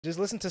Just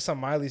listen to some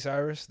Miley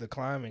Cyrus, The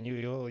Climb, and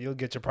you'll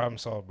get your problem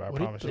solved, bro. I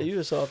promise you. You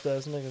a soft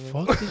ass nigga,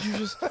 man. Fuck did you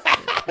just?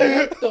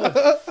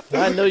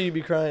 I know you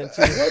be crying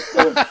too.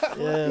 What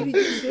What did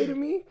you say to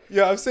me?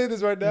 Yeah, I'm saying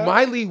this right now.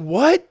 Miley,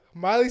 what?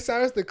 Miley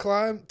Cyrus, The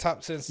Climb,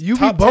 top 10. You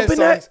top be bumping 10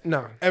 songs that?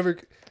 Nah. ever.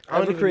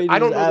 I don't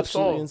know the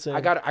absolutely song. insane.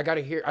 I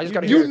gotta hear. I just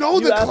gotta hear. You know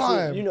The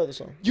Climb. You know the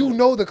song. You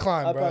know The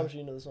Climb, I bro. promise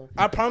you know the song.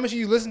 I promise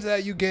you listen to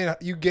that, you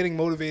getting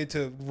motivated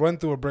to run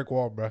through a brick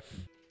wall, bro.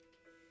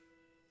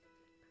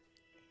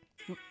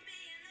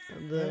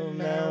 The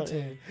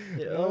mountain,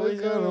 you're always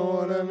gonna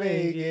wanna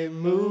make it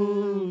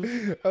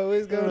move.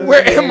 Always gonna.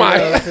 Where am I?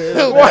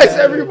 Why is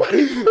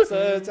everybody?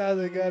 Sometimes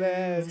I gotta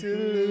have to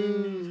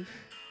lose.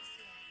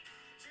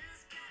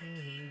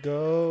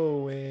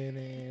 Going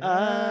and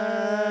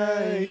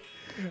I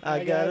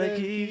gotta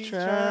keep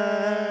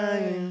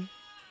trying.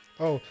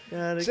 Oh,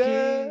 Gotta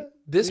keep.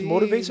 This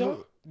motivates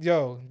y'all?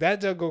 Yo,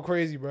 that just go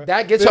crazy, bro.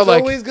 That gets There's y'all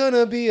like. always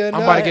gonna be a I'm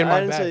about to get in I my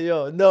didn't bag. say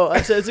yo. No,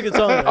 I said it's a good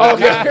song.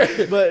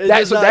 Okay. But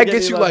That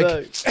gets you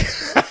like.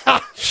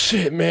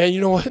 Shit, man. You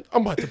know what?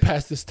 I'm about to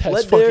pass this test.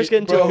 Let Fuck Darris it, get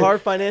into bro. a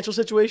hard financial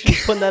situation.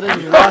 He's putting that in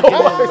and locking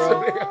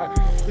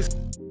in,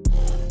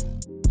 bro.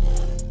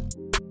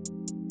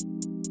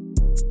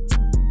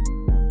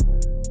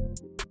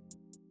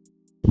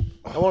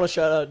 I want to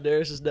shout out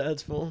Darris's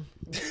dad's phone.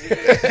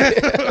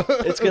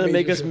 It's gonna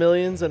make us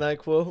millions, and I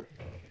quote.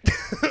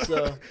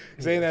 So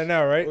saying that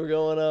now, right? we're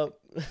going up.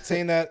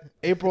 Saying that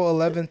April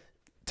 11th,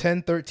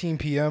 10:13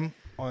 p.m.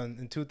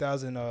 in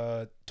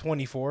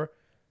 2024.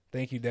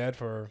 Thank you, Dad,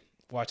 for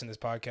watching this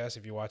podcast.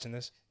 If you're watching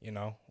this, you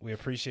know we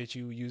appreciate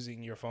you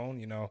using your phone.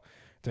 You know,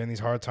 during these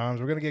hard times,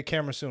 we're gonna get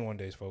cameras soon one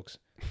day, folks.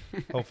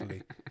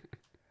 Hopefully,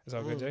 is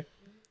all good, Jay?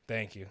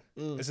 Thank you.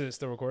 Is it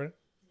still recording?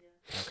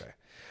 Yeah. Okay.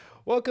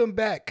 Welcome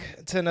back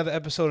to another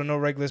episode of No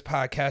Regulars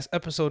Podcast.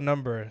 Episode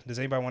number. Does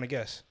anybody want to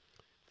guess?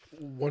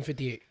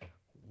 158.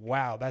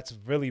 Wow, that's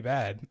really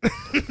bad.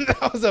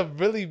 That was a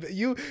really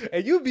you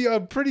be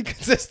on pretty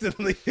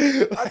consistently.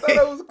 I thought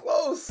that was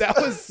close. That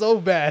was so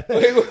bad.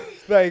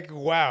 Like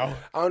wow.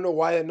 I don't know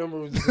why that number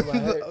was in my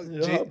head.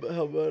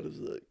 How bad is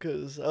that?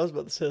 Because I was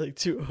about to say like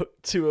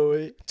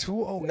 208.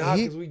 208. Nah,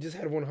 because we just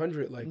had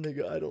 100. Like,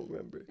 Nigga, I don't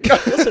remember.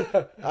 Listen,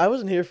 I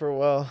wasn't here for a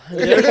while.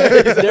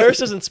 Darris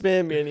doesn't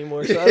spam me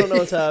anymore, so I don't know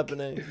what's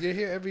happening. You're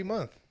here every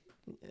month.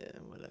 Yeah,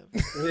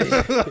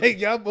 whatever. Like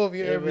y'all both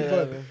here every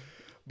whatever. month.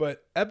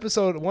 But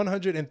episode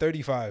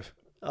 135.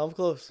 I'm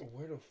close.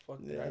 where the fuck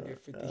did Yeah, I get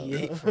I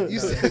 58 don't from? You You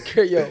said-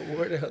 said, yo,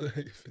 where the hell did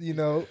I get 58? You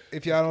know,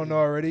 if y'all don't know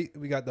already,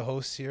 we got the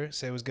hosts here.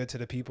 Say it was good to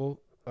the people.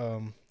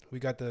 We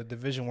got the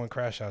Division 1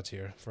 crash outs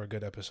here for a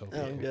good episode. I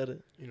don't get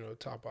it. You know,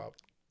 top out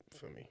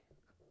for me.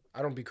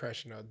 I don't be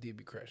crashing out. D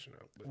be crashing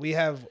out. But We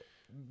have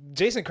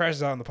Jason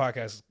crashes out on the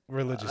podcast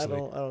religiously. I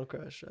don't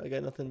crash. I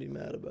got nothing to be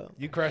mad about.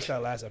 You crashed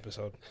out last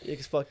episode. Yeah,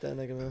 cause fuck that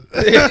nigga, man.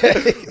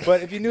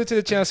 But if you're new to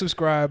the channel,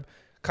 subscribe,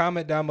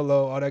 comment down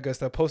below, all that good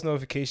stuff. Post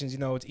notifications. You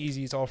know, it's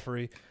easy. It's all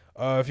free.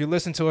 If you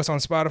listen to us on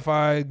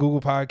Spotify,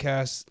 Google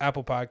Podcasts,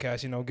 Apple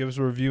Podcasts, you know, give us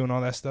a review and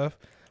all that stuff.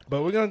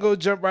 But we're going to go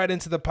jump right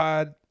into the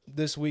pod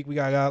this week. We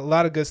got a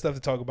lot of good stuff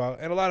to talk about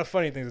and a lot of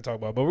funny things to talk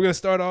about. But we're going to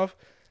start off,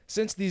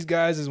 since these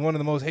guys is one of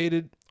the most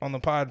hated on the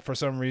pod for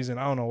some reason,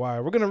 I don't know why,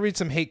 we're going to read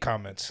some hate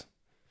comments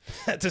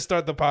to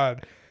start the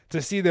pod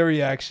to see their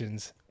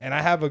reactions. And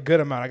I have a good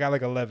amount. I got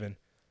like 11.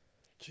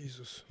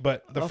 Jesus.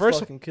 But the I'll first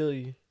fucking kill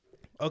you.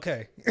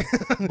 okay.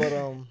 But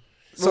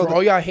So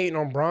all y'all hating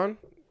on Braun,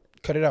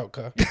 cut it out,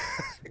 cuh.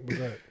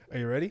 Are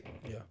you ready?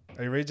 Yeah.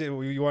 Are you ready?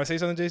 You want to say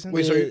something, Jason?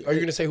 Wait, so are you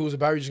gonna say who's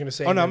about? Or are you just gonna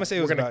say? Oh, no, I'm gonna say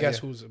we're who's gonna about, guess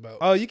yeah. who's about.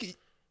 Oh, we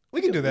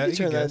can do that. We You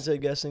can can turn that guess. into a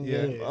guessing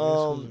Yeah. game. guess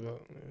who's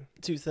about. Yeah.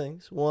 Two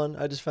things. One,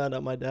 I just found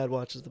out my dad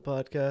watches the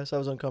podcast. I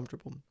was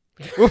uncomfortable.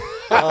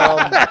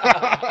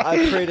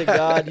 I pray to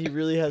God he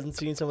really hasn't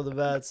seen some of the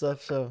bad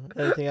stuff, so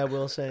anything I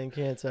will say and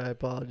can't say, I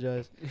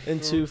apologize.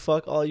 And two,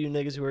 fuck all you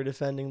niggas who are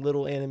defending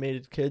little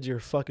animated kids. You're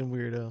a fucking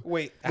weirdo.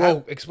 Wait,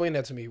 Bro, explain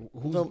that to me.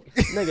 Who's No,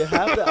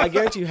 nigga, I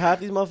guarantee you half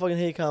these motherfucking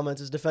hate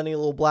comments is defending a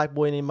little black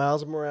boy named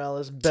Miles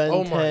Morales, Ben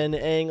Oh my- 10,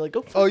 Aang. Like,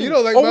 go oh, you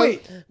fucking- don't like? Oh, Miles-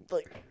 wait.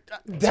 like,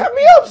 Dap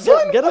me up,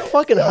 son. get a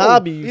fucking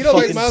hobby. You don't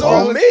like fucking Miles So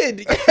Morales? mid.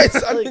 Yes,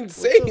 I've Like, been what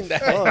saying the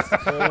that.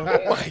 fuck, bro?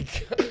 Oh my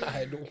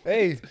god.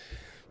 Hey,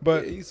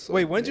 but Yeah, he's so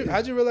wait, big.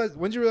 how'd you realize?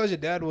 When did you realize your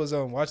dad was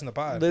watching the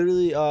pod?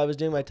 Literally, I was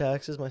doing my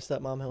taxes. My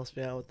stepmom helps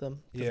me out with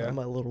them. 'Cause Yeah. I'm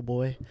my little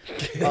boy.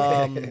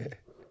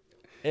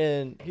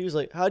 And he was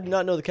like, "How'd you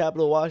not know the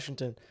capital of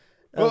Washington?"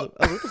 I was like,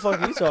 what the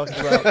fuck are you talking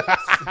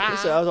about? He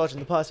said, "I was watching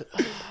the pod." I said,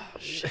 "Oh,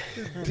 shit.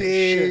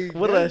 Dang,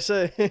 What did I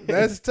say?"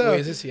 that's tough. Wait,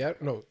 is this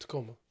Seattle? No,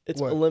 Tacoma. It's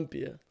What?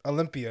 Olympia.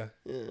 Olympia.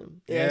 Yeah,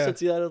 Yeah. I said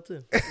Seattle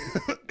too. Why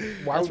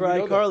That's would where we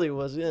know iCarly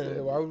was. that? Yeah. Yeah,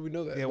 why would we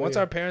know that? Yeah, But once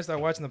our parents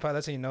start watching the pod,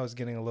 that's how you know it's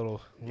getting a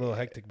little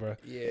hectic, bro.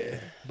 Yeah.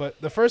 But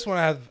the first one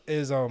I have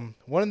is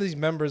one of these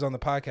members on the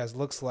podcast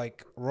looks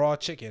like raw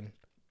chicken.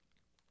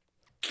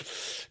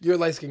 You're a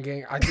light skin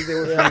gang. I think they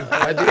were for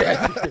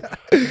Yeah.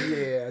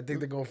 you. I think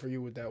they're going for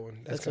you with that one.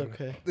 That's kinda-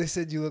 okay. They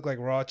said you look like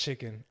raw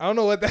chicken. I don't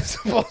know what that's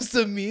supposed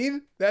to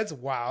mean. That's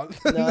wild.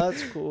 No,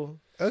 that's cool.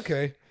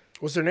 Okay.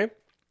 What's their name?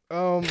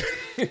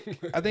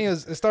 I think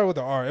it started with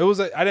the R. It was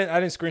I didn't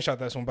screenshot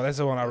this one, but that's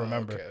the one I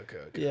remember.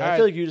 Okay. Yeah, I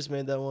feel like you just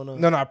made that one up.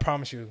 No, I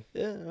promise you.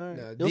 Yeah, all right.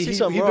 Nah, You'll see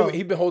something wrong.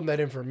 He been holding that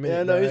in for a minute.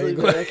 Yeah, no, nah, he's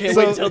like, I can't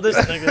wait until this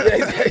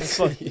nigga.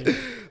 Fuck you.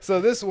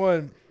 So this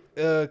one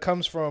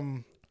comes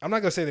from. I'm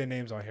not gonna say their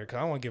names on here because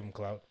I don't want to give them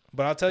clout.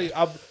 But I'll tell you.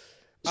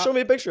 Show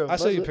me a picture of him. I'll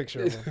show you a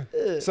picture of him.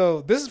 Yeah.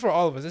 So this is for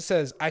all of us. It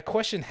says, I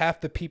question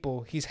half the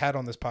people he's had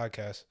on this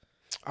podcast.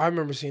 I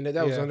remember seeing that.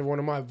 That was Yeah. under one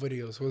of my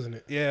videos, wasn't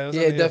it? Yeah,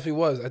 It definitely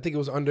was. I think it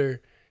was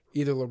under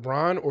either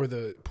LeBron or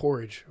the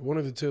Porridge. One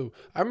of the two.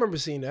 I remember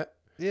seeing that.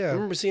 I Yeah.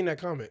 remember seeing that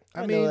comment.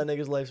 I know that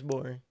nigga's life's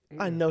boring.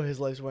 I know his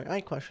life's boring. I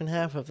ain't question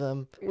half of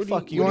them.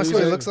 Fuck You want to see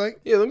what it looks like?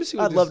 Yeah, let me see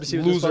what I'd love to see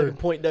what this loser. fucking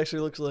Point Dexter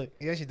looks like.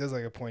 He actually does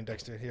like a point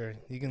Dexter. Here,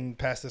 you can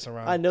pass this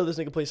around. I know this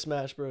nigga plays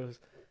Smash Bros.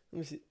 Let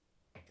me see.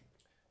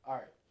 All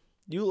right.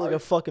 You look like a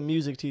fucking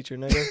music teacher,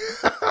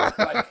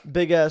 nigga.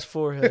 Big ass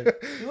forehead.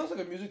 He looks like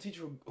a music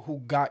teacher who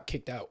got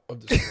kicked out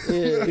of the school.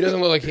 Yeah. He doesn't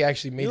look like he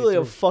actually made You it look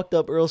like a through. fucked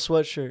up Earl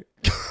sweatshirt.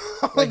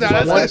 Oh,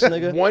 that's one,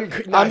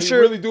 nigga. Nah, I'm he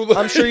sure. really do look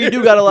I'm sure you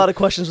do got a lot of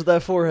questions with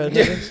that forehead,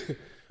 nigga.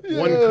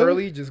 one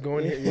curly just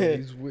going here. Yeah,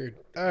 he's weird.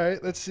 All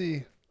right, let's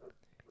see.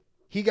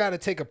 He got to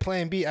take a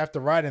plan B after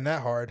riding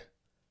that hard.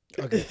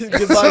 Okay.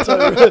 Goodbye,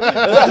 Tyrone.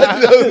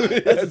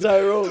 That's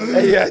Tyrone.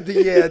 I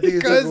think it's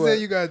Because like,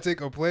 say you got to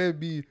take a plan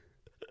B.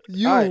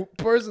 You All right.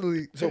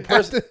 personally. So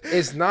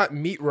it's not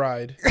meat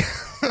ride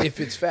if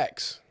it's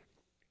facts.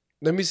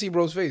 Let me see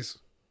bro's face.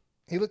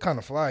 He looked kind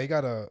of fly. He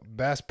got a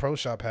Bass Pro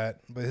Shop hat,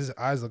 but his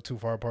eyes look too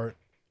far apart.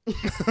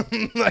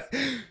 Like,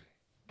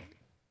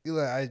 he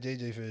like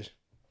IJJ fish.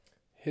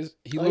 He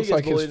Oh, looks he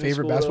like gets his bullied in favorite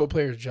school, basketball though.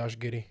 player is Josh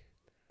Giddey.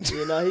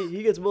 Yeah, nah,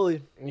 he gets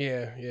bullied.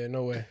 Yeah,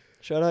 no way.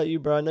 Shout out you,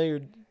 bro. I know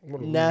you're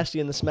What a nasty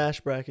in the Smash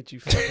bracket. You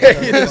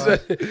fucking.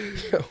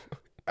 weird.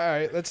 All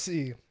right, let's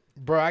see.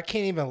 Bro, I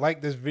can't even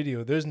like this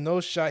video. There's no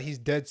shot he's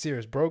dead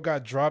serious. Bro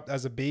got dropped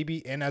as a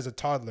baby and as a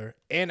toddler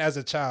and as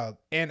a child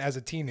and as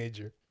a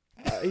teenager.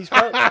 He's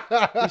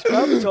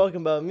probably talking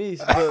about me.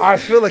 But I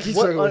feel like he's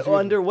what, talking about you.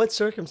 under what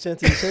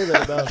circumstance did you say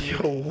that about me? Yo,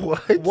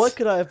 what? What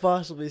could I have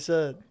possibly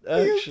said?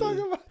 Actually,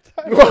 About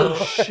oh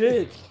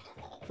shit,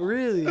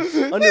 really?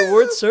 Under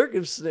what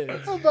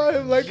circumstance?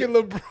 him liking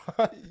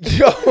LeBron.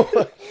 Yo,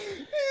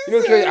 you know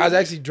what's crazy? I was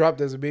actually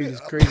dropped as a baby. It's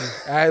crazy.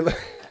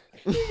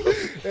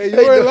 Hey, you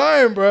weren't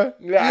lying, bro.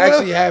 I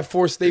actually had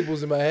 4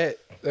 staples in my head.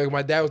 Like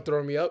my dad was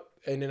throwing me up,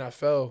 and then I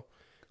fell.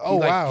 Oh,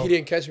 wow. He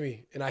didn't catch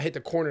me, and I hit the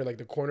corner of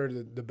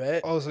the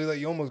bed. Oh, so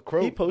you almost He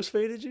croaked. post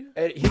faded you?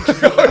 And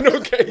no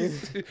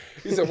case.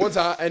 He said one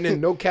time, and then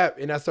no cap,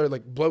 and I started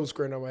like blood was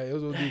squirting out my head. It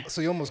was really,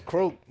 So you almost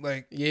croaked.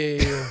 Like, yeah.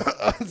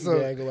 so,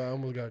 Yeah, I ain't gonna lie, I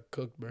almost got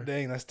cooked, bro.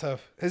 dang, that's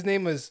tough. His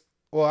name is,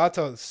 well, I'll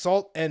tell you,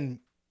 Salt and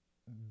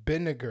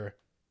Vinegar.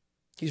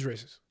 He's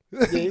racist.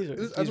 Yeah, he's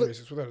racist. He's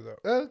racist, without a doubt.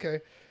 Okay.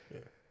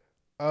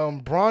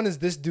 Braun is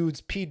this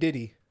dude's P.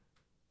 Diddy.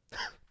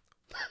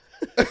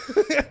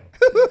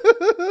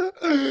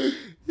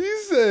 He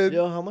said,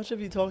 Yo, how much have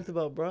you talked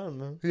about Braun,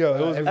 man? yo, it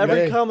was every Every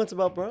day. comment's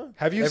about Braun.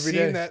 Have you Every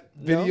seen day. that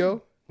No.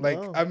 video? Like,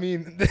 No. I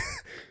mean,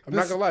 I'm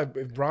not gonna lie.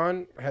 If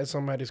Bron had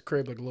something at his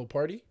crib, like a little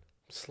party,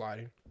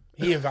 sliding.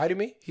 He invited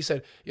me. He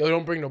said, "Yo,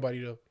 don't bring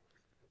nobody though."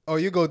 oh,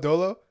 you go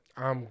Dolo?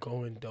 I'm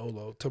going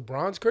dolo to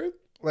Bron's crib.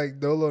 Like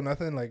Dolo,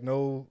 nothing? Like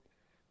no,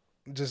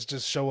 just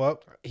show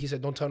up? He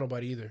said, "Don't tell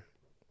nobody either.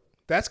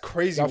 That's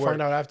crazy I'll work.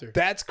 find out after."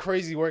 That's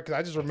crazy work because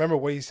I just remember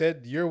what he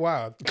said. You're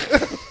wild.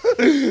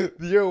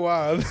 You're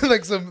wild.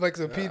 like some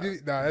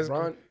PD. Nah, that's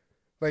Bron,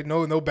 like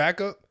no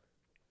backup,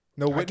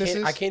 no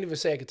witnesses. I can't even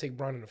say I could take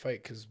Bron in a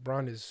fight because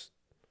Bron is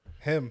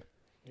Him.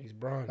 he's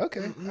Bron.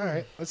 Okay. All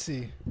right. Let's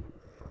see.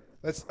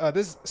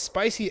 This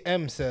Spicy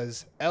M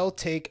says L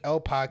take L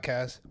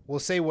podcast. We'll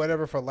say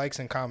whatever for likes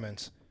and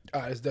comments.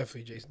 It's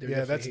definitely Jason. They're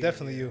Yeah, that's hating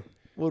definitely it, you.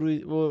 What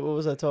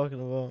was I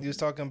talking about? He was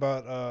talking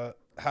about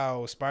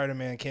how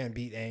Spider-Man can't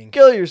beat Aang.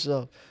 Kill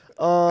yourself.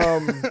 Nah,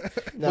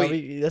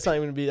 Wait. that's not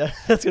even gonna be that.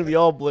 That's gonna be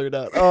all blurred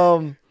out.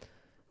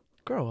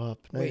 Grow up,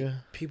 Wait, nigga.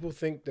 people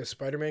think that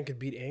Spider-Man could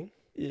beat Aang?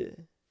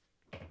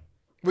 Yeah,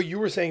 Wait, you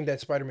were saying that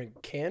Spider-Man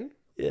can?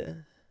 yeah,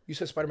 You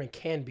said Spider-Man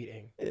can beat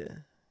Aang. yeah.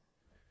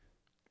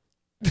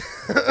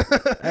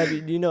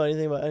 Abby, do you know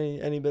anything about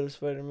any bit of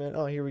Spider-Man?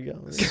 Oh, here we go.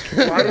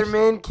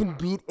 Spider-Man can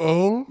beat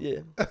Aang?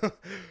 Yeah,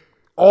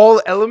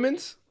 All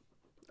elements?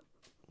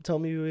 tell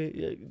me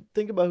who.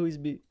 Think about who he's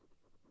beat.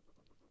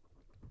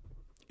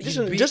 He's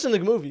Just in the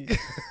movie,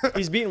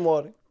 he's beating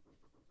water.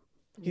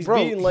 He's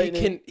Bro, beating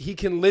lightning. he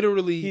can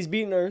literally He's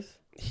beating Earth.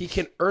 he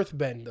can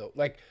earthbend though.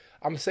 Like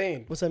I'm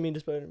saying, What's that mean to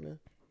Spider-Man?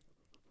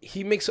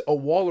 he makes a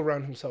wall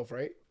around himself,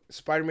 right?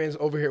 Spider-Man's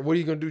over here. What are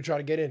you gonna do? Try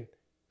to get in?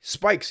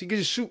 Spikes. He can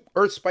just shoot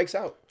Earth spikes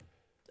out.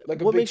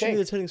 Like a What big makes you tank. think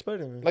that's hitting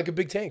Spider-Man? Like a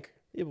big tank.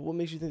 Yeah, but what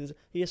makes you think this?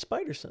 He has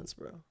spider sense,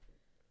 bro.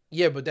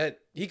 Yeah, but that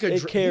he could It he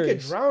could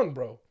carries. drown,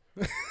 bro.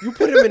 You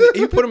put him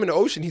in the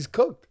ocean, he's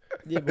cooked.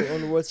 Yeah, but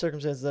under what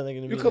circumstances is that not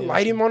going to be? You could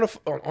light him on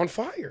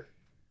fire.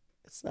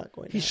 It's not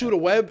going. He to shoot a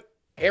web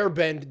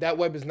airbend, that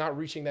web is not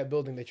reaching that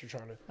building that you're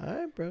trying to. All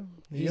right, bro. Do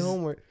He's- your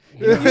homework.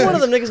 You're one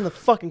of them niggas in the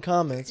fucking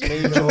comments.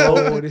 Man, you know,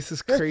 Oh, this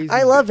is crazy.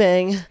 I love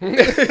Aang.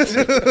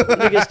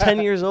 Nigga's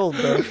 10 years old,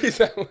 bro.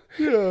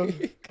 Yeah.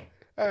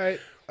 All right.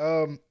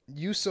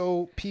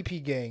 Uso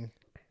PP gang.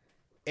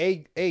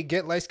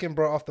 Get light skin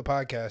bro off the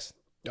podcast.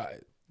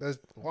 That's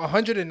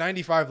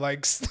 195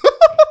 likes.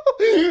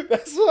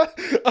 That's what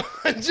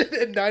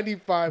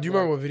 195. Do you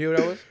remember what video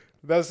that was?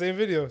 That was the same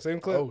video, same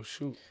clip. Oh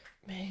shoot.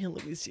 Man,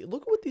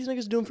 look at what these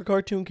niggas doing for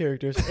cartoon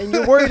characters. And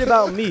you're worried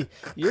about me.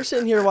 You're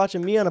sitting here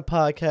watching me on a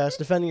podcast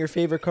defending your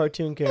favorite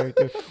cartoon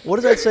character. What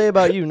does that say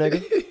about you,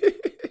 nigga?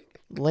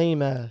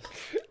 Lame ass.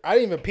 I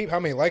didn't even peep how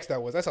many likes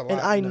that was. That's a lot. And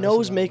I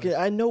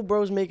know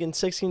bro's making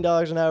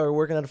 $16 an hour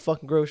working at a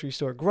fucking grocery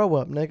store. Grow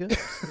up, nigga.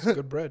 It's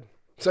good bread.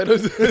 So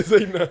it's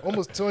like, no.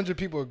 Almost 200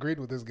 people agreed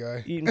with this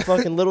guy. Eating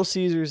fucking Little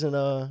Caesars and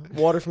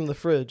water from the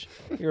fridge.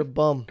 You're a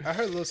bum. I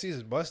heard Little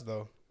Caesars bust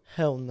though.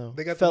 Hell no.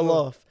 They got fell the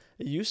little- off.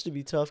 It used to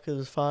be tough because it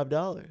was $5.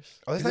 Oh, that's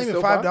Is not it even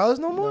still $5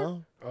 no more.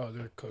 No. Oh,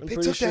 they're cooked. They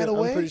Pretty took that sure-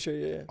 away? I'm pretty sure,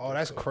 yeah. Oh,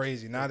 that's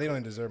crazy. Nah, they don't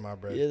even deserve my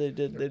bread. Yeah, they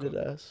did. They did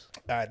ass.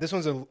 All right, this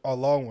one's a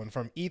long one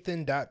from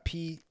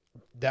Ethan.p.tr.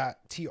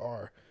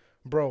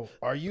 Bro,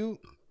 are you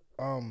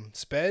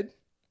sped?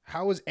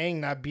 How is Aang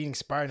not beating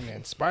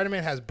Spider-Man?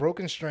 Spider-Man has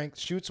broken strength,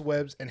 shoots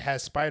webs, and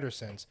has spider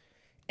sense.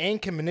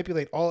 Aang can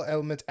manipulate all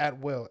elements at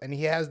will, and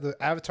he has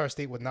the avatar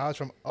state with knowledge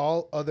from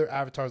all other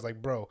avatars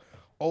like bro.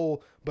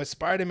 Oh, but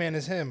Spider-Man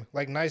is him.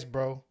 Like, nice,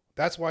 bro.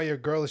 That's why your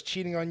girl is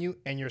cheating on you,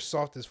 and you're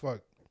soft as fuck.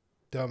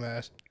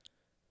 Dumbass.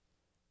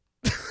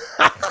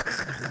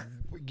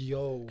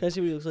 Yo. Can I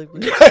see what he looks like?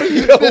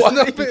 There's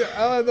no pic-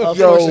 I don't know. Of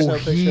course there's no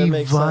he picture. That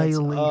makes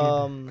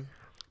violated.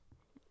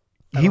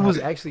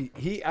 sense.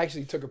 He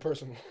actually took it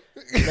personal.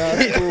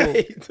 That's cool.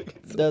 He took it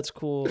so- That's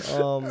cool.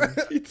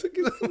 he took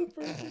it so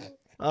personal.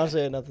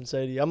 Honestly, I had nothing to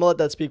say to you. I'm gonna let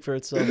that speak for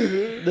itself.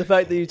 The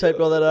fact that you typed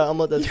all that out, I'm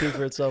gonna let that speak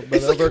for itself.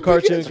 But over a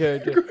cartoon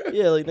character,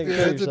 yeah, like nigga, Yeah,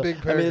 kill it's a yourself. big I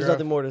mean, there's paragraph.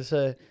 nothing more to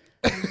say.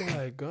 Oh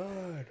my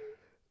god.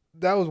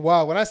 That was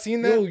wild. When I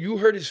seen that, Yo, you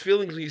hurt his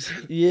feelings when you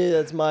said Yeah,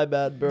 that's my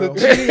bad, bro. the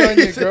cheating on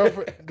your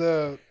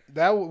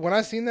girlfriend, when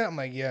I seen that, I'm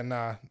like, yeah,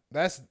 nah,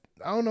 that's,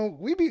 I don't know.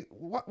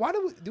 Why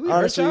do we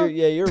Honestly, hurt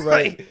y'all? you're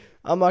right.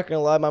 I'm not gonna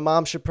lie. My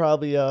mom should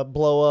probably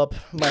blow up.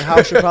 My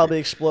house should probably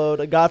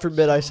explode. God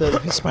forbid I said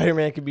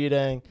Spider-Man could beat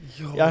Aang.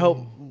 Yeah, I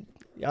hope.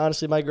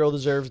 Honestly, my girl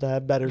deserves to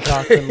have better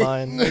talk than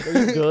mine. Like,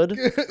 are you good?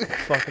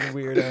 Fucking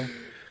weirdo.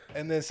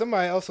 And then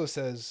somebody also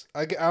says,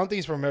 I don't think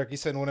he's from America. He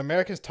said, when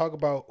Americans talk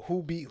about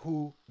who beat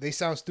who, they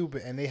sound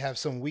stupid and they have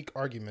some weak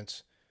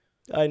arguments.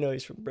 I know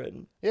he's from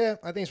Britain. Yeah,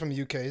 I think he's from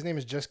the UK. His name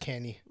is Just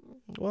Canny.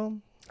 Well,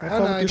 I have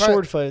don't fun know, with he your probably-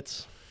 sword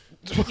fights.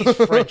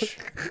 he's French.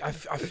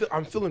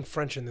 I'm feeling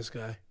French in this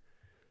guy.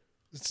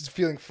 It's just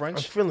feeling I'm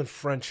French. feeling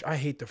French. I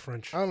hate the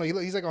French. I don't know.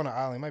 He's like on an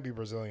island. He might be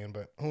Brazilian,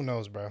 but who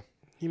knows, bro?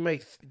 He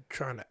might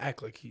trying to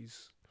act like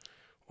he's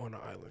on an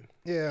island.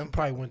 Yeah, He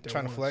probably went there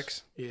trying to once.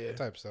 flex. Yeah.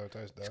 Type stuff.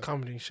 He's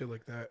commenting shit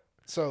like that.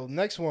 So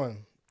next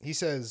one, he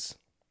says,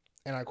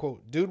 and I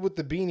quote, "Dude with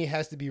the beanie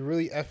has to be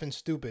really effing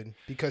stupid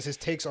because his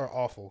takes are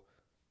awful."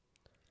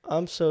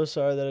 I'm so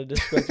sorry that I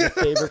disrespect your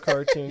favorite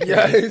cartoon.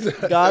 Yeah, character.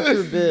 exactly. God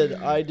forbid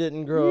I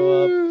didn't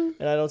grow up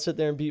and I don't sit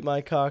there and beat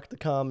my cock the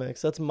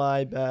comics. That's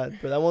my bad,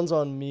 but that one's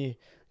on me.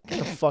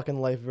 Get a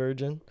fucking life,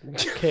 virgin. Who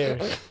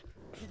cares?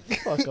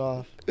 Fuck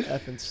off.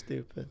 Effing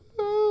stupid.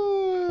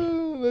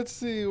 Let's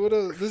see what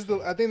else.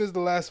 I think this is the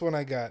last one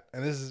I got,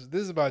 and this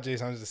is about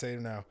Jason. I'm just to say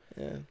it now.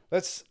 Yeah.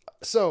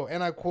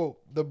 And I quote,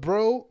 the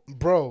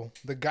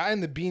guy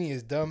in the beanie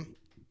is dumb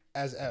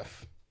as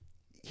F.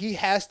 He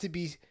has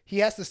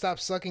to stop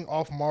sucking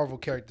off Marvel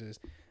characters.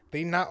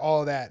 They not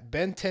all that.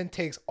 Ben 10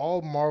 takes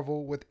all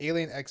Marvel with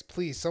Alien X.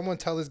 Please, someone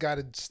tell this guy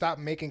to stop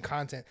making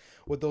content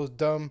with those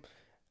dumb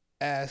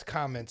ass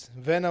comments.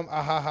 Venom,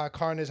 ahaha,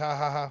 Carnage,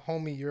 ahaha,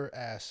 homie, your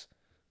ass.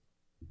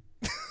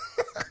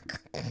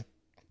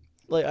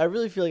 Like, I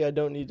really feel like I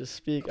don't need to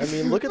speak. I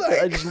mean, look at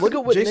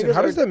what Jason, niggas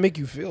how are, does that make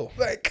you feel?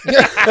 Like,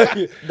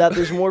 that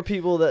there's more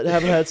people that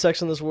haven't had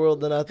sex in this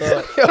world than I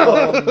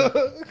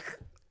thought.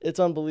 It's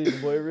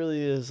unbelievable. It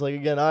really is. Like,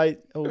 again, I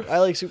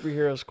like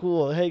superheroes.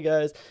 Cool. Hey,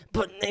 guys.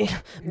 But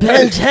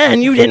Ben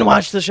 10, you didn't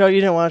watch the show. You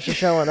didn't watch the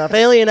show enough.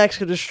 Alien X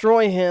could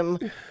destroy him.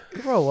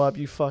 Grow up,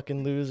 you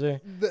fucking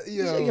loser.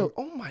 Yo,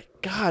 oh, my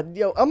God.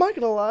 Yo, I'm not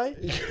going to lie.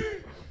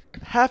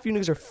 Half you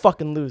niggas are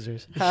fucking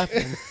losers. Half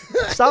of them.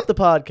 Stop the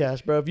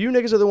podcast, bro. If you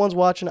niggas are the ones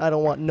watching, I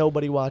don't want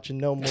nobody watching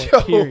no more.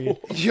 Period.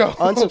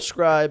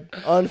 Unsubscribe,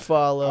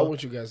 unfollow. I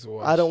want you guys to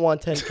watch. I don't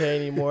want 10K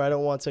anymore. I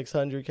don't want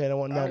 600K. I don't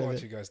want I none don't of want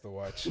it. you guys to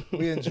watch.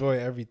 We enjoy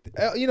everything.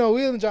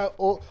 We enjoy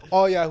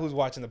all y'all who's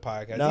watching the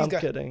podcast. No, These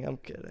I'm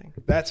kidding.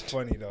 That's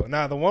funny though.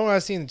 Nah, the one where I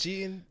seen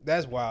cheating,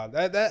 that's wild.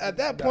 At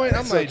that point,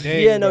 I'm like,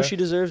 dang. Yeah, no, bruh. she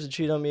deserves to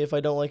cheat on me if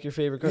I don't like your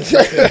favorite cartoon.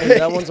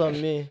 That one's on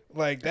me.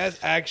 Like, that's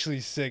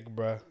actually sick,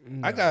 bro.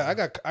 No.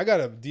 I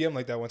got a DM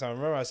like that one time.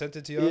 Remember I sent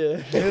it to you?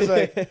 Yeah. It was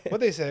like, what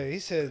they say? He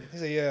said,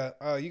 yeah,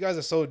 you guys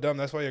are so dumb.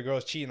 That's why your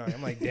girl's cheating on you.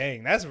 I'm like,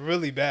 dang, that's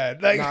really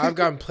bad. Like, Nah, I've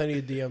gotten plenty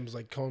of DMs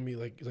like calling me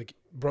like,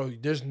 bro,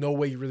 there's no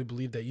way you really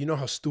believe that. You know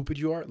how stupid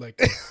you are. Like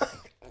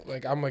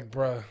Like I'm like,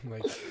 bruh,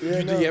 like Yeah,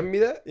 you no. DM me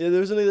that? Yeah, there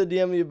was something that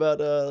DM'd me about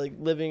like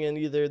living in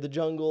either the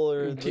jungle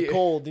or the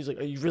cold. He's like,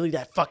 "Are you really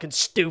that fucking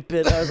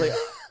stupid?" I was like,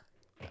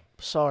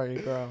 "Sorry,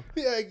 bro."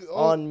 Yeah, like,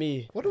 On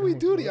me. What do we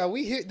do to y'all?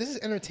 We here. This is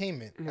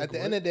entertainment. At the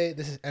end of the day,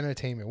 this is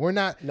entertainment. We're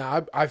not.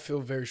 Nah, I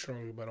feel very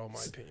strongly about all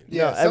my opinions.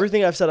 Yeah, No,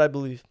 everything I've said, I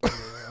believe. Yeah,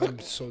 I'm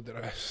so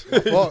that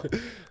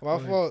My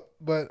fault.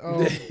 But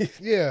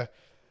yeah.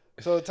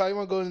 So Ty, you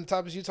want to go into the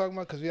topics you talking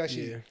about? Because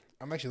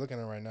I'm actually looking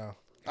at it right now.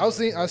 I was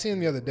seeing them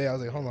the other day. I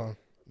was like, hold on,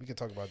 we can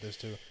talk about this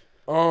too.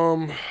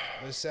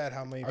 It's sad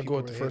how many. I'll people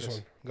go with the first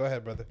one. Go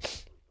ahead, brother.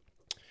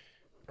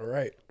 All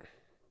right,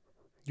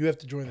 you have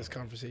to join this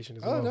conversation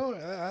as well. Oh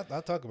no,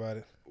 I'll talk about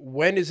it.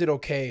 When is it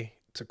okay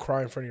to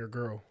cry in front of your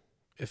girl,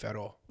 if at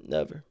all?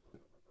 Never.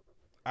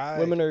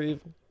 Women are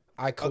evil.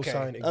 I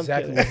co-sign I'm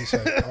exactly kidding. what he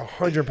said,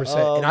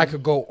 100%, and I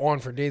could go on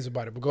for days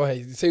about it. But go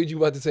ahead, say what you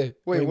about to say.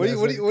 Wait, what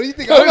do you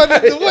think I'm about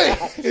to do? Wait,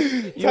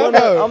 I'm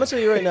gonna tell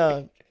you right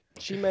now.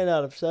 She may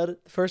not have said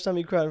it. The first time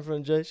you cried in front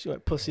of Jay, she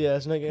went pussy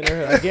ass nigga in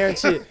her head. I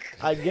guarantee it.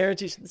 I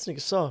guarantee this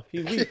nigga soft.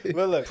 He weak.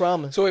 But look,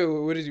 Promise. So wait,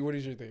 what is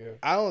your thing?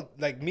 I don't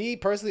like me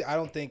personally. I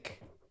don't think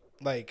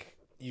like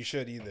you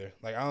should either.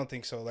 Like I don't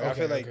think so. Like I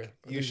feel like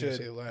you should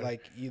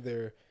like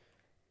either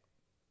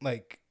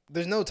like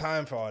there's no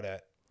time for all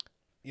that.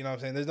 You know what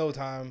I'm saying? There's no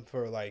time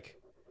for like.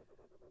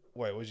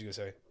 Wait, what you gonna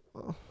say?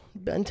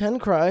 Ben 10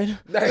 cried.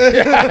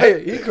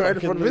 He cried in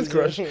front of his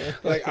crush.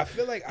 Like I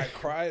feel like I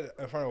cried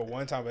in front of her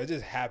one time, but it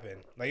just happened.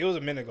 Like it was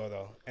a minute ago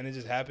though, and it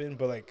just happened.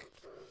 But like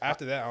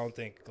after that, I don't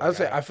think. Like, I would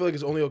say I feel like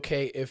it's only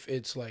okay if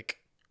it's like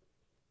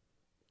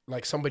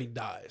somebody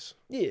dies.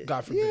 Yeah.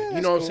 God forbid. Yeah,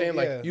 you know what I'm cool, saying?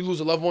 yeah. Like you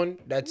lose a loved one.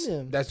 That's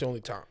the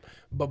only time.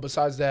 But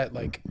besides that,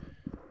 like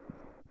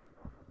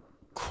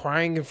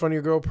crying in front of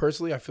your girl,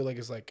 personally, I feel like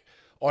it's like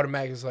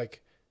automatic. It's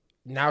like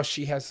now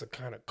she has to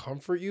kind of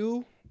comfort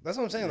you. That's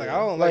what I'm saying. Like I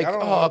don't like I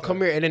don't oh come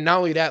here, and then not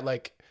only that,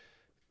 like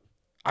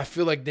I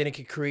feel like then it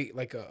could create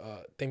like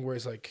a thing where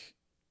it's like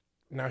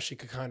now she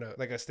could kind of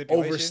like a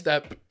stipulation?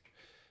 overstep.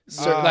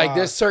 Like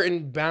there's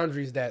certain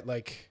boundaries that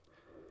like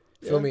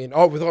feel me, and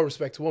with all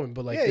respect to women,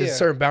 but like there's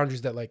certain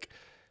boundaries that like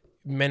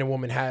men and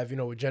women have, you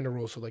know, with gender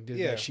roles. So like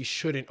that she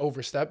shouldn't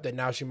overstep. That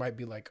now she might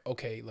be like,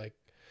 okay, like.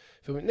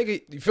 Feel me?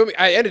 Nigga, you feel me?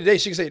 At the end of the day,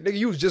 she can say, nigga,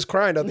 you was just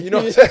crying out there. You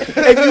know what I'm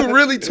saying? If you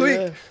really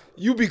tweak,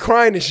 you be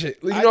crying and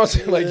shit. Like, you know what I'm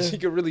saying? Like, she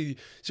could really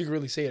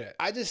say that.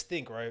 I just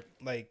think, right,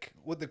 like,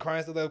 with the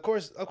crying stuff, like, of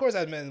course,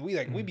 as men,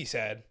 we be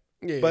sad.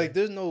 Yeah. But, like,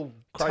 there's no...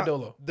 Cry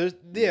dolo. There's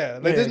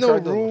no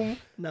room.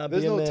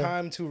 There's no man.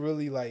 time to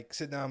really, like,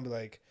 sit down and be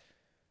like...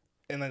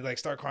 And, like,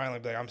 start crying,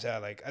 like, I'm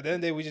sad. Like, at the end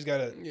of the day, we just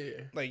gotta,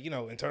 like, you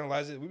know,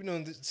 internalize it. We've been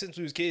doing this since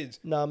we was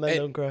kids. Nah, men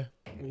don't cry.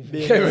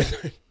 Be a man.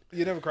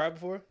 You never cried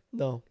before?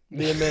 No.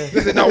 Be a man. He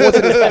said not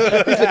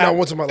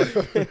once in my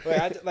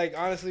life. Like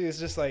honestly, it's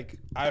just like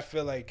I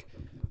feel like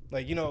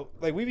you know,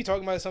 like we be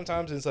talking about it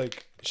sometimes, and it's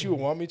like she would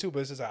want me to,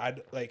 but it's just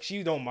like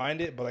she don't mind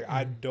it, but like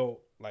I don't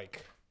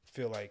like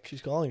feel like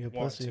She's calling you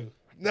want pussy.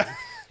 to.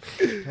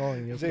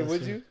 Calling you Jay, pussy.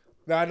 would you?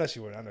 No, I know she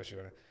wouldn't.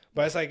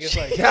 But it's like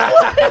pussy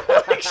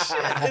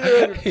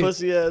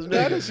ass no,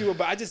 I know nigga. she would.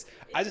 But I just.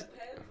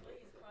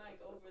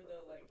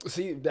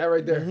 See, that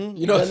right there. Mm-hmm.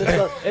 You know what I'm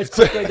saying? It's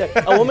quick like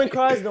that. A woman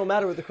cries no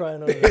matter what they're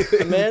crying over.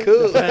 A man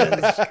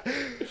depends.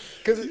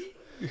 Because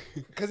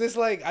it's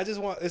like I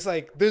just want. It's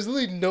like there's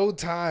literally no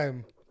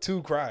time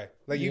to cry.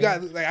 Like you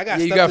got. Like I got.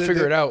 Yeah, you gotta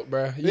figure it out,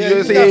 bro. You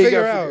gotta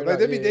figure it out. Like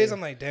there be days I'm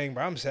like, dang,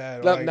 bro, I'm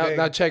sad.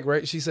 Now check,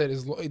 right? She said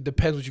it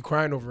depends what you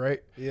crying over,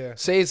 right? Yeah.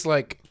 Say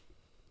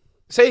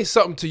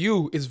something to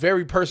you is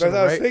very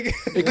personal, right?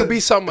 It could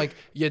be something like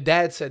your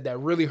dad said that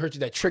really hurt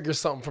you, that triggers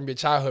something from your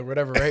childhood,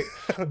 whatever, right?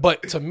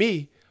 But to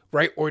me,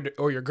 right,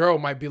 or your girl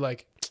might be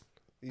like,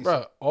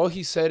 bro, all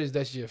he said is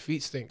that your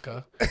feet stink,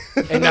 huh?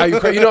 And now you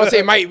cry. You know what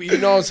I'm saying? You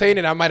know what I'm saying?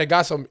 And I might have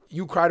got some.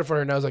 You cried in front of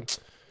her, and I was like,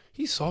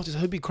 he's soft as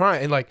hell. He'd be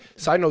crying. And like,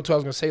 side note too, I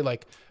was gonna say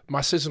like,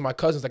 my sisters, my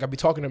cousins, like I'd be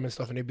talking to them and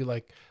stuff, and they'd be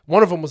like,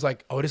 one of them was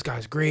like, oh, this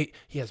guy's great.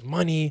 He has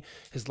money.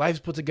 His life's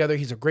put together.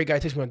 He's a great guy.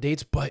 He takes me on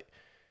dates, but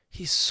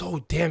he's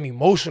so damn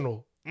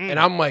emotional. And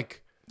I'm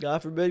like,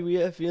 God forbid we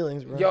have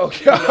feelings, bro. Yo,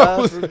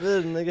 God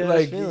forbid nigga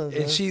like,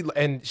 has feelings.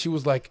 And she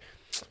was like,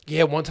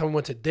 yeah, one time we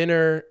went to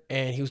dinner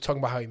and he was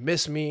talking about how he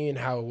missed me and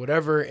how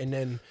whatever, and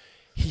then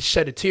he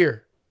shed a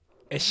tear,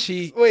 and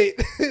she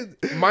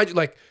mind you,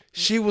 like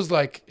she's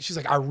like,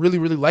 I really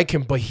really like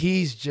him, but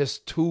he's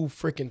just too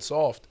freaking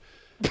soft.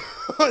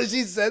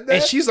 She said that,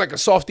 and she's like a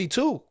softie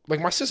too. Like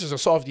my sister's a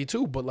softie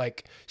too, but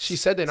like she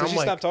said that, and so I'm she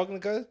like, stopped talking to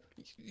cuz?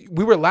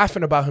 We were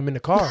laughing about him in the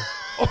car.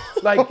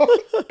 Like,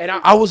 and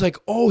I was like,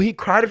 oh, he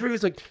cried for you.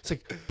 It's like,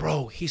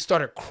 bro, he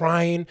started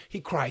crying. He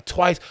cried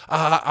twice.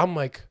 I'm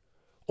like,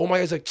 oh my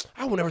God. It's like,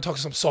 I would never talk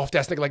to some soft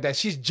ass nigga like that.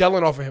 She's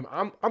gelling off of him.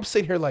 I'm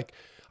sitting here like,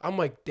 I'm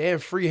like, damn,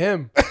 free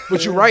him.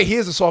 But you're right, he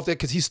is a soft egg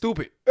because he's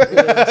stupid.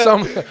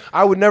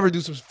 I would never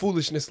do some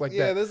foolishness like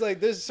that. Yeah,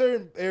 there's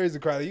certain areas to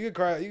cry. Like, you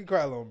can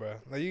cry alone, bro.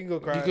 Like you can go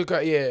cry. You could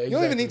cry, yeah. Exactly. You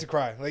don't even need to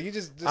cry. Like you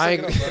just suck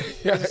it up,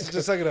 bro.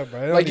 just suck it up, bro.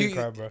 You don't like need to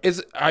cry, bro.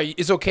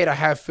 It's okay to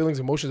have feelings,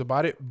 emotions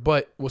about it,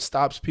 but what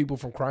stops people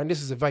from crying?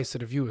 This is advice to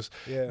the viewers.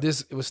 Yeah.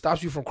 What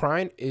stops you from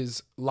crying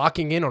is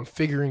locking in on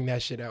figuring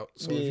that shit out.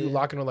 So if you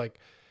lock in on like,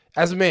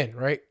 as a man,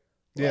 right?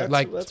 Yeah,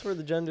 like that's where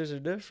the genders are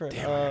different.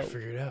 Damn, I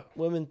figure it out.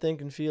 Women think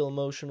and feel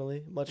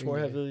emotionally much more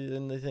heavily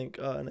than they think.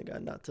 And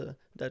again, not to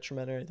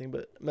detriment or anything,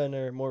 but men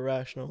are more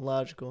rational,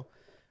 logical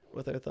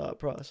with their thought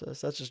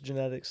process. That's just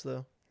genetics,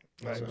 though.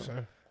 Right.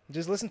 So.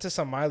 Just listen to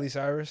some Miley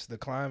Cyrus, The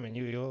Climb, and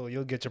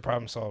you'll get your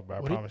problem solved, bro.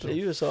 I promise you.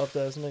 You a soft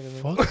ass nigga,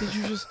 man. Fuck did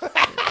you just?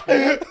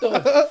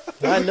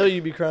 I know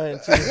you be crying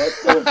too.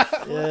 What the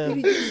fuck did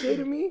he just say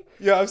to me?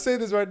 Yeah, I'm saying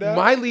this right now.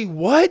 Miley,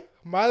 what?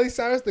 Miley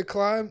Cyrus, The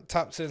Climb,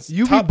 top 10.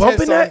 You top be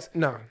bumping that?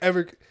 No,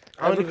 ever.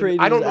 I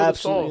don't know the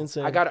song.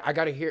 Insane. I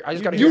gotta hear. I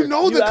just gotta hear. You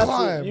know The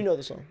Climb. You know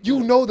the song. You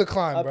know The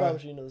Climb, bro. I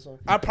promise you know the song.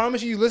 I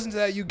promise you listen to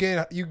that. You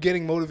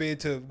getting motivated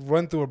to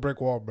run through a brick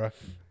wall, bro.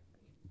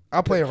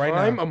 I'll play it right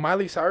now. A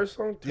Miley Cyrus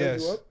song?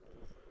 Yes. You up?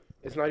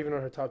 It's not even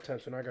on her top 10,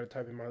 so now I gotta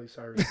type in Miley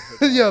Cyrus.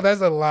 Yo, that's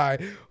a lie.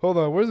 Hold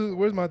on,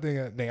 where's my thing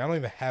at? Dang, I don't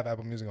even have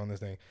Apple Music on this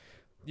thing.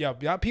 Yo,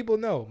 y'all people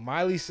know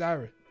Miley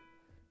Cyrus.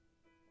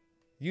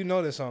 You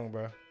know this song,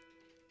 bro.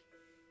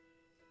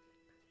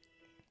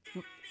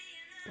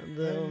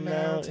 The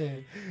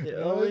mountain,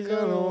 you're always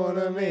gonna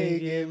wanna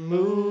make it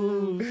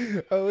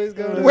move. Always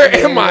gonna. Where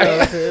am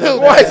I?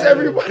 Why is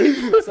everybody?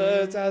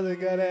 Sometimes I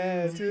gotta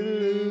have to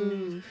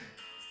lose.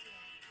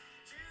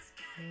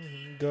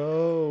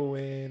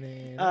 Going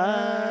and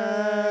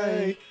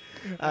I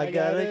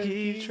gotta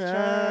keep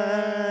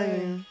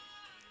trying.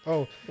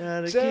 Oh,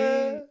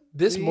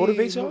 This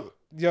motivates y'all?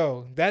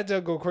 Yo, that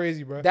just go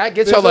crazy, bro. That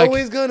gets y'all like.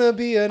 Always gonna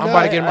be a. I'm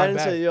about to get in my I didn't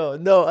bag. say yo.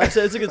 No, I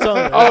said it's a good song.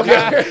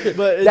 Okay,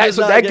 but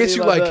that gets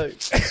you like.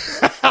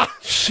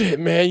 Shit,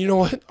 man. You know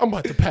what? I'm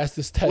about to pass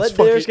this test. Let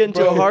Darris get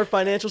into a hard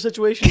financial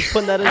situation. He's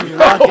putting that in. He's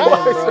locking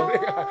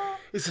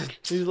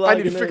in, bro. I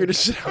need to figure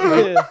this shit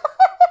out. Yeah.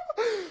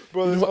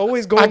 Bro, there's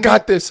always going. I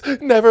got this.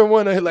 Never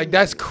wanna like.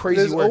 That's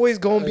crazy. There's work. always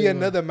gonna be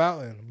another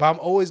mountain, but I'm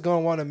always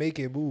gonna want to make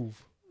it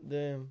move.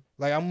 Damn.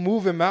 Like I'm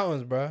moving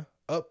mountains, bro.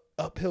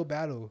 Uphill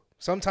battle.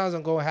 Sometimes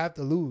I'm gonna have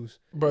to lose,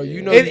 bro.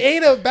 You know it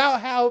ain't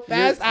about how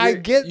fast I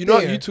get. You know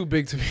there. you too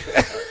big to be.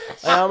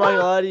 I'm not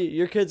gonna lie to you.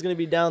 Your kid's gonna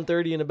be down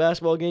 30 in a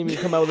basketball game. You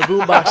come out with a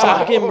boombox.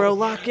 Lock in, bro.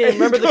 Lock in.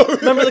 Remember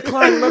the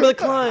climb. Remember the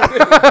climb.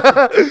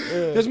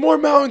 There's more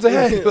mountains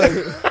ahead.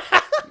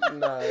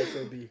 Nah, that's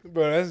so deep.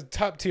 Bro, that's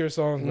top tier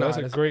songs. Nah,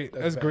 that's great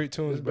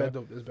tunes, bro.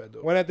 That's bad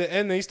dope. When at the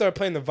end they start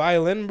playing the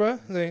violin, bro.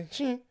 Like,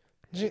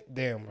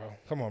 damn, bro.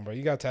 Come on, bro.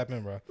 You gotta tap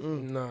in, bro.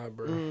 Nah,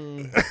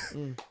 bro.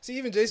 See,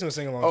 even Jason was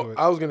singing along to it.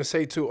 I was gonna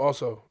say too.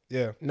 Also,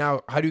 yeah.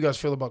 Now, how do you guys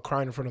feel about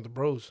crying in front of the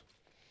bros?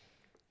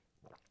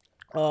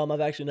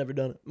 I've actually never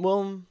done it.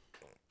 Well,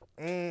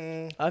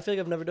 I feel like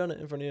I've never done it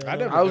in front of you.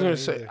 I was gonna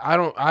say I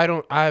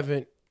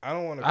haven't. I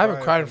don't want to. I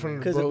haven't cried in front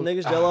of the bros.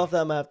 Because if niggas gel off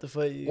that, I'm gonna have to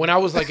fight you. When I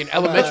was like in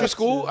elementary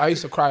school, I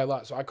used to cry a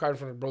lot. So I cried in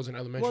front of the bros in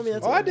elementary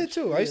school. Oh, I did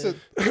too. I used to.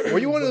 Were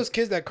you one of those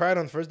kids that cried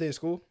on the first day of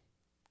school?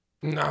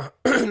 Nah,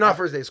 not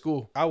first day of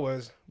school. I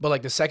was. But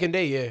like the second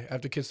day, yeah.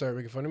 After kids started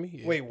making fun of me.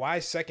 Yeah. Wait, why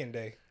second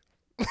day?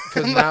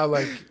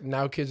 Because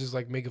now kids is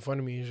like making fun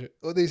of me and shit.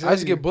 What they say I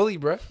just get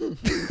bullied, bro.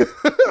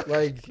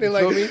 Like they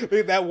like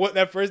me.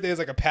 That first day is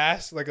like a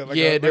pass, they're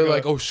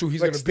like, oh shoot,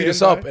 he's like gonna beat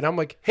us up, and I'm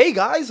like, hey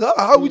guys,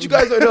 how would you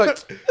guys? They're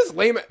like, this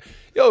lame,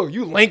 yo,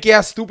 you lanky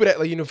ass stupid at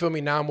like feel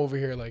me? Now I'm over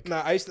here like,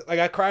 nah, I used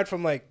to I cried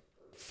from like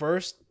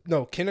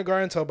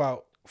kindergarten till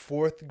about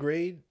 4th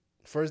grade,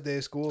 first day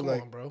of school,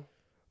 come on, bro.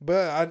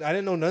 But I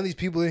didn't know none of these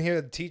people in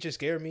here. The teacher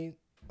scared me.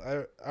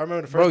 I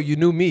remember the first. Bro, you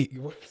knew me.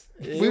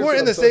 We weren't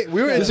in the same.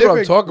 We were in this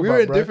different. Is what I'm talking we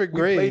were about, in different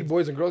grades. We played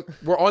boys and girls.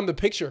 We're on the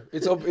picture.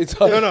 It's up.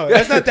 No,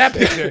 that's not that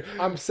picture.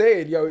 I'm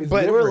saying, yo, it's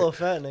but different. we're a little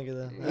fat nigga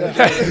then.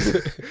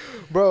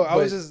 Bro,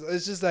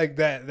 it's just like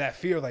that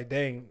fear. Like,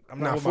 dang, I'm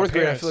not. With 4th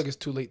grade. I feel like it's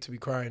too late to be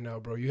crying now,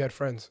 bro. You had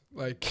friends.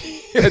 Like,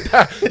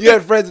 you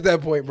had friends at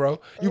that point,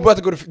 bro. You about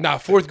to go to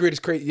 4th grade is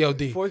crazy. Yo,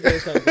 D. 4th grade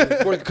is kind of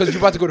crazy. Because you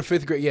about to go to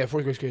 5th grade. Yeah, 4th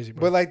grade is crazy, bro.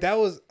 But like that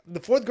was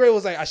the 4th grade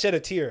was like I shed a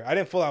tear. I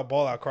didn't full out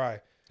bawl out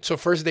cry. So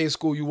first day of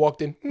school, you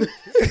walked in.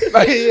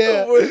 Like,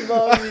 yeah.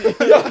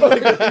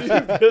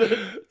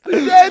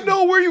 Dad,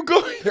 no, where you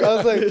going? I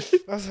was like,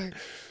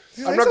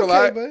 I'm not gonna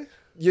lie. Buddy.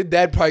 Your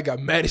dad probably got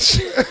mad as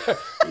shit.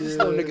 This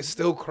little nigga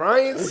still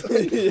crying.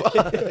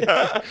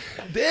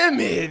 Damn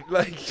it!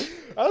 Like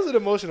I was an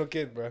emotional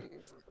kid, bro.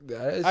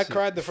 I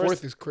cried the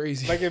first. 4th is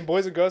crazy. Like in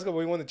Boys and Girls Club,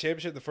 when we won the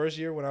championship the first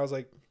year when I was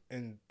like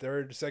in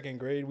 3rd, 2nd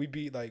grade, we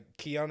beat like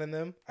Keon and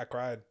them. I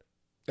cried.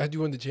 That you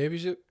won the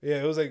championship?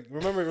 Yeah, it was like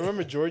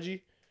remember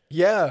Georgie?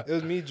 Yeah, it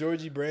was me,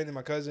 Georgie, Brandon,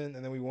 my cousin,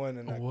 and then we won,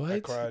 and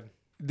I cried.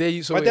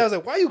 My dad was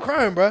like, "Why are you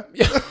crying, bro?"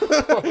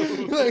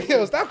 Like,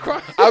 yo, stop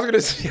crying. I was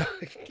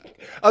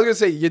gonna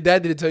say, your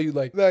dad didn't tell you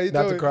like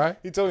not to cry.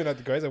 He told me not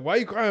to cry. He's like, "Why are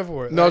you crying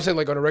for it?" No, I'm saying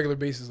like on a regular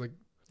basis, like.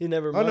 He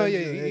never. Oh no,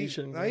 yeah,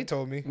 he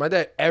told me. My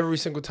dad, every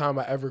single time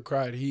I ever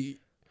cried,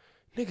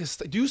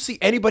 niggas, do you see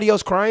anybody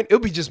else crying?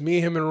 It'll be just me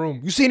and him in a room.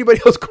 You see anybody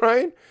else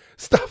crying?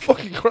 Stop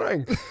fucking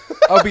crying.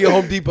 I'll be at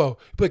Home Depot.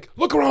 Be like,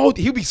 look around.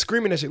 He'll be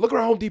screaming that shit. Look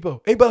around Home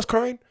Depot. Anybody else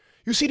crying?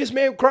 You see this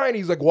man crying?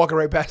 He's like walking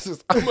right past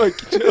us. I'm like,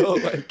 chill.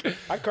 Like,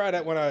 I cried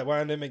at when I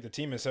didn't make the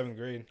team in 7th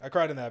grade. I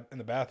cried in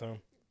the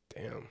bathroom.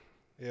 Damn.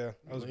 Yeah,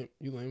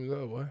 You lame as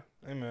hell, boy.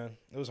 Hey man,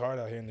 it was hard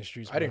out here in the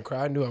streets. I didn't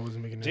cry. I knew I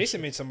wasn't making it.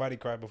 Jason made somebody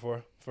cry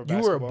before for You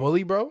basketball. were a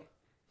bully, bro?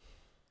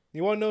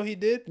 You want to know what he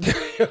did?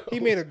 He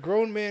made a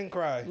grown man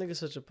cry. Nigga,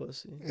 such a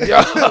pussy.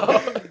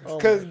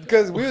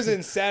 Because we was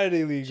in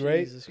Saturday League,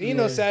 right? You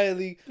know, Saturday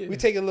League, we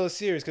take it a little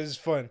serious because it's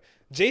fun.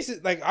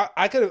 Jason, like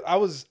I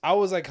was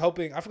like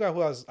helping. I forgot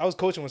who I was. I was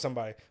coaching with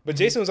somebody, but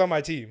Jason was on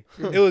my team.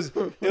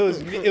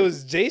 It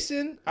was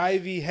Jason,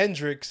 Ivy,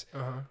 Hendricks.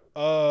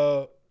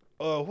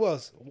 Who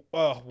else?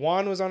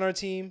 Juan was on our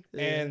team,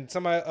 and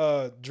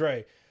somebody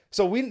Dre.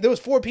 So there was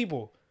 4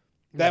 people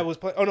that was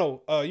playing. Oh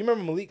no, you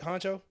remember Malik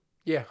Honcho?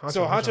 Yeah.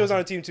 Honcho was on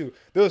our team too.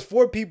 There was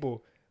 4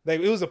 people.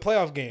 Like it was a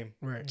playoff game.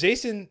 Right.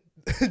 Jason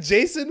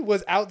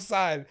was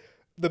outside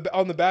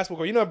on the basketball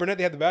court. You know how Burnett,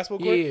 they had the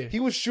basketball court? Yeah. He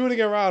was shooting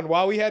around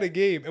while we had a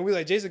game. And we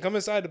like, Jason, come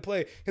inside to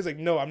play. He's like,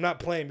 no, I'm not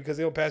playing because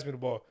they don't pass me the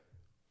ball.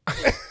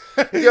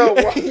 Yo,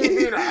 why are you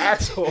being an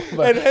asshole?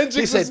 And Hendricks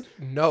he said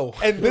no.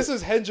 And this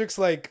is Hendricks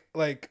like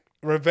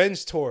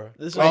revenge tour.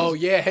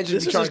 Hendricks.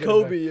 This is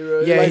Kobe,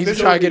 right? Yeah, like, he's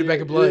trying to get it back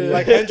in blood. Yeah.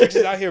 Like Hendricks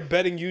is out here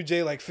betting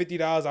UJ like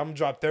 $50. I'm gonna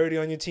drop 30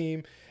 on your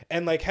team.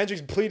 And like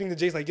Hendricks pleading to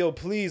Jason like, yo,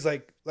 please,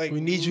 like we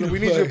need you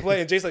to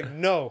play. And Jason's like,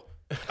 no.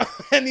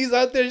 And he's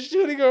out there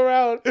shooting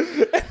around.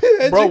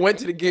 Bro went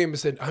to the game and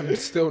said, I'm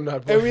still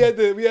not playing.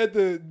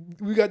 And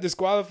we got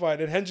disqualified.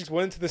 And Hendricks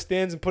went into the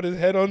stands and put his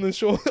head on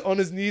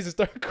his knees and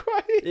started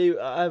crying. Yeah,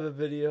 I have a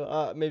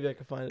video. Maybe I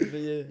can find it. But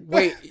yeah.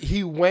 Wait,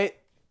 he went.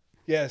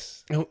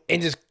 Yes.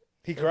 And just.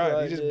 He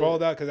cried. He just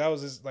bawled out because that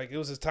was it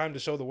was his time to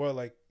show the world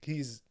like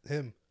he's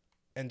him.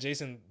 And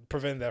Jason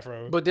prevented that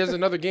from him. But there's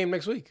another game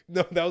next week.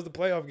 No, that was the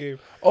playoff game.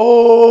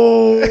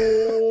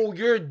 Oh,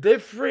 you're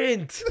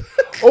different.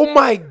 Oh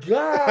my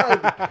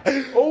God.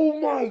 Oh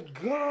my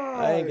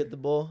God. I ain't get the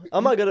ball.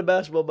 I'm not good at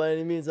basketball by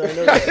any means. I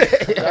know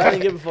that. I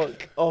didn't give a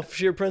fuck. Off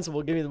sheer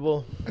principle, give me the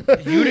ball.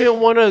 You didn't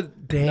want to.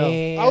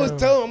 Damn. No. I was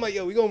telling him, I'm like,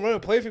 yo, we gonna run a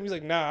play for him. He's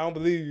like, nah, I don't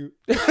believe you.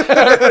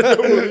 I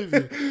don't believe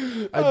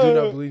you. I do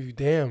not believe you.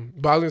 Damn.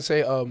 But I was gonna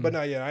say, but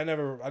no, yeah, I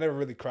never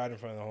really cried in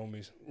front of the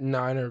homies.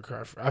 Nah, I never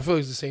cried. I feel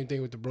like it's the same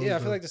thing with the bros. Yeah, I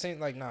feel like the same.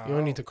 Like, nah, you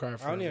don't need to cry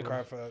for. I don't need to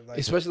cry for that. Like,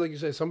 especially like you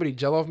said, somebody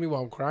gel off me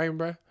while I'm crying,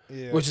 bro.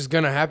 Yeah. Which is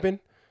gonna happen.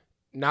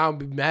 Now I'm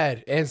be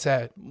mad and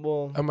sad.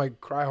 Well, I might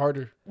cry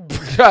harder.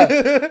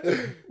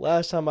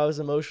 Last time I was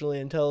emotionally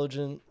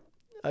intelligent,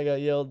 I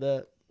got yelled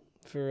at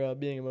for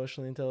being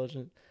emotionally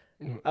intelligent.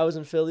 I was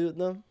in Philly with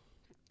them.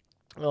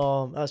 I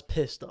was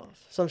pissed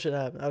off. Some shit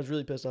happened. I was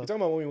really pissed off. You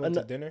talking about when we went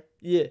to dinner?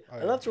 Yeah. Oh,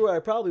 and that's where I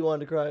probably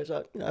wanted to cry.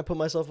 So I put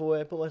myself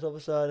away. I put myself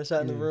aside. I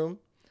sat in the room.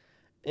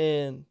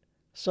 And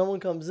someone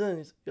comes in.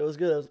 He's like, yo, what's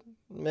good? I was like,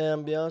 man,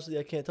 I'm be honest with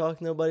you. I can't talk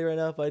to nobody right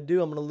now. If I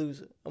do, I'm going to lose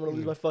it. I'm going to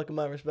lose my fucking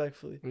mind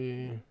respectfully.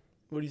 Yeah.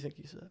 What do you think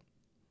he said?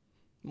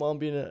 Mom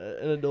being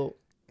an adult.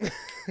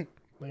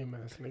 Lame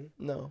ass nigga.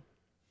 No.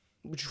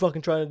 What you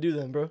fucking trying to do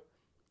then, bro?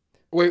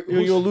 Wait,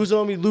 you gonna lose it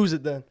on me? Lose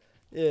it then.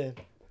 Yeah.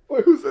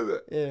 Wait, who said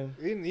that? Yeah.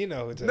 You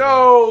know who said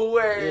no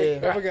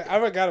way. Yeah. I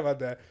forgot about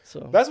that.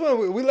 So that's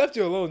when we left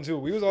you alone too.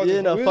 We was all we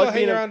was all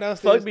hanging around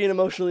downstairs. Fuck being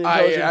emotionally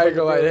intelligent. I ain't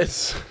gonna lie,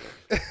 this.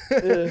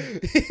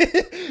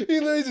 He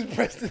literally just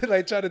pressed it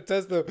like trying to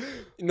test them.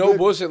 No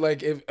bullshit.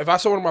 Like if I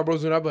saw one of my bros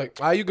doing that, I'd be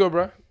like, you good,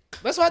 bro?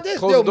 That's what I did.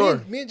 Close the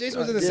door. Me and Jason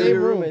was in the same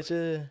room. Roommates,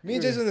 yeah. Me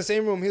and Jason was in the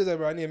same room. He was like,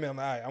 bro, I need a man. I'm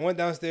like, all right. I went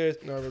downstairs.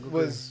 What we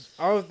was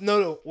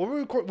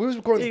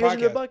recording the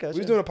podcast. We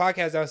was doing a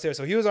podcast downstairs.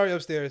 So he was already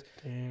upstairs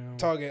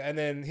talking. And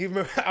then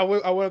I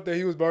went up there.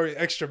 He was already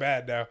extra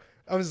bad now.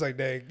 I was just like,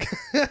 dang.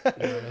 Yeah,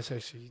 that's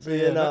actually.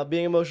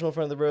 Being emotional in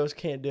front of the bros,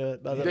 can't do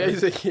it. By the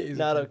way,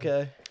 not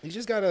okay. You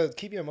just gotta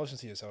keep your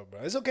emotions to yourself,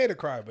 bro. It's okay to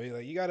cry, but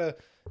like you gotta,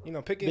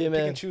 pick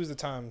and choose the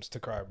times to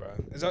cry, bro.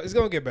 It's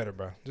gonna get better,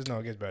 bro. Just know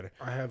it gets better.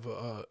 I have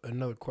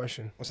another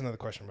question. What's another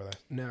question, brother?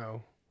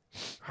 Now,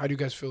 how do you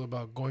guys feel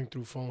about going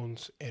through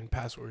phones and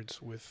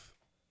passwords with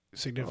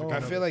significant?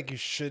 I feel like you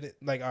shouldn't.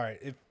 Like, all right,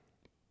 if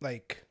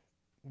like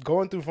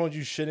going through phones,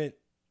 you shouldn't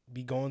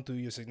be going through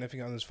your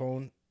significant other's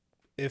phone.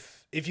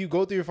 If you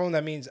go through your phone,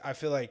 that means I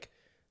feel like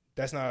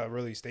that's not a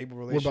really stable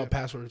relationship. What about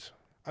passwords?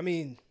 I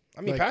mean,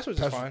 like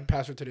passwords is fine.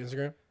 Password to the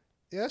Instagram?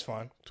 Yeah, that's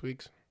fine.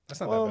 Tweaks? That's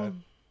not that bad.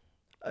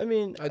 I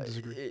mean, I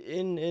disagree.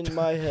 In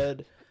my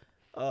head,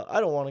 I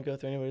don't want to go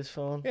through anybody's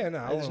phone. Yeah,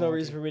 no. There's no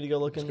reason for me to go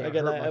looking.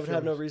 Again, I would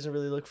have no reason to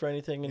really look for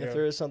anything. And if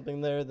there is something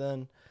there,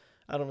 then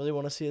I don't really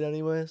want to see it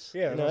anyways.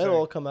 Yeah, it'll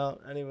all come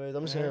out anyways.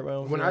 I'm just gonna hurt my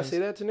own When feelings. I say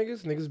that to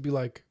niggas be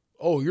like,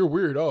 oh, you're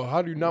weird. Oh,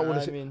 how do you not want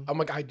to I see? mean, I'm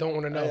like, I don't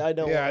want to know. I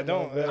don't. Yeah, wanna I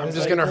don't. know, but I'm it's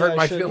just like gonna thing hurt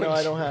my should know, feelings.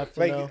 I don't have to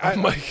Like, know.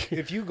 I'm like,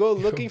 if you go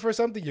looking for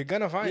something, you're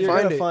gonna find You're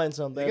it. gonna find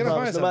something. You're gonna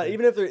find No matter, something.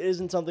 even if there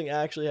isn't something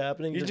actually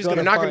happening, You're you're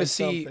not gonna find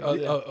see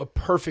something. a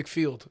perfect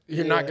field.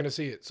 You're not Yeah. gonna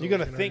see it. So You're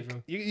gonna not think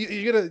even-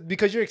 you're gonna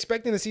because you're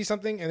expecting to see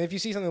something, and if you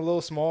see something a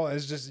little small,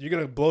 it's just you're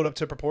gonna blow it up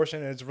to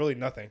proportion, and it's really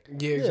nothing.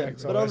 Yeah,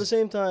 exactly. But on the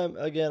same time,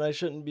 again, I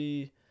shouldn't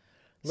be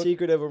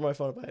secretive over my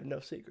phone. If I have no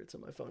secrets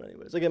on my phone,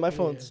 anyways. Again, my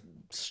phone's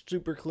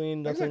super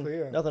clean. Nothing, Exactly,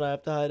 yeah. nothing I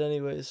have to hide,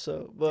 anyways.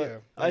 So, but Yeah.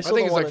 I still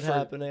think don't it's want like it for-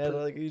 happening. I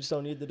don't, like, you just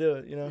don't need to do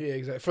it. You know. Yeah,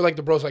 exactly. For like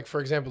the bros, like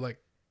for example, like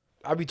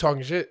I be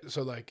talking shit.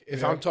 So like if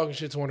Yeah. I'm talking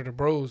shit to one of the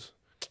bros,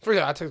 for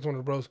example, I text one of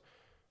the bros.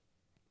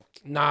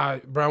 Nah,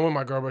 bro, I'm with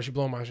my girl, bro. She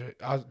blowing my shit.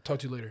 I'll talk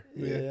to you later.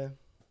 Yeah.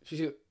 She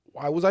said,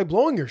 why was I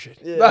blowing your shit?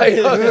 Yeah. Like,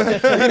 you know what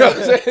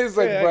I'm saying? It's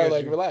like, Yeah, I bro, get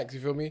like, you. relax. You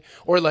feel me?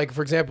 Or like,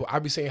 for example, I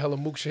be saying hella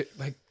mook shit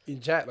like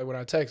in chat, like when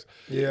I text.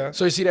 Yeah.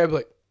 So you see that, I be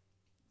like,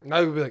 now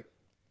you be like,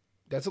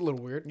 that's a little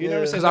weird. You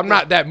never said Because I'm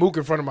not that mook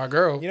in front of my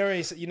girl.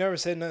 You never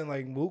said nothing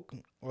like mook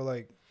or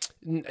like.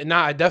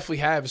 Nah, I definitely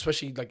have,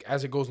 especially like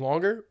as it goes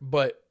longer,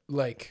 but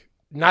like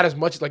not as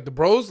much. Like the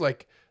bros,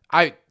 like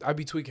I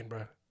be tweaking,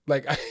 bro.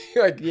 Like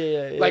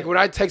Yeah. like when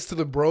I text to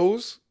the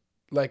bros,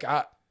 like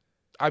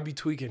I be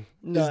tweaking.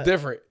 Nah. It's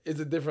different. It's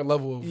a different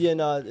level of Yeah,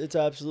 no, it's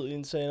absolutely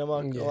insane. I'm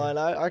not gonna lie. And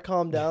I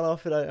calmed down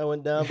off it. I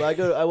went down, but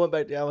I went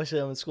back to, obviously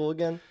I'm in school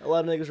again. A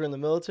lot of niggas were in the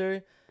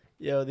military.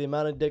 Yo, the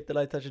amount of dick that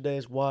I touch a day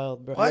is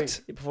wild, bro. What?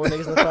 Before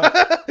niggas in the front,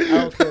 I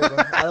don't care, bro.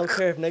 I don't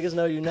care if niggas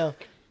know you know.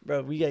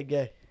 Bro, we get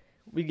gay.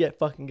 We get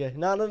fucking gay.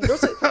 No, don't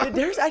say,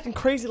 Darris acting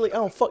crazy like I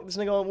don't fuck this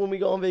nigga when we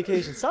go on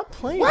vacation. Stop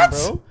playing,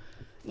 bro.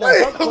 No,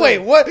 stop playing. Wait,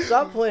 what?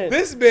 Stop playing.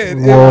 This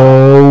man.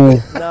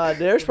 Nah,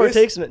 Darris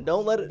partakes in it.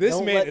 Don't let it. This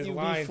Don't man let is you be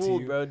lying to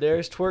fooled, you. bro.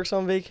 Darris twerks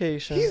on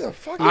vacation. He's a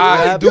fucking. He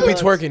grab do be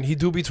nuts. twerking. He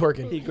do be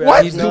twerking. He He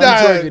grabs do be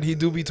nuts. twerking. He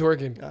do be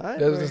twerking. Alright,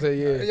 That's what bro. I say.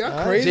 Yeah. Y'all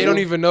Alright. crazy. They don't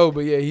even know,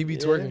 but yeah, he be Yeah.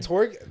 twerking.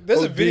 Twerk.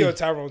 There's a OD. video of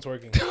Tyrone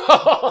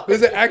twerking.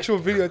 There's an actual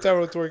video of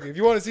Tyrone twerking. If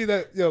you want to see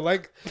that,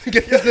 like,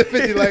 get this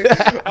 50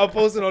 like, I'll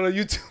post it on a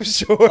YouTube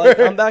short. Like,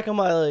 I'm back on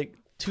my like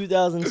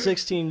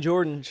 2016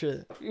 Jordan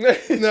shit.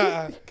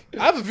 Nah,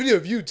 I have a video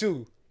of you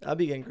too. I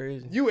be getting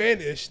crazy. You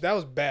and Ish. That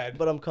was bad.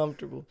 But I'm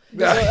comfortable.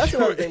 Nah, That's you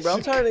another thing, bro. I'm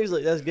Ish. tired of niggas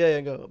like, that's gay.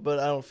 I go, but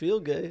I don't feel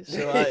gay, so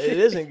it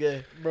isn't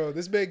gay. Bro,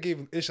 this man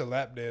gave Ish a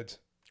lap dance.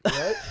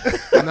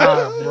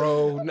 Nah,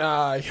 bro.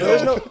 Nah.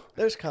 Yo.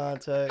 There's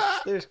context.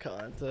 There's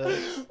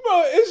context.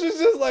 Bro, Ish was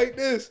just like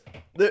this.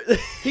 There,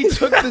 He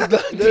took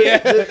the.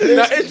 there's,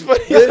 Nah, it's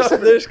funny.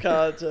 there's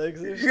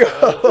context. There's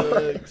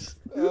context.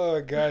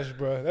 Oh gosh,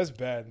 bro, that's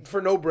bad.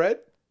 For no bread?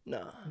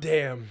 Nah,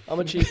 Damn. I'm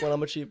a cheap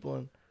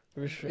one.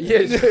 For sure. Yeah,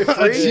 it's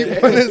free.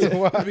 cheap one is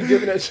wild. Be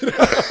giving that shit.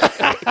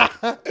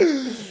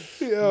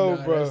 Yo,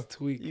 Nah, bro. that's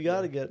tweak. You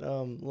gotta get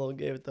little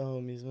gay with the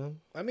homies, man.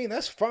 I mean,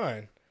 that's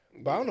fine.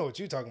 But I don't know what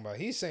you're talking about.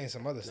 He's saying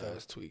some other Nah, stuff.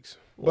 that's tweaks.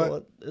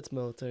 Well, it's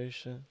military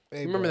shit.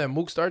 Hey, Remember bro. that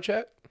Mook Star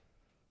chat?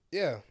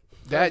 Yeah.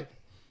 That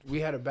we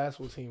had a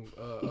basketball team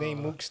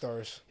Named Mook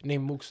Stars.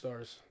 named Mook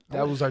Stars.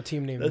 That was our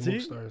team name, That's the Mook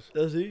he? Stars.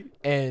 Does he?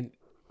 And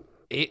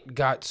it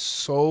got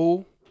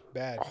so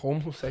Bad.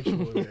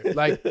 homosexual in there.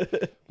 Like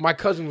my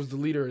cousin was the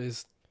leader of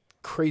this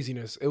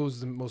craziness. It was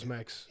the most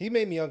max. He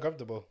made me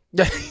uncomfortable.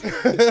 Yo,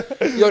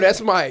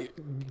 that's my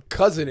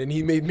cousin, and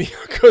he made me.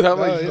 I'm No,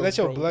 like, yo, that's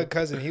your bro. blood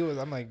cousin.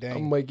 I'm like, dang.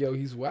 I'm like, yo,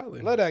 he's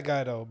wilding. Love that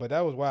guy though, but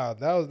that was wild.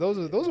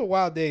 Those are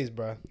wild days,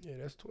 bro. Yeah,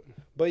 that's twin.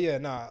 But yeah,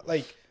 nah,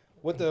 like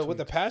with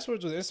the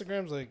passwords with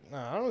Instagrams, like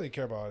I don't really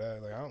care about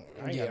that. Like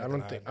I ain't got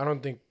nothing to hide. I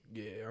don't think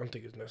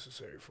it's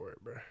necessary for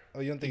it, bro. Oh,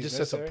 you don't think It just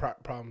it's sets up necessary?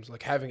 problems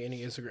like having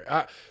any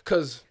Instagram.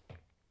 Because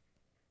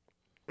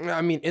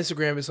I mean,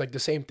 Instagram is like the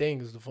same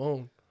thing as the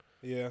phone,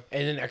 Yeah.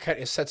 and then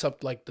it sets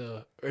up like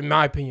in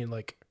my opinion,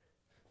 like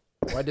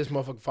why this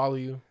motherfucker follow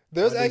you?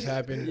 There's Why this actually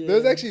happen? Yeah. there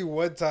was actually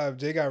one time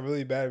Jay got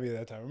really bad at me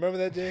that time. Remember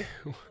that, Jay?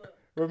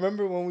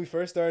 Remember when we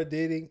first started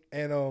dating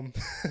and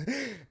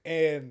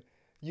and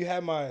you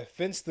had my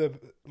Finsta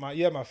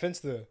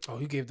Oh,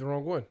 you gave the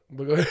wrong one.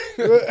 But go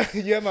ahead.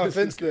 you had my This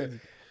is Finsta, crazy.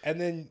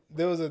 and then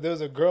there was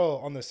a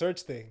girl on the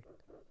search thing.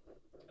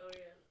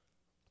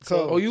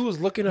 So Oh, you was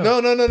looking up.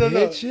 no.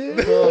 Bitches?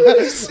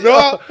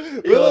 No,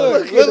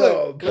 Look it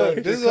up.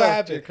 look, this is what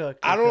happened. You're cooked,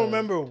 I you're don't cooked.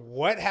 remember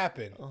what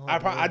happened. Oh,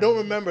 I don't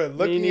remember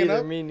looking it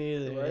up. Me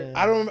neither. Yeah.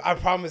 I don't. I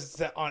promised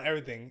that on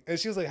everything. And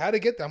she was like, "How to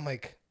get that?" I'm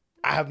like,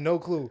 "I have no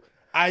clue.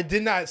 I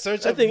did not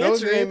search I up think no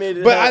Instagram name, made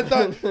it but I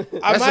happen. thought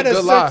I That's might a have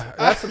good lie. searched.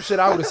 That's some shit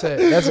I would have said.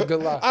 That's a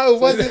good lie. I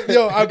wasn't.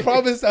 Yo, I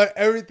promised on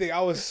everything.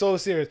 I was so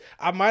serious.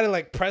 I might have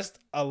like pressed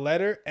a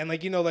letter and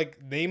like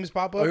like names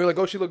pop Oh, up. you're like,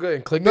 oh, she look good,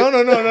 and click No.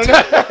 it. No.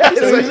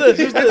 Who's this?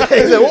 He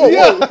said, whoa,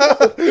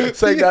 whoa.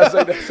 Say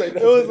that.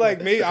 It was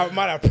like maybe I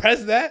might have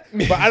pressed that,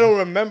 but I don't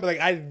remember. Like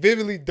I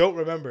vividly don't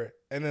remember.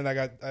 And then I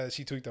got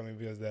she tweaked on me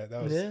because that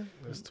was Yeah,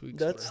 That's tweaks.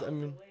 that's. bro. I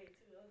mean,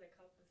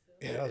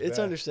 yeah, that was it's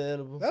bad.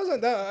 understandable.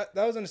 That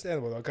was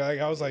understandable though. 'Cause, like,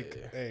 I was like,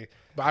 Yeah. hey,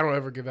 But I don't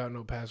ever give out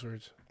no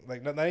passwords.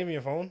 like not even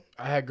your phone.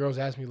 I had girls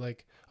ask me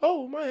like,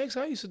 "Oh, my ex,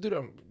 I used to do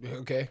that."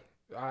 Okay,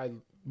 I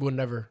would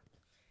never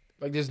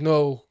Like there's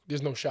no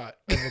shot.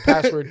 Like a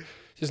password,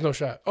 there's no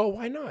shot. Oh,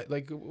 why not?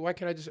 Like why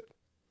can't I just?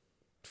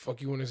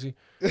 Fuck you want to see?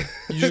 You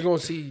just gonna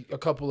see a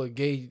couple of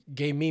gay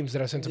memes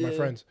that I sent to my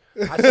friends.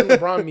 I send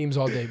LeBron memes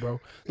all day,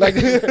 bro. Like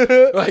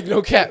like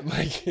no cap.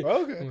 Like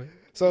okay. Like,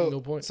 So no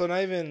point. So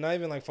not even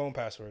like phone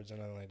passwords or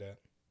nothing like that.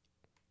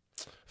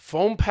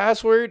 Phone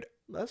password.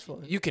 That's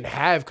fine. You can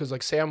have because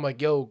like say I'm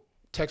like yo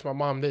text my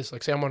mom this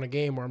like say I'm on a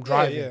game or I'm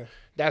driving. Yeah.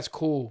 That's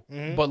cool.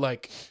 Mm-hmm. But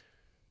like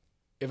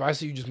if I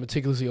see you just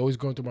meticulously always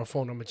going through my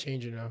phone, I'm gonna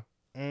change it now.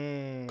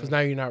 Because now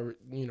you're not,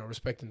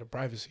 respecting the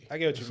privacy. I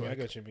get what you mean. I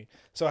get what you mean.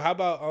 So how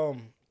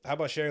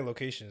about sharing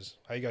locations?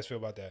 How you guys feel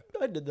about that?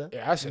 I did that.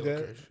 Yeah, I said You did?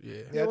 location. Yeah.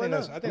 Yeah, I why think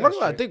that's. not? I I'm think not that's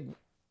gonna lie, I straight. think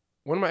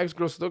one of my ex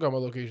girls still got my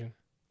location.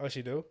 Oh,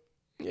 she do?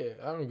 Yeah,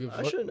 I don't give a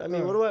fuck. I shouldn't. I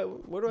mean, what do I have to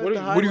what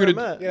hide are you where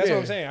gonna I'm at? Yeah, that's what Yeah.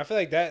 I'm saying. I feel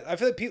like that. I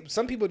feel like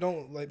some people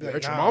don't like.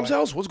 At your nah, mom's like,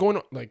 house? What's going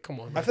on? Like, come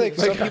on. I feel like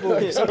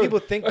some people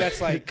think that's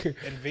like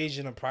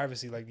invasion of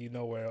privacy. Like where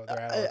they're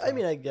at. all the I time.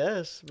 mean, I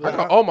guess. I But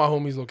got all my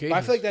homies' locations. But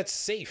I feel like that's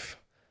safe.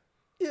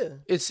 yeah.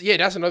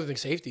 that's another thing.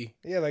 Safety.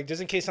 Yeah, like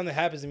just in case something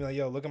happens to me, like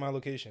yo, look at my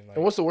location. Like,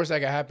 And what's the worst that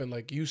can happen?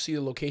 Like you see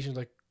the locations.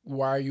 Like,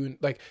 why are you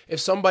like? If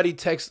somebody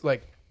texts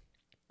like,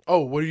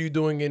 "Oh, what are you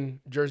doing in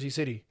Jersey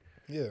City?"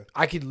 yeah,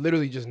 I could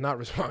literally just not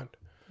respond.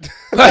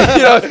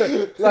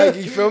 Like, like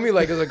you feel me?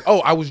 Like it's like, oh,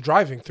 I was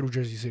driving through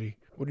Jersey City.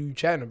 What are you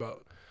chatting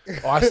about?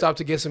 Oh, I stopped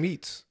to get some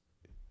eats.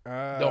 The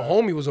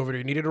homie was over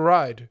there, needed a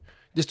ride.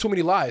 There's too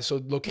many lies.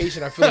 So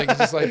location, I feel like it's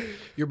just like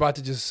you're about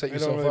to just set it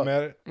yourself don't really up.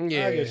 matter.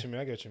 Yeah, I get what you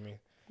mean. I get what you mean.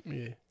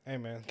 Yeah. Hey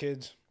man,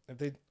 kids, if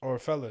they or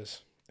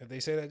fellas, if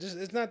they say that, just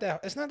it's not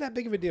that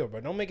big of a deal,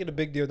 bro. Don't make it a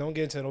big deal. Don't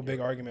get into no big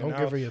argument. Don't now,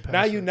 give her your now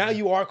password,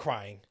 you are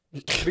crying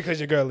because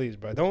your girl leaves,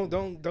 bro.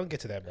 Don't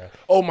get to that, bro.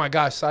 Oh my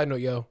gosh. Side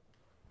note, yo.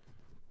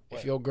 What?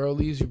 If your girl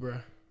leaves you, bro.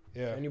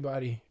 Yeah.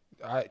 Anybody,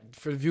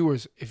 for the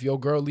viewers, if your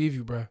girl leave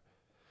you, bro,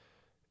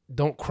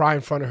 don't cry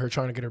in front of her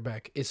trying to get her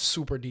back. It's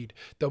super deed.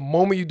 The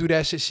moment you do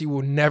that shit, she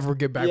will never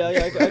get back. Yeah,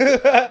 with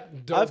you.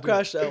 Don't I've do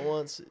crashed that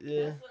once.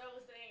 Yeah. That's what I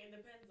was saying. It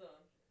depends on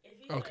if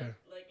he Okay.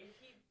 like if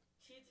he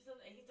cheats or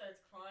something and he starts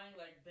crying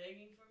like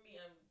begging for me,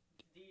 I'm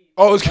deep.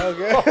 Oh, it's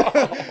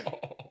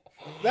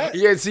That-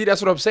 yeah. See,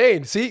 that's what I'm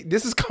saying. See,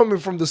 this is coming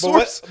from the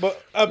source.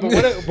 But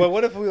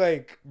what if we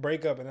like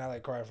break up and I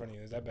like cry in front of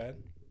you? Is that bad?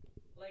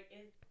 Like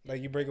it,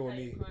 Like you break up with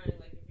me? crying,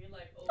 like if you're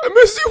like, oh, I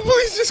miss you.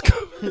 Please just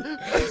come.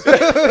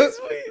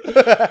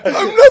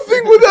 I'm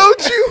nothing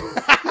without you.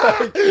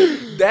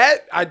 Like,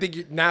 that I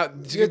think now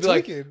she You're could be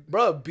like, tweaking.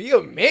 bro, be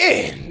a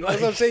man.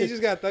 That's what I'm saying. You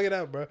just gotta thug it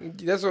out, bro.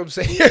 That's what I'm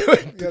saying.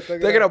 thug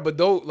Thug it it out, but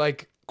don't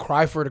like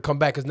cry for her to come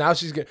back because now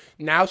she's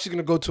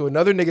gonna go to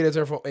another nigga that's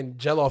her phone and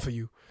gel off of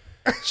you.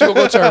 She'll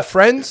go to her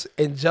friends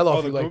and gel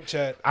off the you. group Like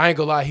chat. I ain't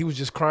gonna lie, he was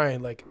just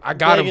crying. Like I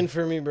got Begging him.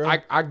 for me, bro.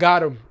 I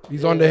got him.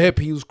 He's on the hip.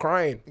 He was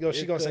crying. Yo,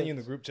 she gonna send you in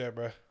the group chat,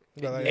 bro.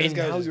 You be like, And this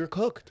guy now just- you're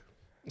cooked.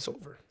 It's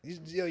over.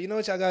 Yo, you know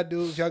what y'all gotta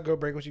do if y'all go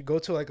break with you? Go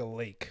to like a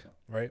lake,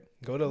 right?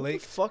 Go to a What the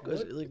lake. fuck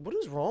is like? What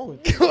is wrong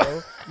with you,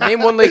 bro?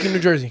 Name one lake in New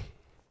Jersey.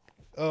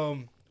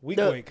 Week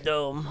wake.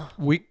 Dumb.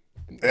 Week.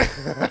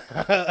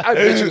 I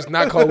bet you it's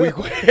not called Week.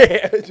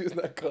 I bet you it's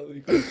not called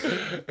Week.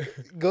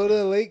 Go to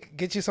the lake,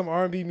 get you some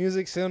R&B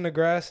music, sit on the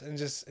grass, and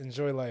just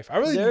enjoy life.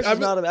 Darris is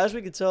not as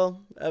we could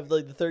tell after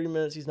like the 30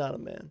 minutes, he's not a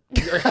man.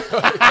 He That's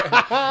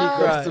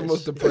cries. the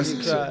most depressing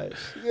He shit. cries.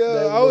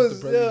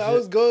 I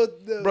was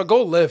good. Bro,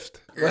 go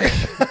lift.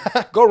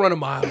 Like, go run a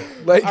mile.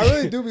 Like I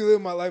really do be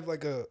living my life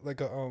like a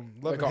like a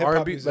a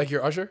R&B, like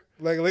your Usher.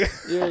 like You're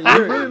lives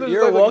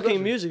you're a like walking Usher.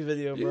 music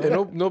video, bro. Yeah,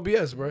 no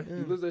BS, bro. He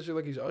lives that shit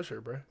like he's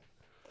Usher, bro.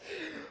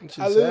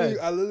 I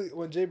literally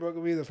when Jay broke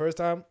with me the first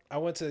time, I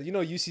went to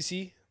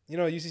UCC. You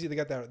know UCC, they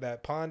got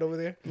that pond over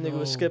there. Nigga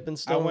was skipping I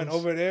stones. went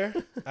over there.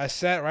 I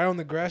sat right on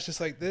the grass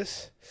just like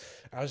this.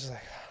 I was just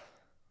like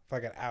for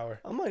like an hour.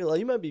 I'm not gonna lie,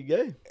 you might be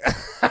gay.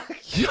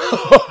 Yo,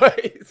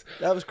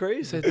 That was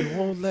crazy. said they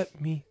won't let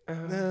me out.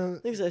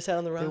 Niggas I sat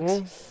on the They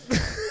rocks.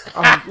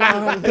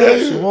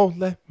 won't. She won't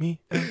let me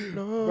out.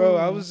 No. Bro,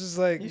 I was just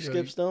like You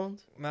skip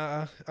stones?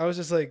 Nah, I was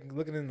just like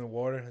looking in the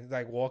water,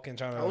 like walking,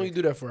 trying to. How long you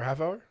do that for? A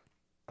half hour?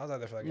 I was out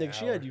there for like Nigga, an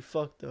she hour, had you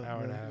fucked up.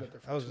 hour and a man.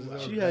 half. I was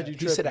She had you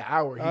He said an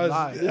hour. He I was-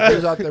 lied. He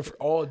was out there for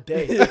all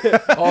day.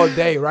 All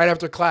day. Right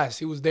after class.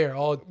 He was there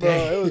all Bro,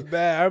 day. it was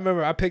bad. I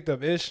remember I picked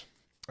up Ish.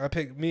 I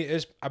picked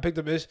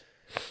up Ish,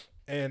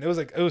 and it was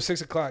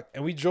 6:00,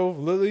 and we drove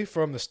literally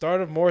from the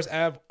start of Morris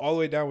Ave all the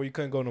way down where you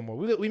couldn't go no more.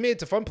 We made it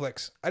to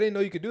Funplex. I didn't know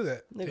you could do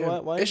that.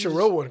 Nigga, why It's you a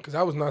real one because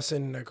I was not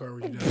sitting in that car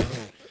with you.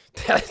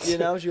 Yeah,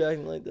 now you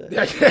acting like that.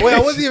 Wait, I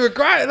wasn't even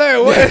crying.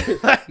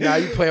 Like, what? Now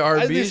you play I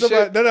just R&B needed shit.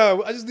 somebody.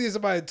 No, I just needed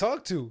somebody to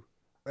talk to,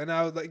 and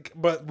I was like,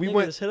 but we Nigga,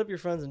 went. just hit up your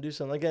friends and do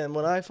something. Again,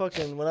 when I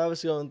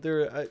was going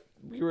through it,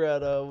 we were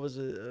at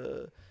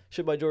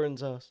Shit by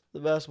Jordan's house, the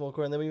basketball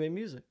court, and then we made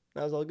music.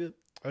 That was all good.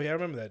 Oh yeah, I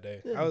remember that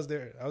day. Yeah. I was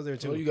there too.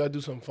 So you gotta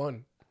do something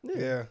fun.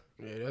 Yeah,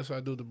 Yeah, that's what I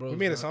do with the bros. we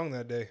made a man. song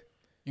that day.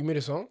 You made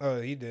a song? Oh,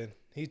 he did.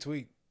 He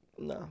tweaked.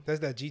 No. That's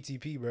that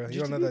GTP, bro.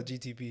 You don't know that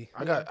GTP.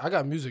 I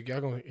got music.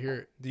 Y'all gonna hear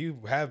it. Do you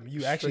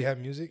actually Straight- have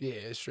music? Yeah,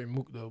 it's straight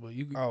mook though. But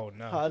you, Oh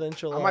no. Hot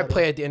enchilada. I might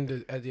play at the end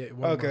of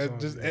one of my Okay,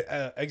 songs, just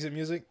yeah. exit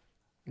music.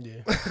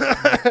 Yeah.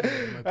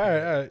 All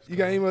right. You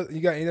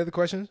got any other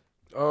questions?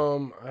 I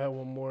have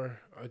one more.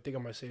 I think I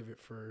might save it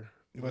for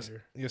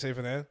later. You'll save it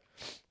for then?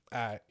 All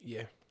right.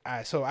 Yeah. All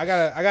right. So I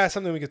got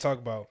something we could talk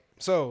about.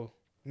 So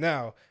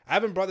now I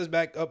haven't brought this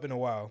back up in a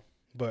while,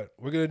 but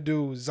we're gonna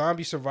do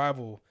zombie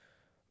survival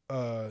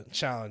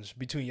challenge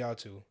between y'all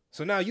two.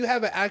 So now you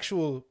have an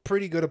actual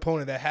pretty good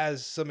opponent that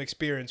has some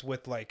experience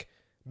with like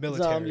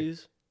military.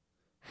 Zombies.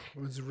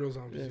 What's the real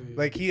zombies? Yeah.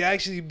 Like he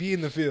actually be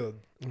in the field.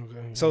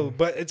 Okay. So,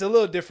 but it's a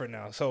little different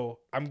now. So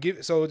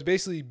So it's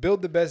basically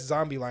build the best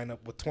zombie lineup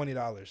with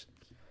 $20.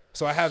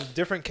 So I have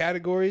different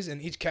categories.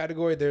 In each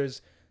category,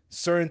 there's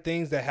certain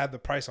things that have the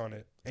price on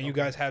it, and you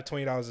guys have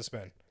 $20 to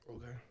spend.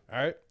 Okay. All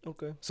right.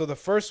 Okay. So the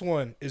first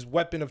one is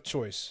weapon of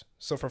choice.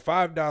 So for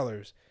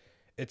 $5,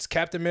 it's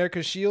Captain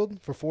America's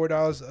shield. For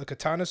 $4, a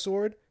katana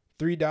sword.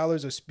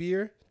 $3, a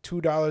spear.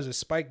 $2, a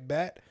spiked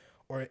bat.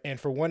 And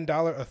for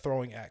 $1, a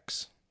throwing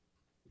axe.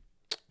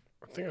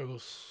 I think I go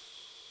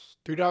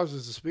 $3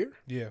 is a spear.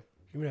 Yeah.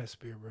 Give me that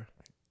spear, bro.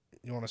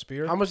 You want a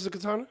spear? How much is the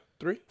katana?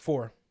 3?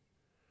 4.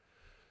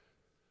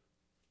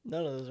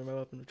 None of those are my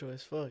weapon of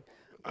choice. Fuck.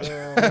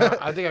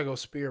 I think I go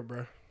spear,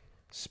 bro.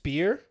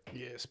 Spear?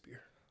 Yeah,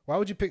 spear. Why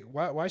would you pick?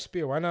 Why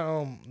spear? Why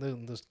not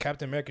the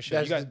Captain America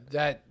shit?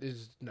 That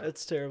is no.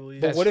 That's terrible.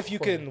 Yeah. But what if you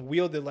horrible. can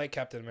wield it like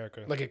Captain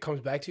America? Like it comes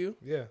back to you?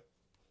 Yeah.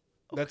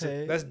 That's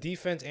Okay. that's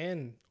defense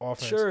and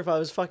offense. Sure, if I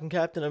was fucking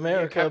Captain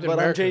America, Captain but I'm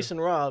America. Jason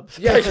Robbs.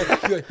 Yeah.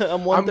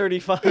 I'm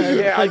 135.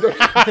 Yeah, I'm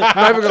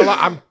not even gonna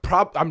lie.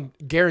 I'm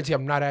guarantee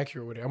I'm not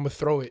accurate with it. I'm gonna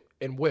throw it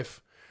and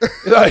whiff.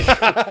 Like,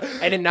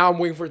 and then now I'm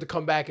waiting for it to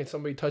come back and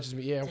somebody touches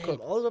me. Yeah, I'm Damn,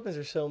 cooked. all those weapons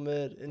are so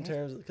mid in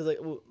terms of, because like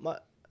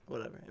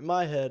whatever in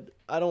my head,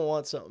 I don't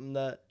want something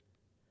that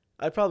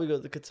I'd probably go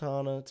with the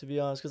katana, to be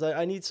honest, because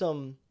I need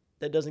some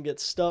that doesn't get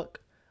stuck.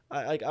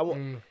 I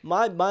want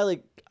my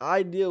like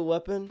ideal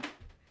weapon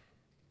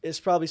is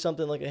probably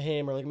something like a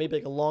hammer, like maybe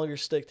like a longer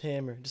sticked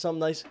hammer, just something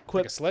nice,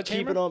 quick. Like a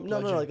sledgehammer? Keep it on. No,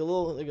 like a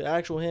little like an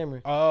actual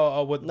hammer.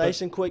 Oh, with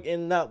Nice and quick,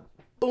 in and out,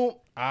 boom, in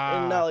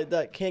and out Ah, like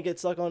that. Can't get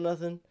stuck on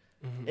nothing.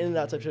 In and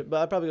out type shit. But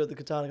I'd probably go with the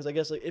katana because I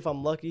guess like if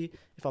I'm lucky,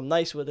 if I'm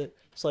nice with it,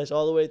 slice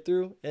all the way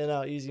through in and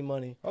out, easy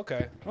money.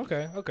 okay.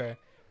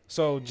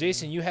 So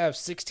Jason, you have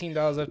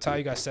 $16 left. Ty,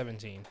 you got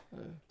 17.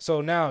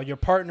 So now your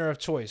partner of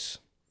choice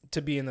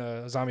to be in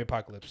the zombie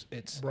apocalypse.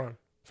 It's Run.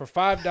 for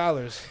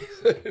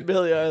 $5.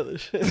 Billie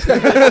Eilish.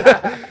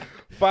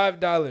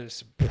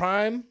 $5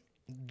 Prime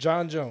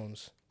John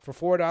Jones.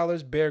 For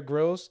 $4 Bear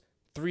Grylls.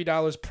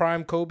 $3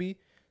 Prime Kobe.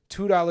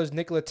 $2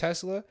 Nikola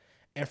Tesla.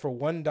 And for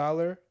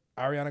 $1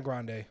 Ariana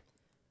Grande.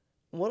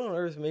 What on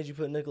earth made you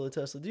put Nikola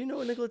Tesla? Do you know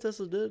what Nikola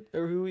Tesla did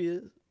or who he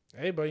is?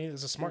 Hey, buddy,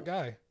 he's a smart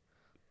guy.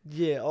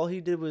 Yeah, all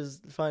he did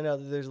was find out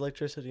that there's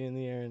electricity in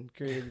the air and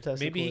created the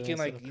Tesla. Maybe he coil can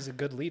and stuff. he's a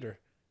good leader.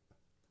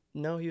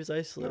 No, he was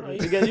isolated.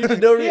 No, Again, you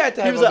did no he had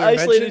to have he was an other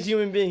isolated inventions.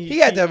 human being. He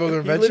had to have other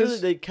Literally,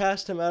 inventions. they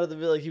cast him out of the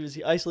village.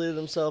 He isolated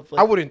himself.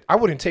 Like, I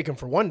wouldn't take him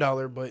for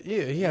 $1, but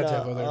yeah, he had to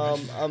have other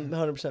inventions. I'm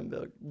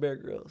 100% Bear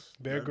Grylls.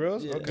 Bear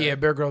Grylls? Yeah. Okay. Yeah,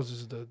 Bear Grylls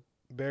is the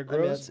Bear I mean,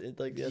 Grylls?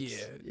 that's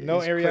Yeah. No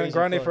he's Ariana crazy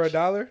Grande for clutch.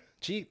 $1?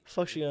 Cheap.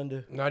 Fuck she gonna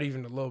do? not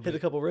even a little Hit a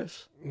bit. couple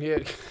riffs, Yeah,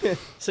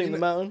 sing the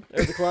mountain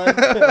or the climb.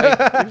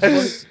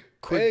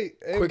 quick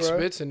Hey, bro.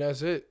 spits and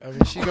that's it. I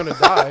mean, she's gonna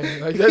die.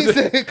 Like that's He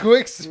it. said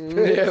quick spits.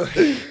 Yeah,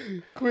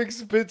 like, Quick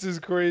spits is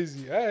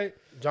crazy. All right.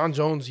 John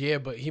Jones, yeah,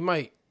 but he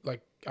might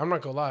like. I'm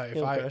not gonna lie. If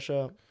He'll I crash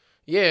out.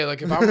 yeah,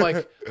 like if I'm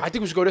like, I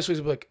think we should go this way.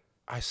 He'll be like,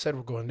 I said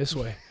we're going this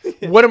way.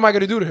 What am I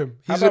gonna do to him?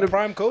 How He's about gonna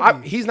Prime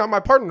Kobe? he's not my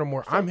partner no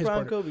more. I'm Fuck his Prime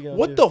partner. Kobe gonna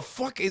What do? the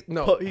fuck is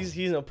no? He's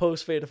in a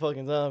post fade of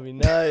fucking zombie.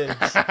 Nice.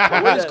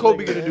 What is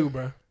Kobe gonna do,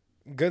 bro?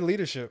 Good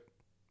leadership.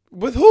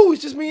 With who?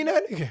 It's just me and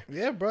that nigga.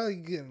 Yeah, bro.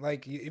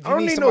 Like, if you I don't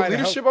need need no somebody to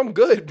help- leadership. I'm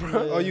good,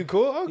 bro. Oh, you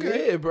cool?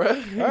 Okay. Yeah, bro. All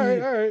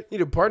right.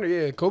 Need a partner.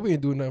 Yeah, Kobe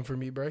ain't doing nothing for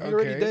me, bro. He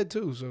already Okay. dead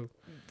too. So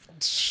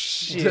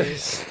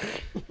Shit.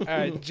 All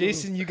right,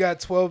 Jason, you got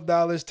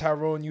 $12.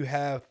 Tyrone, you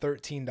have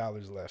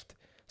 $13 left.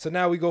 So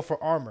now we go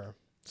for armor.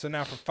 So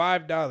now for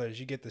 $5,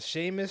 you get the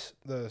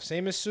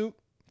Seamus suit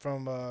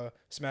from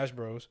Smash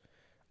Bros.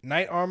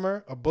 Night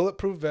armor, a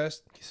bulletproof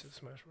vest, he said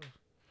Smash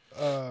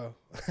Bros.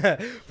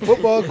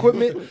 football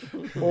equipment,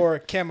 or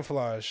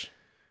camouflage.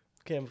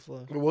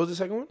 Camouflage. What was the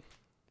second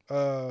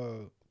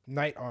one?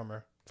 Night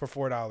armor for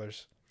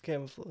 $4.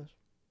 Camouflage.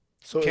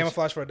 So it's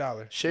Camouflage for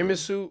 $1. Seamus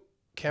suit,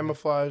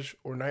 camouflage,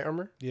 or night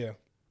armor. Yeah.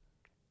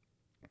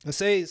 Let's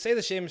say the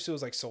Seamus suit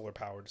is like solar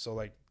powered. So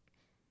like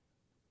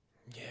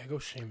Yeah, go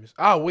Seamus.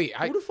 Oh wait,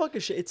 Who the fuck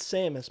is it's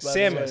Samus? By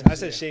the way. Samus. I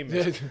said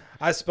Seamus.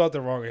 I spelled it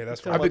wrong here.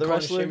 That's why. I've been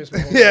About calling the Seamus my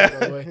whole Yeah. life,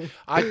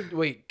 by the way.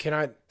 Wait. Can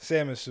I?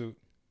 Samus suit.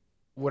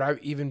 Would I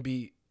even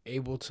be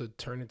able to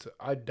turn into?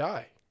 I'd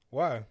die.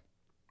 Why?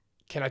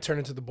 Can I turn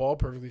into the ball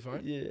perfectly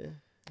fine? Yeah.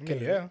 I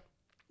mean, yeah.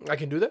 I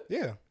can do that.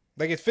 Yeah.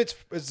 Like it fits.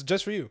 It's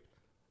just for you.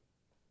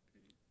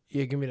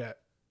 Yeah, give me that.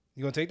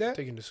 You gonna take that?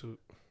 Taking the suit.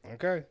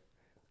 Okay.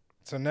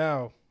 So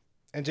now,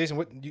 and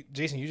Jason,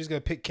 Jason, you just gonna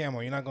pick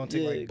camo. You're not gonna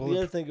take like You bullet.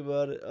 gotta think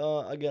about it.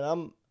 Again,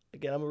 I'm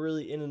a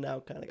really in and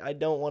out kind of. I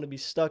don't want to be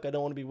stuck. I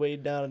don't want to be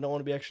weighed down. I don't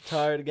want to be extra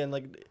tired. Again,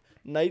 like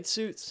Night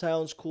suit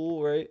sounds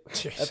cool, right?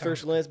 At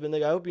first glance, but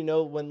I hope you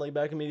know when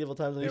back in medieval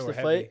times when they used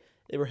to fight,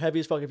 they were heavy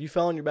as fuck. If you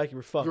fell on your back, you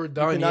were fucked. You were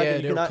done.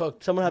 They were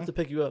cooked. Someone have to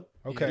pick you up.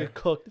 Okay, you're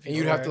cooked. And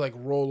you'd have to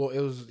roll.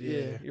 It was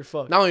you're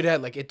fucked. Not only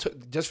that, it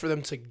took just for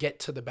them to get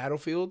to the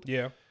battlefield.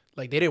 Yeah,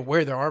 they didn't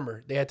wear their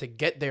armor. They had to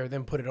get there,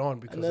 then put it on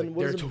because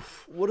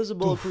what is a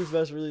bulletproof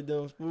vest really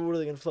doing? What are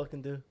they gonna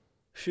fucking do?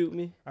 Shoot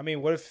me? I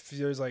mean, what if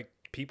there's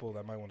people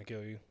that might want to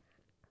kill you?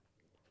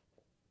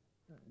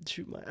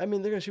 They're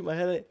gonna shoot my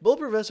head.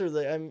 Bulletproof vests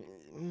are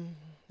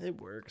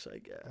it works, I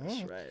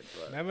guess, right?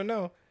 But never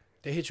know.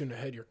 They hit you in the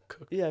head, you're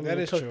cooked. Yeah, that you're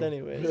is cooked true.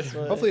 anyway.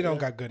 Hopefully, you don't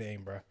got good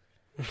aim, bro.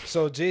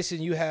 So,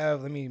 Jason, you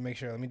have. Let me make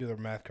sure. Let me do the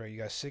math correct. You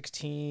got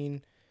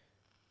 16,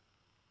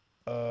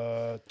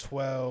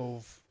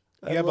 12.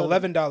 You have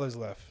 $11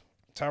 left.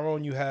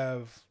 Tyrone, you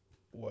have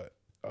what?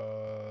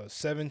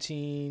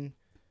 17,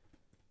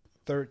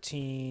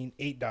 13,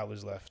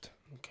 $8 left.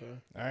 Okay.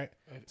 All right.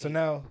 So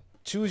now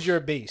choose your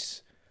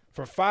base.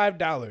 For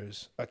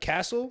 $5, a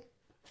castle.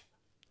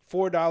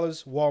 $4,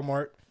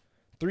 Walmart.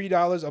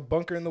 $3, a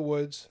bunker in the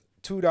woods.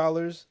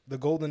 $2, the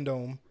Golden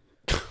Dome.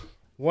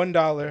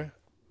 $1,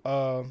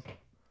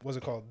 what's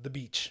it called? The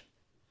beach.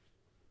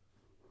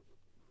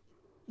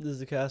 Does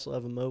the castle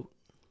have a moat?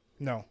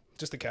 No,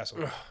 just a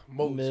castle.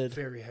 Moat's Mid.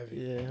 very heavy.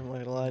 Yeah, I'm not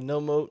gonna lie. No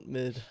moat,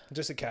 mid.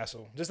 Just a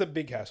castle. Just a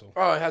big castle.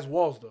 Oh, it has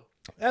walls though.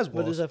 It has walls.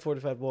 But it does have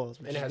fortified walls,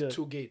 And it has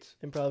 2 gates.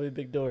 and probably a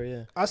big door.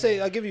 Yeah.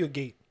 I'll give you a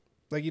gate.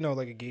 A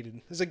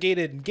gated. It's a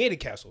gated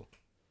castle.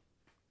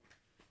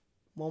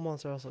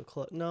 Walmarts are also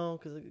no,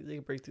 because they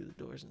can break through the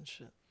doors and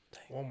shit.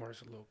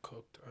 Walmart's a little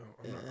cooked.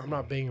 I'm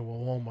not banging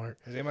with Walmart.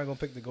 Is anybody gonna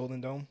pick the Golden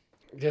Dome?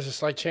 There's a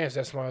slight chance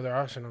that's my other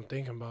option I'm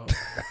thinking about.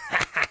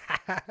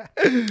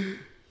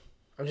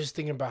 I'm just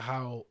thinking about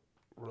how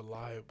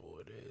reliable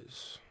it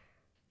is.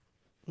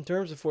 In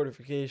terms of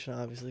fortification,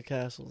 obviously,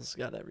 castles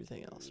got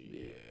everything else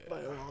by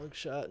a long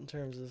shot in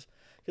terms of.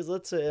 Because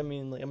let's say, I'm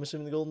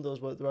assuming the Golden Dome is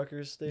what, the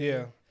Rutgers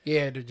Stadium? Yeah.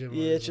 Yeah, the gym.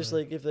 Yeah, it's just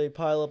if they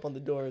pile up on the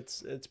door,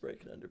 it's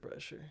breaking under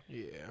pressure.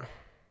 Yeah.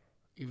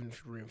 Even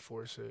if you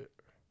reinforce it.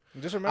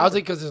 Just remember. I was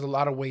because there's a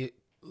lot of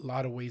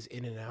ways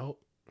in and out.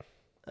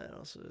 That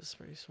also is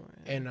pretty smart.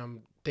 Yeah. And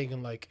I'm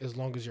thinking as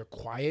long as you're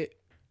quiet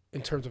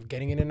in terms of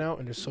getting in and out,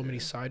 and there's so many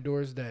side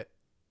doors that,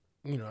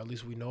 at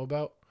least we know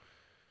about.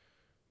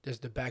 There's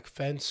the back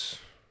fence.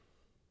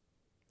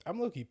 I'm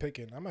low-key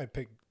picking. I might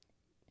pick.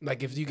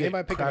 If you get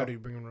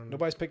crowded, bring them around.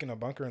 Nobody's picking a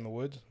bunker in the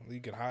woods. You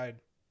can hide.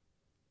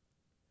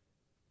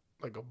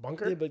 Like a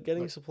bunker? Yeah, but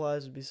getting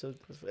supplies would be so.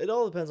 It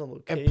all depends on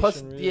location. And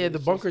plus, really. the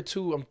bunker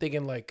too. I'm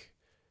thinking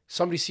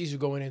somebody sees you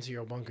going into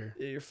your bunker.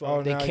 Yeah, you're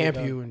fine. They camp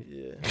you and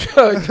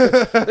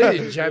they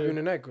just jab you in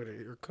the neck with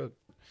it. You're cooked.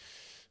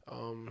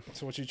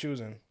 So what you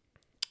choosing?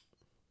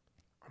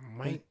 I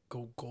might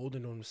go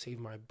Golden Dome to save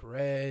my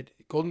bread.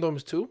 Golden Dome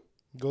is 2?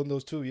 Golden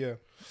Dome's 2, yeah.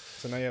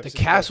 So now you have the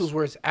castle's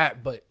where it's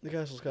at, but the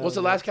castle's. What's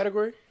the last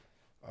category?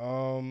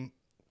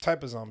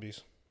 Type of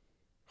zombies.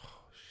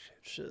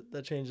 Shit,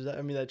 that changes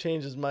that. That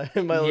changes my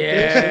location.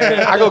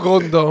 Yeah, I go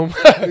Golden Dome.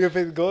 You gonna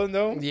pick the Golden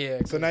Dome? Yeah.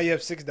 So now you have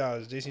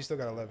 $6. Jason, you still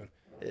got 11.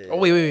 Yeah. Oh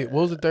wait.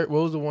 What was the third?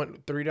 What was the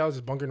one? $3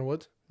 is Bunker in the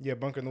Woods. Yeah,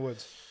 bunker in the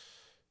woods.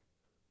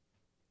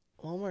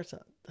 Walmart's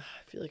not. I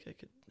feel like I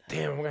could.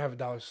 Damn, I'm gonna have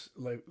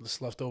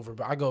 $1 left over,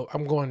 but I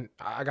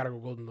gotta go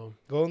Golden Dome.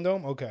 Golden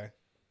Dome, okay.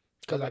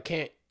 Because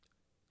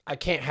I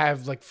can't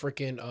have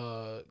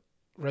freaking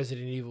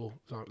Resident Evil.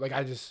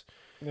 I just.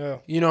 Yeah.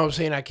 You know what I'm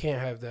saying? I can't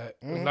have that.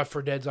 Mm-hmm. Left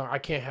 4 Dead's on. I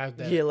can't have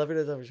that. Yeah, Left 4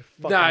 Dead's on.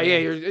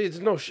 It's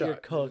no shot. You're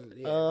cooked.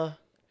 Yeah.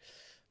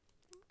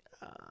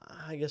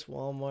 I guess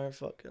Walmart.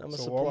 Fuck it. I'm a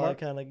So supply Walmart?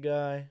 kind of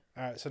guy.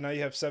 All right, so now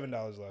you have $7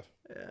 left.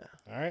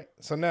 Yeah. All right.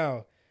 So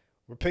now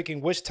we're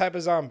picking which type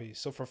of zombies.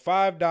 So for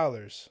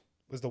 $5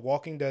 was the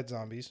Walking Dead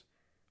zombies.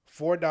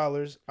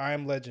 $4, I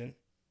Am Legend.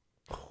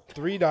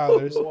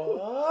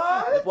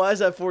 $3. Why is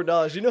that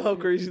 $4? You know how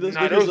crazy those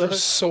videos those are? are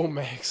so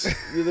max.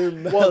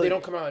 Well, they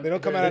don't come out. They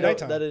don't come out at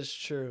nighttime. That is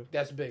true.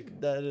 That's big.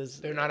 That is.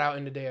 They're not out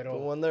in the day at But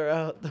all. when they're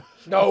out.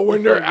 No,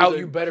 when they're out, they're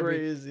you better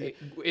crazy.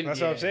 be.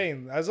 That's what I'm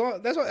saying. That's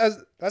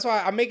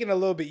why I'm making it a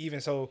little bit even.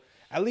 So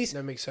at least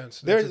That makes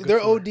sense. They're That's a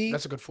good 4. OD.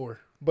 That's a good 4.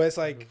 But it's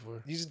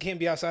you just can't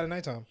be outside at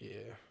nighttime.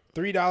 Yeah.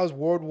 $3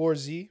 World War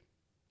Z.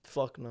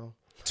 Fuck no.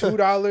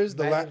 $2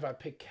 the Imagine if I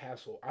picked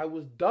Castle. I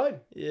was done.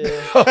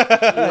 Yeah.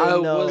 I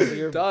no, was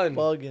you're done.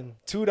 bugging.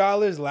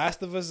 $2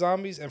 Last of Us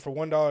zombies, and for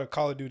 $1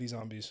 Call of Duty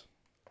zombies.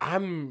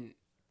 I'm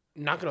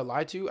not gonna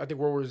lie to you. I think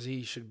World War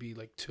Z should be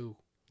 2.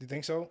 You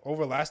think so?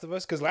 Over Last of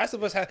Us? Because Last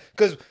of Us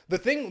the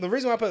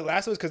reason why I put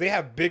Last of Us because they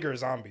have bigger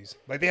zombies.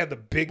 They have the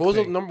big. What was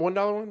thing. the number $1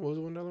 one? What was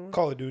the $1 one?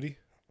 Call of Duty.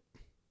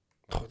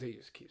 Oh, they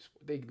just keep.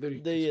 They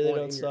literally. They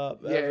don't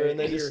stop ever, and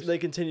they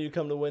continue to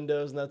come to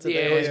Windows, and that's it.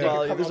 They always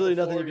follow you. There's really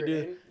nothing you can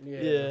do.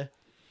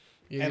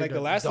 Yeah. And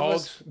the Last of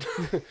Us,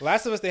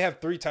 Last of Us, they have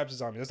 3 types of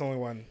zombies. That's the only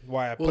one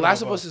why I put. Well,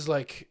 Last of Us is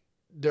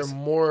they're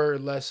more or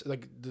less the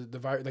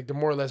virus, they're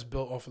more or less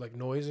built off of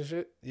noise and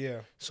shit.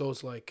 Yeah. So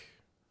it's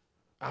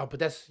but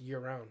that's year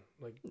round.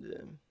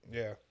 Yeah.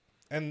 Yeah.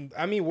 And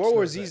I mean, World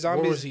War Z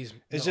zombies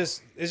it's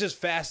just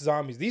fast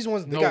zombies. These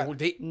ones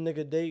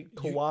they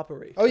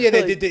cooperate. Oh yeah,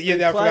 they did.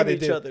 Yeah, I forgot they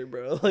each did. other,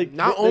 bro. Like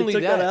not only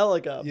took that, down a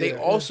helicopter. They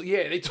also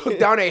they took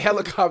down a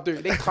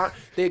helicopter.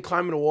 They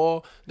climbing a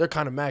wall. They're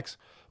kind of max.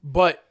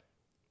 But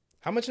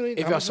how much?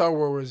 If y'all saw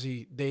World War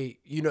Z,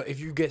 if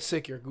you get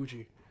sick, you're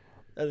Gucci.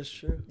 That is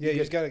true. Yeah, you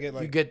just gotta get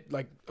like you get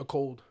like a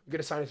cold, you get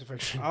a sinus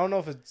infection. I don't know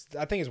if it's.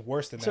 I think it's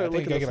worse than that. I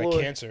think you gotta get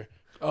like cancer.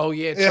 Oh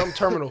yeah, some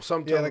terminal.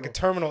 Yeah, like a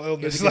terminal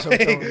illness.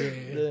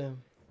 Yeah.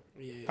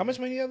 How much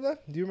money you have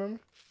left? Do you remember?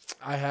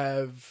 I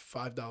have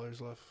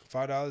 $5 left.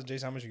 $5.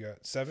 Jason, how much you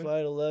got? 7?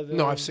 5.11.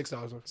 No, I have $6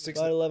 left.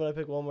 5.11. I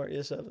picked Walmart.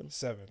 Yeah, 7.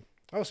 7.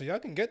 Oh, so y'all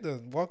can get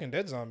the Walking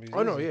Dead zombies.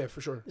 Oh no, yeah,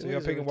 for sure. So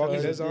y'all picking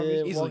Walking Dead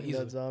zombies? Yeah, Walking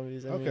Dead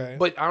zombies. Okay.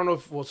 But I don't know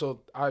if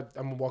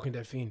I'm a Walking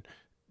Dead fiend.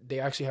 They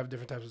actually have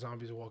different types of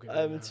zombies in Walking Dead.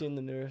 I haven't seen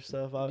the newer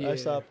stuff. I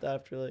stopped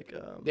after like.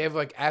 They have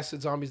like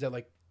acid zombies that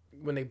like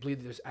when they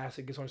bleed, there's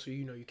acid gets on, so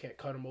you can't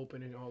cut them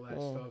open and all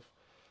that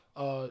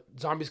stuff.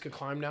 Zombies can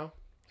climb now.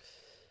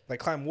 Like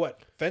climb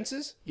what?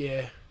 Fences?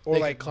 Yeah. Or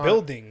like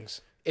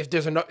buildings. If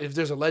there's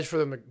a ledge for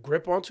them to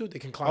grip onto, they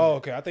can climb. Oh,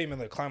 okay. I thought you meant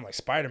like climb like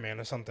Spider-Man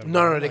or something.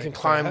 No, they can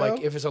climb.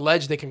 Like if it's a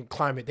ledge, they can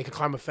climb it. They can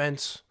climb a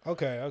fence.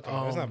 Okay.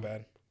 That's not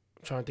bad.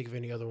 I'm trying to think of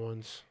any other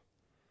ones.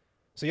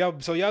 So y'all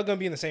gonna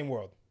be in the same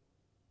world.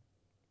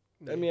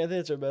 I mean, I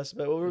think it's our best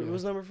bet. What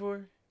was number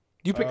 4?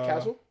 You picked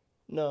Castle?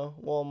 No,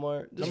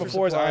 Walmart. Number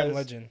 4 is I Am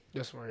Legend.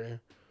 That's right.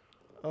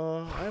 Yeah.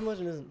 I Am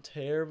Legend isn't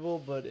terrible,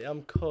 but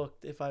I'm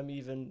cooked if I'm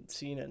even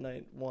seen at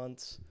night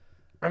once.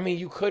 I mean,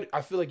 you could.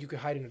 I feel like you could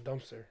hide in a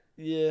dumpster.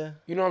 Yeah.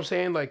 You know what I'm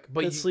saying? Like,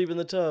 but you sleep in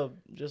the tub,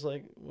 just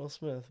like Will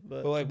Smith.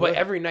 But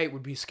every night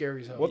would be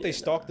scary as hell. What they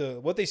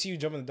see you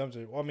jump in the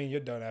dumpster? Well, I mean, you're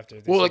done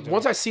after. Well, like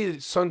once I see the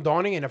sun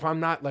dawning, and if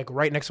I'm not like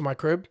right next to my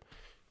crib,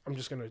 I'm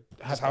just gonna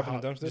hop in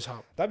the dumpster. Just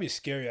hop. That'd be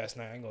scary ass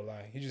night. I ain't gonna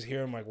lie. You just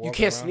hear him like walking You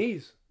can't around.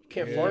 sneeze. You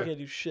can't You fart. can't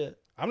do shit.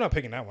 I'm not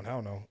picking that one.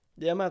 Hell no.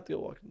 Yeah, I'm gonna have to go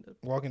Walking Dead.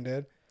 Walking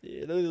Dead.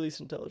 Yeah, they're the least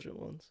intelligent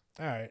ones.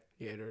 All right.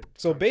 Yeah.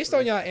 So based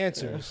on y'all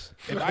answers,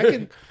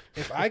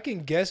 if I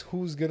can guess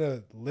who's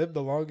gonna live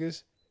the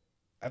longest,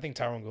 I think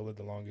Tyrone gonna live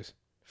the longest.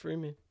 Free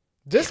me.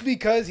 Just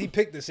because he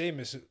picked the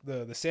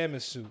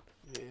Samus suit.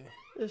 Yeah.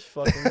 It's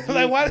fucking deep,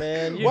 like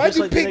man. Why'd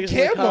you pick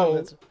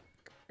camo?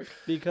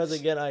 Because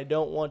again, I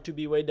don't want to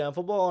be weighed down.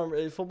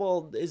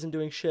 Football isn't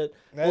doing shit.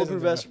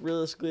 Bulletproof vest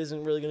realistically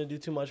isn't really gonna do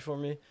too much for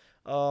me.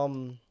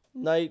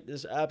 Night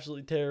is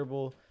absolutely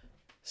terrible.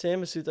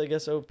 Samus suits, I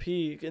guess, OP,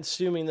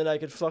 assuming that I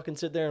could fucking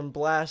sit there and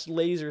blast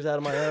lasers out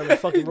of my arm and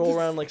fucking roll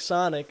around like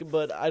Sonic,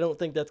 but I don't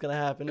think that's going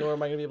to happen, nor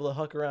am I going to be able to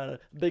huck around a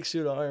big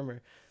suit of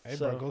armor. Hey,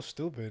 bro, go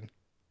stupid.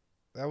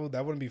 That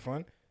wouldn't be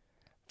fun.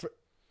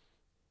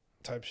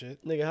 Type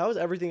shit. Nigga, how is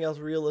everything else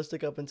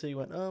realistic up until you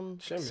went,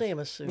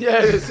 Samus suit? Yeah,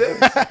 it's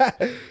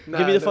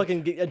Give me the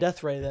fucking a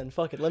death ray then.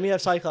 Fuck it. Let me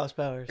have Cyclops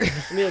powers.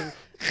 Let me have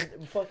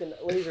fucking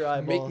laser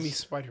eyeballs. Make me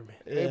Spider-Man.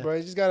 Yeah. Hey, bro,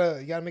 you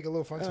gotta make it a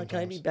little fun sometimes. Can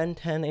I be Ben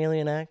 10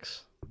 Alien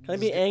X? Can I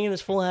be Aang in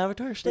his full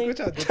avatar state? Look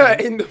what y'all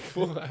did in the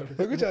full avatar.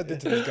 Look what y'all did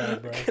to this guy,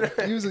 bro.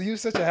 He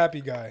was such a happy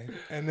guy,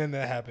 and then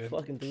that happened.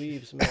 Fucking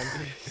dweebs, man.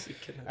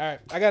 All right,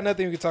 I got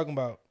nothing we can talk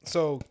about.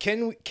 So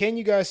can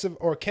you guys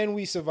can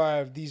we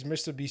survive these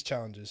Mr. Beast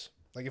challenges?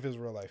 Like if it was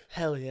real life.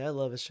 Hell yeah, I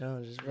love his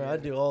challenges, bro. I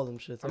do all them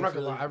shits. I'm not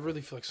gonna lie, I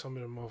really feel like some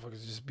of them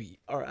motherfuckers just be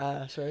our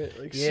ass, right?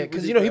 Like, yeah,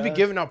 because he'd be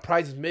giving out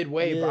prizes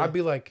midway, but I'd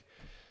be like,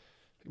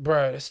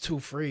 bro, that's too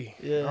free.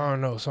 Yeah, I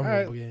don't know. Some all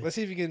right, people, let's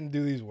see if you can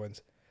do these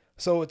ones.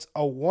 So it's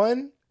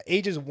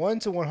ages 1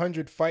 to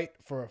 100 fight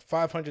for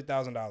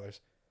 $500,000.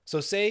 So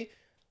say,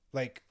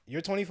 like you're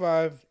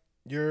 25,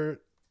 it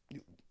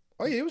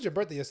was your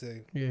birthday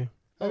yesterday. Yeah.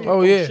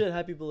 Oh yeah. Shit,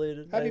 happy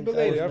belated. Happy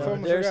belated.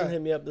 Darris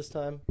hit me up this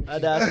time. I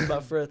had to ask him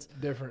about Fritz.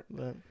 Different.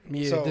 But.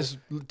 Yeah, so, this is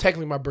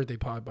technically my birthday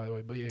pod, by the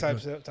way. But yeah.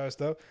 Type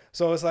stuff.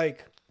 So it's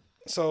like,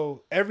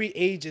 every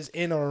age is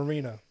in an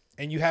arena,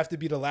 and you have to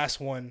be the last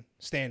one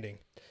standing.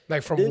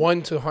 Like from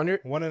 1 to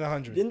 100? 1 in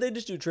 100. Didn't they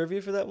just do trivia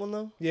for that one,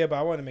 though? Yeah, but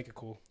I wanted to make it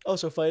cool. Oh,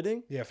 so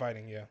fighting? Yeah,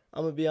 fighting, yeah.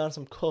 I'm going to be honest,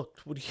 I'm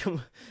cooked.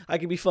 I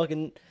could be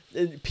fucking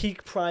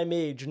peak prime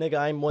age. Nigga,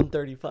 I'm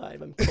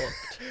 135. I'm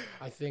cooked.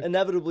 I think.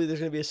 Inevitably, there's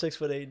going to be a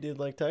 6'8" dude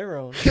like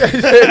Tyrone.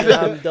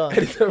 I'm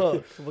done.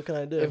 Cooked. What can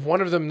I do? If one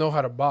of them know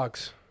how to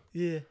box.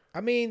 Yeah. I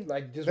mean,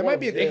 like there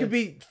might be it could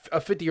be a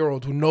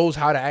 50-year-old who knows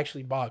how to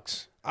actually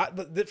box.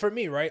 For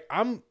me, right?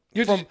 I'm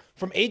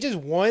from ages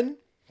 1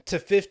 to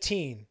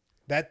 15.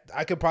 That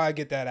I could probably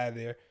get that out of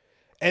there.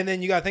 And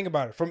then you got to think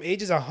about it. From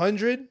ages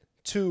 100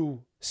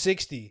 to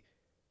 60,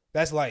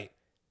 that's light.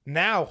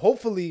 Now,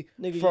 hopefully,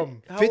 nigga,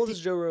 from how 50, old is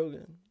Joe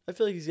Rogan? I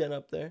feel like he's getting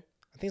up there.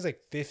 I think he's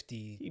like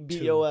 50. He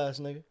beat your ass,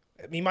 nigga.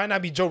 He might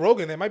not be Joe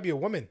Rogan. There might be a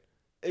woman.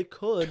 It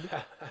could.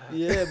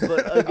 Yeah,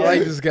 but again, I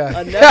like this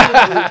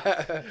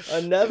guy.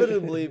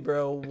 Inevitably,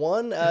 bro,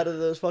 one out of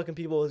those fucking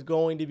people is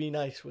going to be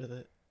nice with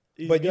it.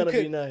 He's gonna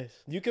be nice.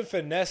 You can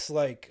finesse,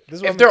 like...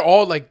 This if they're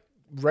all, like,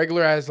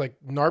 regular as like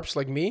narps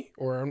like me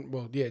or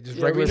just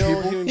regular people.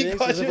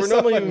 We're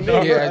normal human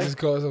beings. Yeah, I just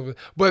call myself.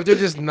 But if they're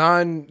just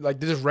they're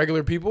just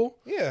regular people.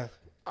 Yeah,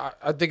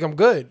 I think I'm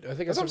good. I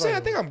think That's what I'm saying. I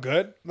think I'm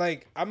good.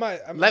 Like I might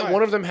let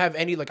one of them have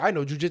any. Like I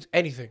know jujitsu,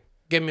 anything.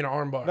 Get me an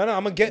arm bar. No,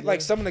 I'm gonna get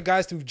like some of the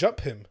guys to jump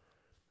him.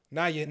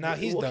 Now he's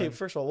done. Okay,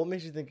 first of all, what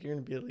makes you think you're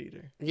gonna be a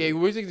leader? Yeah,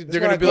 we think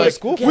they're what gonna I be go to like,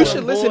 school we for.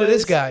 should listen to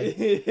this guy.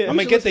 Yeah, I'm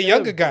gonna get the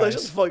younger guys.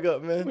 Shut the fuck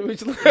up, man. We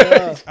should-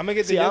 Yeah. I'm gonna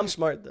get See, the. I'm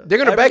smart though. They're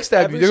gonna backstab you.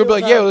 every They're gonna be like,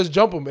 single yeah, time- let's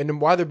jump him. And then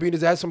while they're beating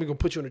his ass, somebody's gonna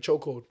put you in a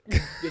chokehold.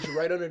 Get you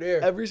right under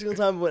there. Every single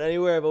time I went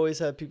anywhere, I've always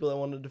had people that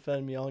want to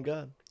defend me on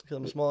God because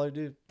I'm a smaller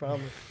dude.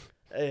 Promise.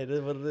 Hey, it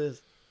is what it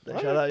is.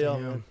 Shout out y'all,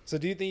 man. So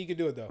do you think you can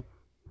do it though?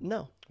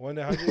 No. 1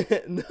 to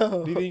 100?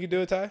 No. Do you think you can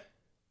do it, Ty?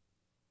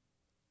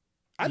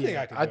 I think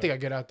I can. I think I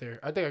get out there.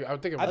 I think I I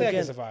think I Again,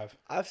 can survive.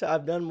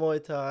 I've done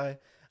Muay Thai.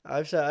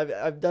 I've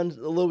done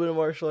a little bit of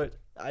martial arts.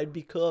 I'd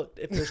be cooked.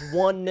 If there's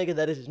one nigga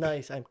that is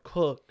nice, I'm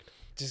cooked.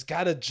 Just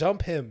gotta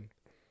jump him.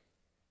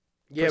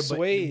 Yeah,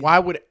 Persuade. but why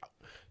would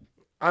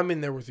I'm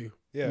in there with you?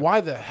 Yeah.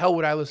 Why the hell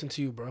would I listen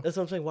to you, bro? That's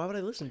what I'm saying. Why would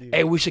I listen to you?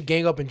 Hey, we should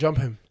gang up and jump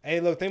him. Hey,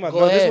 look, think about Go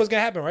it. Look, this is ahead. what's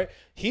gonna happen, right?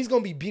 He's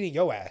gonna be beating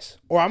your ass,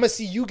 or I'm gonna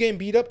see you getting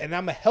beat up, and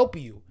I'm gonna help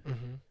you.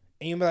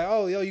 And you're like,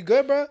 oh, yo, you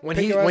good, bro? When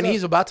Pick your ass when up.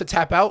 he's about to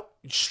tap out,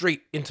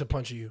 straight into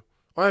punching you.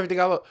 I don't even think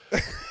I look.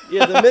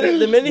 Yeah, the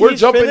minute We're he's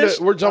jumping.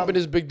 finished, We're jumping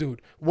this big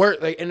dude. We're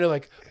like, and they're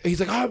like, he's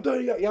like, oh, I'm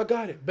done. Y'all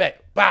got it.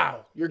 Bet.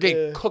 Bow. You're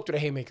getting cooked with a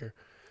haymaker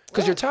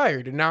because you're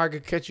tired, and now I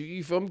can catch you.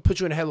 You feel me? Put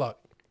you in a headlock.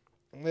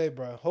 Hey,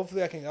 bro.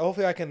 Hopefully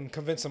I can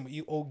convince some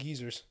old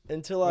geezers.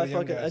 until I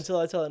tell that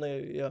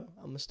nigga, yo,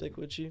 I'm gonna stick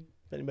with you.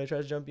 If anybody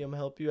tries to jump you, I'm gonna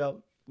help you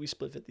out. We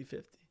split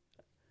 50-50.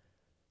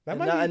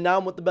 And now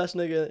I'm with the best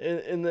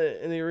nigga in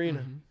the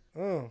arena.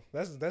 Oh,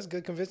 that's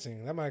good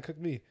convincing. That might cook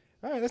me.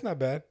 All right, that's not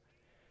bad.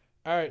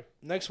 All right,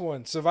 next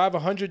one. Survive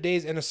 100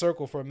 days in a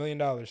circle for $1 million.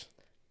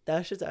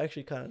 That shit's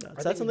actually kind of nuts.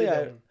 I That's think we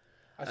something did that one.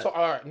 I saw.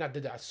 All right, not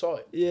did that. I saw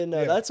it. Yeah, no,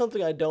 Yeah. that's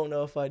something I don't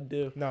know if I'd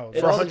do. No, It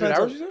For all 100 depends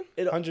hours, on- you said?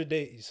 It, 100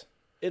 days.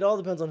 it all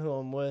depends on who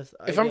I'm with.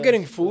 I If I'm guess.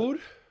 getting food,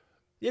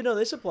 Yeah, no,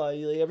 they supply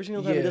you. Like, every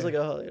single time he does like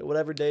a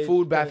whatever day.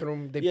 food,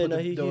 bathroom, they Yeah, put no,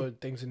 the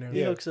things in there. He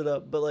Yeah. hooks it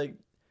up, but like,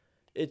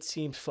 it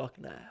seems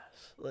fucking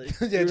ass. Like,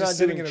 Yeah, you're just not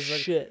sitting doing in a circle.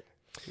 shit.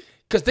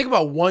 Because think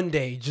about one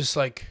day, just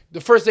like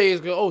the first day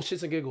is oh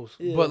shits and giggles,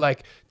 Yeah. but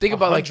like think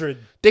about 100.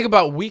 think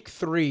about week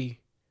 3,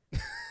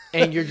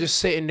 and you're just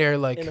sitting there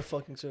like In a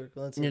fucking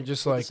circle. That's you're it.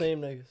 just With like the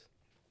same niggas.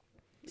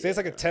 Say it's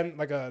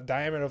like a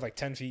diameter of like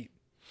 10 feet.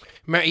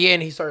 man, yeah,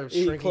 and he started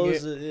He shrinking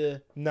closes it. it, yeah.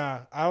 Nah,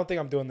 I don't think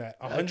I'm doing that.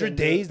 I 100 couldn't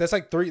do days? it. That's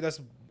like 3. That's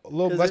a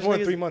little. 'Cause That's there's more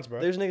than niggas- 3 months, bro.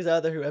 There's niggas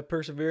out there who have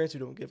perseverance who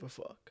don't give a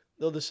fuck.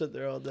 They'll just sit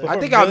there all day. But I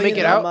for think a I'll million,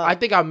 make it I'm out. not. I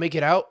think I'll make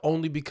it out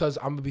only because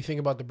I'm gonna be thinking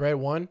about the bread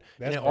one,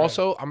 That's and then bread.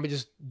 also I'm gonna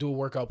just do a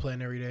workout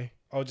plan every day.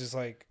 Oh, just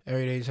like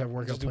Every day, just have a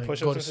workout Just do plan.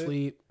 push-ups Go to and shit?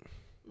 sleep.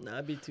 Nah,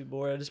 I'd be too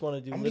bored. I just want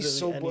to do I'm gonna be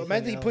so bored.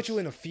 Imagine he put you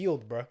in a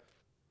field, bro.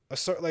 A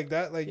cert like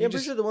that, like Yeah, you I'm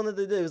just pretty sure the one that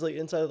they did was like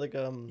inside like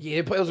Yeah,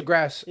 it was a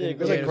grass. yeah, it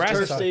was like a grass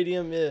turf inside.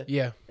 stadium, yeah.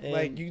 Yeah. And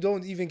like you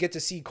don't even get to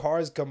see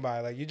cars come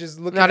by. Like you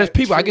just look. Nah, there's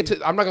people. I get to.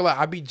 I'm not gonna lie.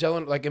 I be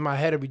gelling like in my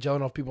head. I be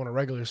gelling off people on a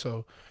regular.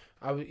 So,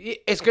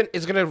 it's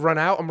gonna run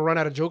out. I'm gonna run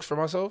out of jokes for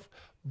myself.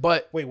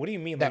 But Wait, what do you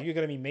mean? That- Like you're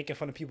gonna be making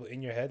fun of people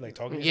in your head, like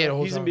talking? To yeah, the yourself?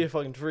 whole he's time. gonna be a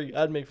fucking freak.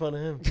 I'd make fun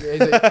of him. That's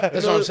what I'm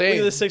Look at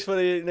saying. this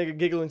 6'8" nigga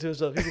giggling to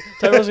himself.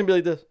 Tyrone's gonna be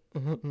like this.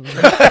 No,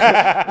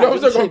 I'm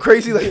still going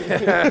crazy like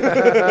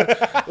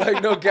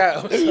like no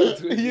cap.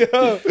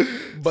 Yeah.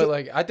 But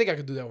like I think I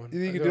could do that one. You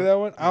think you can do that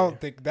one? I don't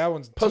think that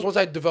one's. Plus, once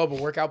I develop a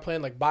workout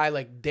plan, like by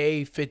like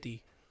day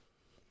 50,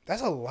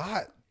 That's a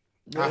lot.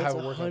 Yeah, I that's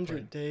have a workout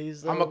 100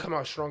 days. I'm gonna though. come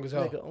out strong as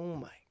hell. Nigga, oh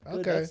my god,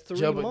 Okay. that's 3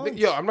 Jail, but, months.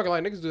 yo, I'm not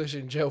gonna lie, niggas do that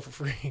shit in jail for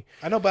free.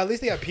 I know, but at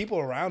least they have people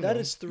around. That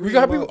them. is 3 We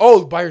got people. months.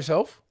 Oh, by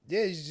yourself?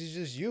 Yeah, it's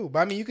just you. But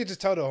I mean, you could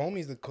just tell the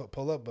homies to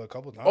pull up a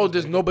couple times. Oh,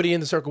 there's maybe. nobody in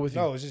the circle with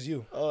you. No, it's just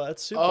you. Oh,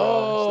 that's super.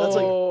 Oh, That's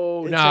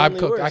like nah, I'm insanely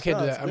cooked. worse. I can't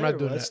Nah, do it's that. I'm not terrible.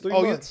 doing That's that.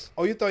 3 months.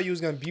 You thought you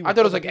was gonna be. I thought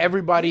it was like other people.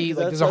 everybody, Yeah, like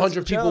that's- there's that's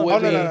 100 the people challenge. with Oh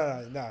no, me. no,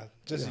 no, no, nah,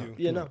 just you.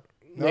 Yeah, no.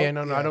 No? Yeah,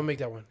 no, Yeah. I don't make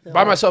that one. Yeah.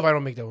 By myself, I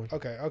don't make that one.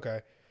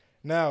 Okay.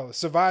 Now,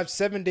 survive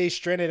 7 days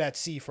stranded at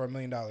sea for $1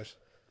 million. I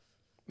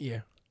Yeah.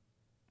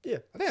 Yeah,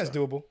 think that's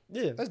doable.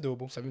 yeah. That's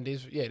doable. 7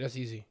 days. Yeah, that's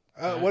easy.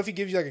 What if he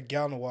gives you like a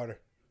gallon of water?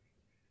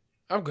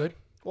 I'm good.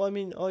 Well, I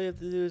mean, all you have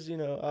to do is, Tug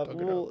it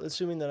well,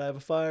 assuming that I have a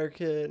fire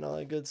kit and all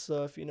that good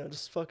stuff,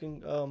 just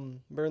fucking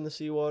burn the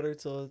seawater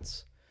till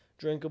it's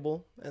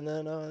drinkable, and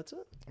then that's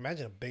it.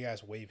 Imagine a big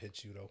ass wave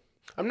hits you though.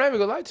 I'm not even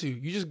gonna lie to you.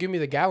 You just give me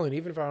the gallon,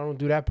 even if I don't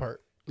do that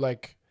part.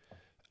 Like,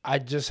 I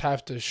just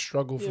have to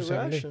struggle for Yeah,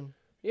 7 days. ration.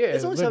 Yeah,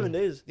 It's only 7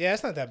 literally. days. Yeah,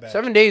 it's not that bad.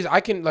 7 days,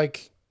 I can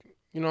like,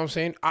 you know what I'm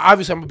saying?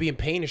 Obviously, I'm gonna be in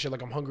pain and shit.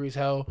 Like I'm hungry as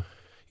hell.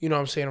 You know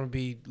what I'm saying? I'm gonna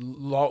be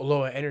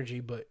low in energy,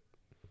 but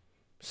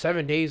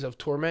 7 days of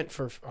torment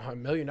for $1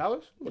 million?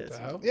 What Yeah, the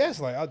hell? Yeah, it's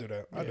like I'll do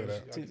that. I'll do Yeah,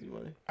 that. It's easy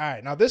money. All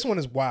right, now this one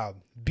is wild.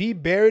 Be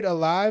buried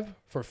alive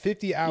for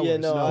 50 hours. Yeah,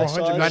 no, for I saw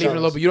 $100 that. Not even a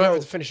little bit. You don't Bro,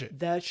 have to finish it.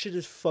 That shit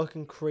is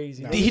fucking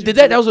crazy. Nah. Those He dudes did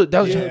that. That was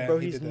Yeah, Yeah, bro,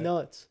 he he's did that.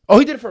 nuts. Oh,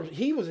 he did it from.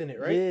 He was in it,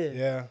 right? Yeah,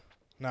 Yeah,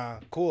 nah,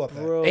 cool up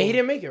there. bro. And he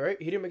didn't make it, right?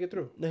 He didn't make it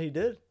through. No, he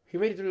did. He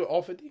made it through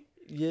all 50.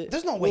 Yeah.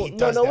 There's no way he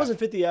does No, that. it wasn't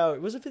 50 hours.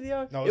 Was it 50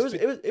 hours? No,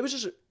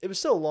 it was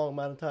still a long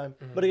amount of time.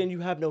 Mm-hmm. But again, you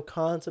have no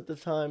concept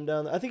of time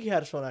down there. I think he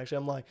had his phone actually.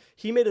 I'm lying.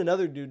 He made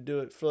another dude do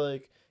it for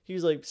like he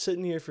was like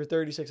sitting here for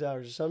 36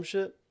 hours or some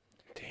shit.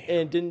 Damn.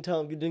 And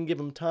didn't give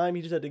him time.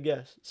 He just had to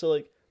guess. So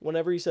like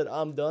whenever he said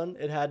I'm done,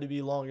 it had to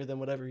be longer than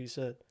whatever he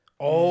said.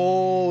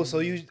 Oh, so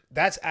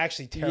that's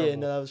actually terrible. Yeah,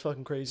 no, that was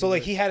fucking crazy. So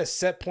like he had a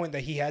set point that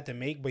he had to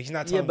make, but he's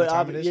not telling but what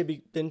time it is.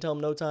 didn't tell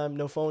him no time,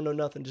 no phone, no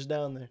nothing, just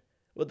down there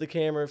with the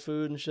camera,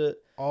 food and shit.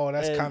 Oh,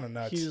 that's And kind of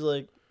nuts. He was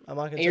like, I'm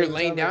not gonna. And you're tell you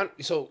laying the time.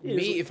 down. So Yeah,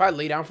 me, it's if I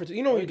lay down for, when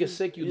you get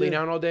sick, you lay Yeah.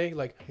 down all day.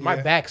 Like my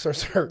Yeah. back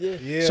starts to hurt. Yeah.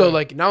 Yeah. So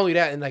like not only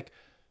that, and like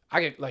I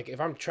get like if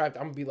I'm trapped,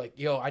 I'm gonna be like,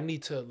 yo, I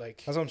need to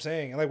like. That's what I'm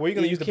saying. Like, where are you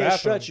gonna You use the can't bathroom?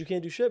 stretch. You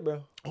can't do shit,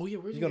 bro. Oh yeah,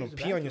 where's You're gonna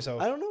pee on yourself.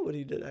 I don't know what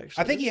he did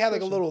actually. I think he had like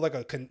a Good little like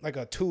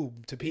a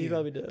tube to pee. He in.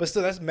 probably did. But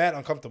still, that's mad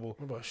uncomfortable.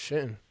 What about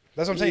shitting?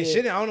 That's what I'm saying. Yeah.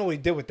 Shit, I don't know what he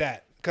did with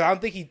that. Cause I don't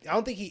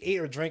think he ate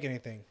or drank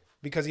anything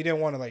because he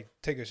didn't want to like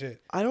take a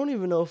shit. I don't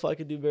even know if I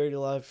could do buried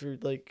alive for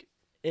like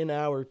an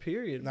hour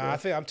period. Nah, bro. I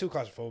think I'm too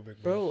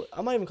claustrophobic, Bro,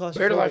 I'm not even claustrophobic.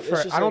 Buried alive It's for.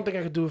 just I don't like- think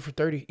I could do it for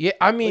 30. Yeah,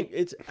 I mean, like,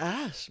 it's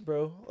ass,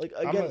 bro. Like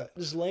again,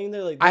 just laying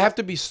there like. I have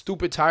to be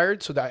stupid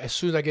tired so that as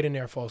soon as I get in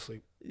there, I fall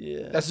asleep.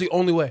 Yeah. That's the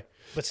only way.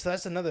 But still,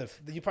 that's another.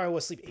 You probably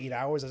will sleep 8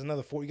 hours. That's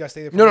another 4. You gotta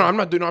stay there. For No, I'm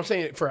not doing. No, I'm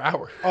saying it for an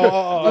hour.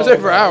 Oh, I'm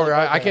saying for an okay.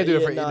 hour. I can't do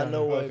it for 8 Nah, hours.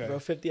 no way, Okay. bro.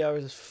 50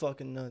 hours is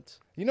fucking nuts.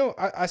 You know,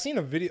 I seen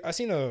a video. I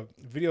seen a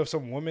video of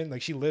some woman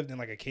like she lived in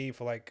like a cave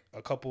for like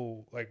a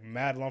couple like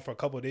mad long for a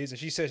couple of days, and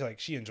she said like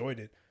she enjoyed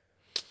it.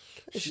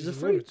 She's a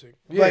freak.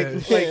 Yeah.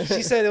 Like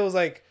she said it was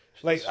like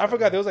I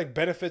forgot there was like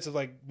benefits of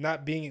like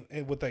not being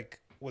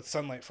with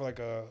sunlight for like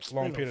a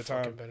long period of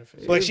time.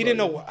 Benefits. But like she didn't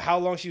know how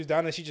long she was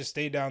down there. She just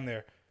stayed down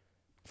there.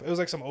 It was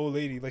like some old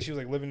lady. Like she was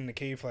like living in the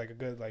cave for like a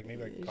good like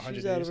maybe like 100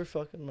 She's days. out of her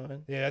fucking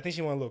mind. Yeah, I think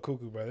she went a little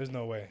cuckoo, bro. There's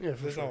no way. Yeah,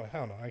 for There's sure. no way.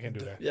 Hell no, I can't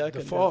do that. Yeah, I The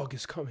couldn't do fog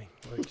is coming.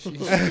 Like she's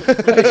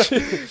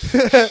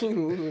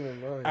losing her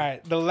mind. All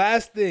right, the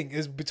last thing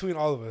is between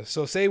all of us.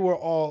 So say we're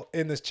all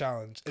in this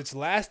challenge. It's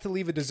last to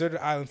leave a deserted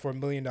island for $1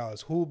 million.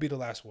 Who will be the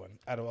last one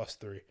out of us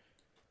three?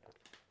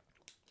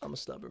 I'm a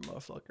stubborn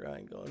motherfucker. I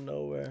ain't going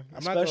nowhere.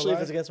 I'm not gonna Especially if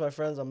lie. it's against my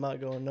friends, I'm not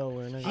going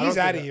nowhere. nigga. He's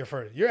out of think here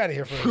first. You're out of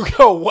here first.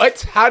 Yo,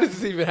 what? How does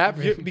this even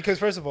happen? Because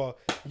first of all,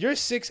 you're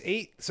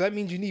 6'8", so that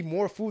means you need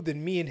more food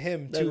than me and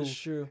him That too. is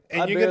true.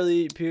 And I you're barely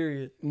eat,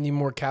 period. Need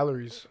more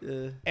calories.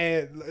 Yeah.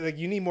 And like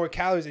you need more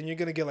calories, and you're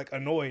gonna get like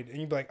annoyed, and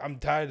you be like, I'm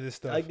tired of this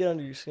stuff. I get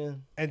under your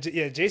skin. And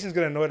yeah, Jason's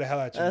gonna annoy the hell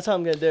out you. And that's how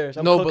I'm getting Darris.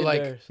 I'm No, but, cooking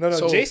like, Darris. No,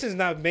 So- Jason's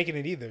not making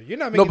it either. You're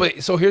not No, making.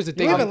 but so here's the you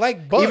thing. don't even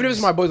like bugs. Even if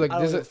it's my boys, like I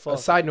don't there's give a a fuck.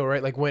 side note,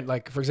 right? Like when,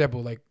 like for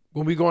example, like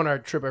when we go on our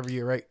trip every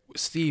year, right?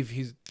 Steve,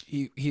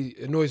 he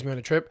annoys me on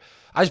a trip.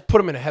 I just put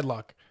him in a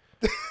headlock.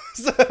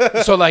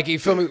 So like you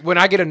feel me? When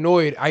I get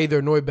annoyed, I either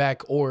annoy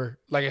back or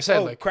like I said,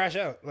 oh, like crash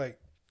out. Like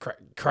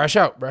crash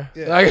out, bro.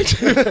 Yeah. Like,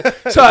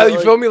 so you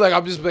feel me? Like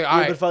I'm just like, all Yeah,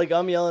 right. but if like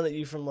I'm yelling at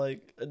you from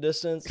like a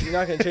distance, you're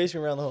not gonna chase me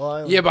around the whole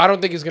island. Yeah, but I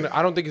don't think it's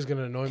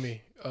gonna annoy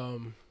me.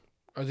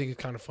 I think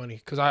it's kind of funny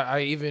because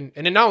I even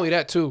and then not only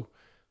that too.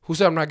 Who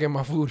said I'm not getting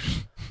my food?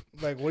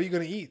 like what are you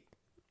gonna eat?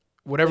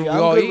 Whatever Like, we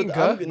I'm all good eating, with-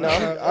 huh? I'm good-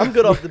 no, I'm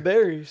good off the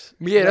berries.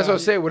 Yeah, that's Nah, what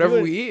I'm saying. Whatever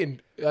you we eating,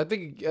 I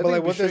think. But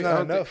like, we what there's straight.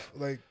 I not don't think- enough.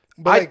 Like,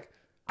 but like,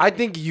 I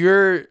think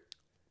you're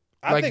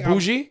I like think I'm-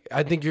 bougie.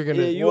 I think you're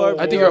gonna. Yeah, you are. I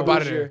think you you're are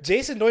about bougier. it.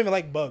 Jason don't even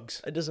like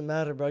bugs. It doesn't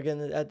matter, bro. Again,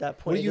 at that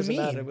point, What do it you doesn't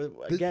matter. mean?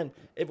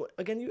 But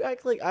again, you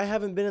act like I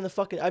haven't been in the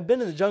fucking. I've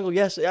been in the jungle.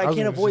 Yes, I was can't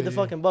gonna avoid say, the yeah.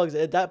 fucking bugs.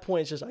 At that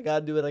point, it's just I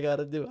gotta do what I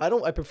gotta do.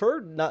 I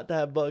prefer not to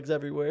have bugs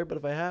everywhere, but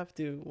if I have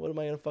to, what am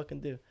I gonna fucking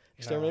do?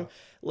 Exterminate? Nah.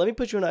 Let me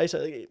put you in ice.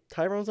 Like,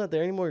 Tyrone's not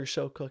there anymore. You're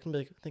so cooked. And be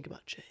like, think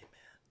about Jay,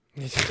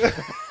 man.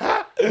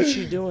 What's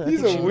she doing? I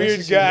He's think a she weird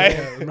misses you, guy.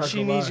 man. I'm not She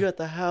gonna needs lie. you at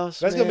the house.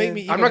 That's gonna make man.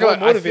 me even I'm not more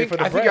gonna. motivated for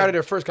the I think you're out of bread.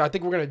 there first. Cause I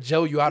think we're gonna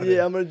gel you out of Yeah,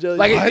 there. I'm gonna tell you.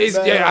 Like What? it's,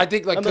 yeah, I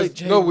think like I'm 'cause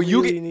Jay no, when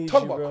you really get needs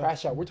talk you, about bro.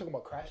 crash out, we're talking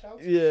about crash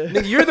outs. Yeah.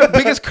 Nigga, you're the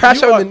biggest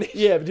crash out in the.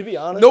 Yeah, but to be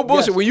honest, No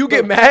bullshit. yes, When you bro.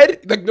 get mad,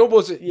 like no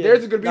bullshit. Yeah.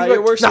 There's gonna be Nah, like,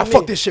 you're worse nah, than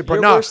fuck me. this shit, bro.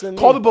 You're Nah, worse than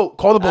call me. the boat.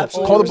 Call the boat.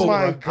 Absolutely Call the worse boat,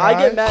 than my bro. God.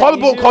 I get mad. Call the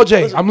boat. easier. Call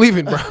Jay. Listen, I'm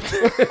leaving, bro.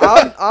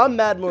 I'm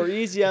mad more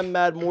easy. I'm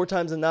mad more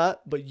times than not.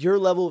 But your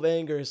level of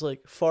anger is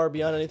like far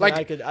beyond anything Like,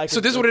 I could.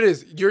 so this is what it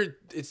is.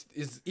 It's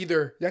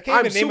either Yeah, I can't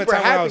I'm even name a super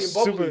time when I happy was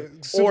and bubbly,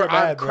 super or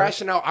I'm mad, bro.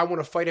 crashing out. I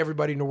want to fight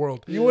everybody in the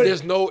world. would-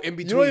 There's no in You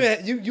between. don't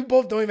even. You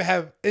both don't even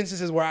have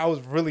instances where I was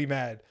really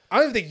mad. I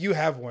don't even think you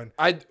have one.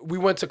 We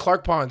went to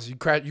Clark Ponds.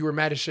 You were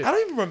mad as shit. I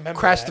don't even remember.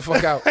 Crashed that. the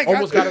fuck out. Like,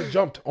 Almost got us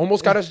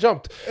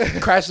jumped.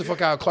 Crashed the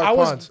fuck out of Clark I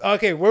Ponds. was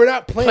okay. We're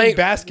not playing Playing-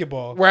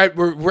 basketball.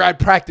 We're at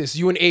practice.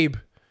 You and Abe.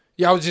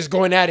 Yeah, I was just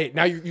going at it.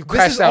 Now you This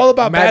crashed is out. all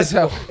about mad as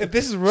basketball. hell. If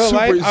this is real Super-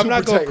 life, I'm not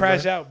super gonna tight,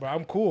 crash bro. out, bro.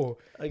 I'm cool.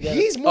 Again,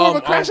 He's more of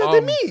a crash out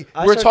than me.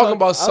 We're talking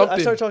about I something.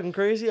 start talking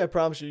crazy. I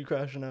promise you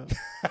crashing out.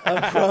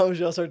 I promise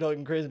you, I'll start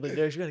talking crazy. But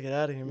Darris, you gotta get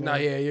out of here, man. Nah,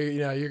 yeah,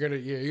 you're gonna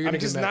I'm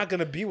get just mad. not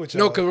gonna be with you.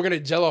 No, because we're gonna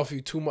gel off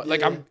you too much.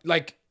 Like Yeah. I'm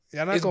like.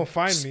 you're not it's- gonna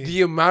find me,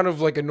 The amount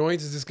of like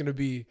annoyance is just gonna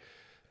be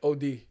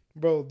OD.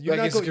 bro. You're like,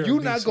 not it's gonna. gonna You're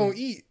be not some- gonna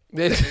eat.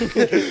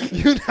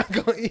 You're not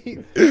gonna eat.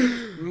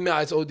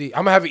 Nah, it's OD.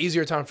 I'm gonna have an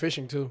easier time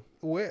fishing too.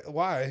 Where?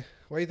 Why?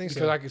 Why do you think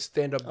Because so? I can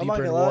stand up I'm not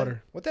deeper in gonna lie.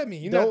 water. What that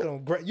mean? You're Don't-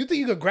 not gonna. You think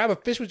you could grab a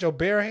fish with your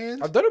bare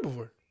hands? I've done it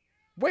before.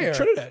 Where? In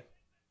Trinidad.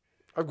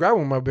 I've grabbed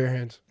one with my bare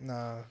hands.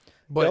 Nah.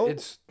 But Don't-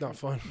 it's not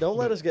fun. Don't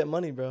let us get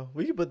money, bro.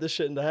 We can put this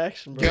shit into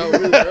action, bro. Yo,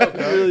 really, bro.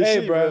 Really Hey,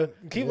 see, bro.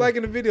 Keep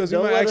liking the videos.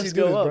 Don't We might let actually us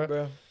do go this, up, bro.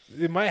 bro.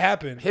 It might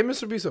happen. Hit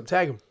Mr. Beast up.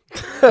 Tag him.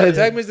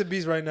 Tag Mr.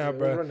 Beast right now, Yeah,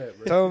 bro. run that,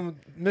 bro. Tell him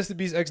Mr.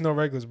 Beast X no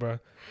regulars, bro.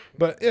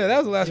 But yeah, that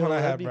was the last Yo, one I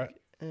that'd had, be- bro.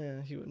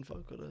 Yeah, he wouldn't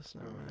fuck with us.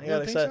 No, I You got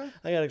don't think excited.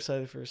 I got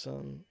excited for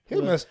something.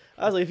 He'll But mess.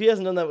 I was like, if he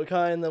hasn't done that with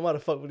Kyan, then why the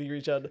fuck would he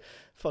reach out to?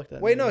 Fuck that.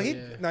 Wait,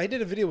 nigga. no, Yeah. he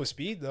did a video with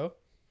Speed though.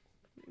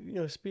 You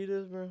know who Speed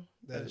is, bro.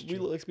 That is We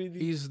true. look like Speed.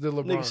 He's the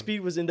Nigga, LeBron. Speed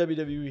was in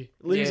WWE.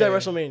 He's Yeah. at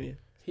WrestleMania.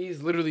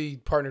 He's literally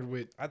partnered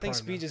with. I think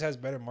Prime Speed now. just has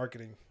better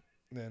marketing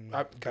than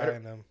I- Kai better-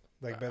 and them.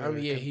 Like better. I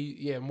mean, than-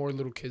 yeah, more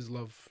little kids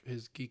love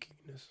his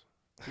geekiness.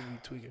 He be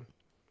tweaking.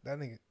 that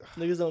nigga.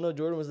 Niggas don't know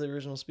Jordan was the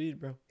original Speed,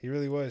 bro. He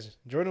really was.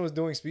 Jordan was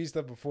doing Speed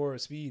stuff before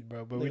Speed,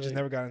 bro. But we just Nigga,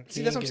 never got.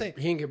 See, He that's ain't what I'm saying.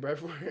 He didn't get bread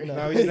for it.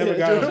 No, he never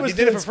got Jordan it. was He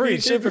did it doing for free.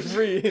 Speed shit for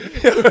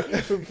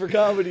free for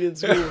comedy in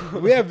school.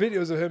 We have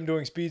videos of him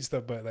doing Speed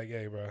stuff, but like,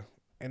 hey, bro,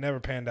 it never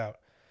panned out.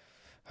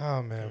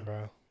 Oh man,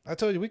 bro. I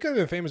told you we could have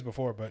been famous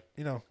before, but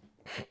you know,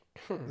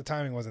 the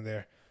timing wasn't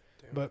there.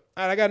 Damn. But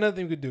all right, I got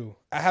nothing we could do.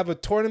 I have a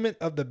tournament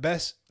of the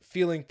best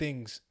feeling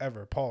things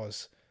ever.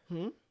 Pause.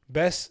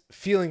 Best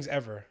feelings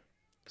ever.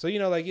 So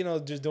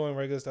just doing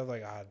regular stuff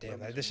like, damn,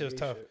 this shit was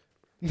tough.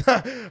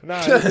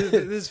 nah, this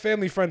is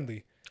family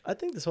friendly. I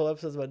think this whole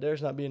episode's about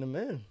Darris not being a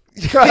man.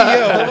 Yo,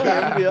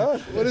 To be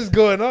honest. what is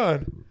going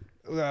on?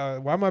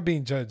 Why am I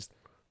being judged?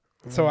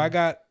 So I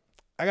got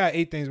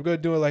 8 things. We're gonna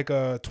do it like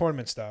a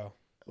tournament style.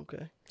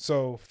 Okay.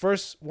 So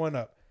first one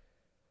up,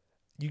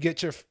 you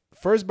get your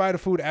first bite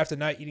of food after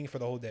not eating for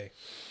the whole day.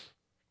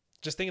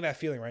 Just think of that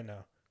feeling right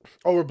now.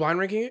 Oh, we're blind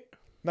ranking it?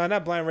 No,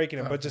 not blind ranking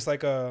it, Okay. but just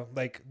like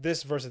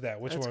this versus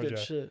that. Which That's one would good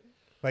you? shit.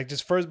 Like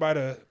just first bite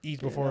of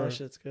eat Yeah, before, that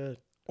shit's good.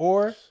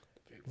 or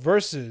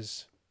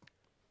versus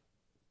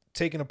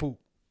taking a poop.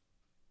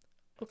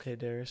 Okay,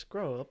 Darris,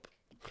 grow up.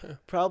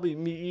 Probably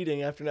me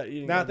eating after not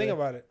eating. Now all think day.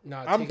 about it.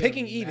 Nah, I'm taking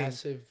picking a eating.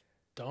 Massive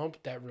dump,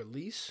 that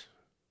release.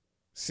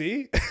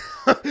 See,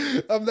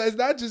 it's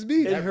not just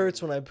me. It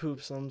hurts when I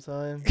poop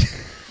sometimes.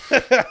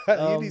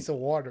 You need some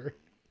water.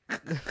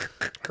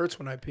 Hurts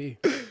when I pee.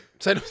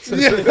 Say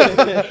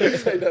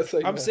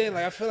that, I'm saying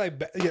I feel like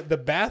the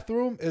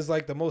bathroom is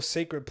like the most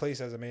sacred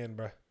place as a man,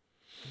 bro.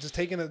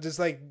 Just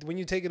like when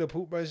you take it a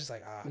poop, bro, it's just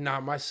like Nah,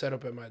 my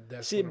setup at my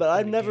desk. See, when I'm but I've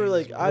playing never games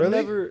like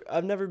is-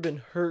 I've never been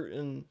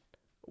hurting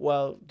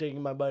while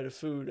taking my bite of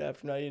food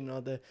after not eating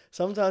all day.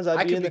 Sometimes I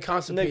I'd be can in be the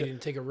constipated nigga,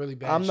 and take a really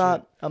bad I'm shit.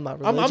 not I'm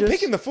religious.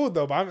 picking the food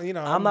though, but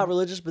I'm not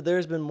religious, but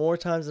there's been more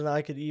times than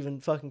I could even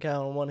fucking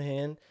count on one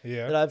hand that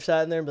Yeah. I've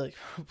sat in there and be like,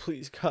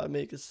 please God,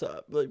 make it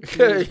stop. Like,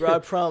 please, bro, I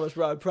promise,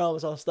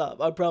 I'll stop.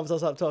 I promise I'll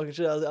stop talking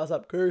shit. I'll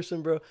stop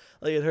cursing, bro.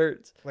 Like, it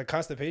hurts. Like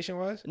constipation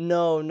wise.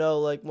 No,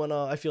 like when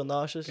I feel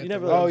nauseous. Get You the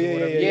never. Oh, like, yeah,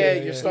 whatever. Yeah,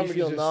 yeah. your stomach You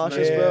feel is just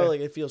nauseous, Yeah. bro. Like,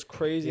 it feels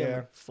crazy. I'm Yeah.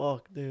 like,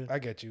 fuck, dude. I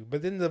get you,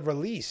 but then the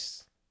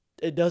release.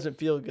 It doesn't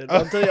feel good.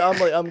 I'm telling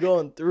you, I'm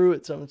going through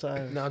it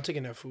sometimes. No, I'm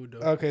taking that food though.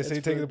 Okay, so It's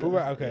you're taking the food, poop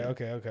out. though.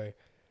 Okay, Yeah. okay.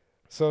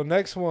 So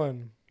next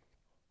one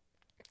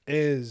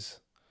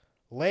is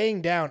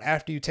laying down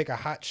after you take a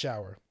hot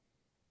shower.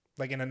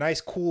 Like in a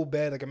nice cool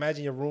bed. Like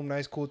imagine your room,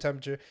 nice cool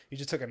temperature. You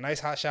just took a nice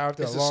hot shower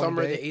after It's a the long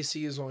summer, day. the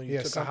AC is on. You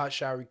Yeah, took a hot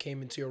shower, you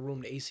came into your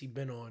room, the AC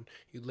been on.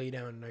 You lay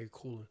down, and now you're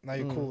cooling. Now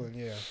you're cooling,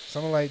 yeah.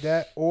 Something like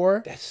that.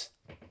 Or That's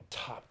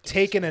top.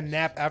 taking a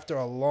nap after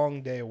a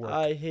long day of work.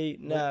 I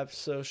hate naps,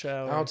 so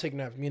shower. I don't take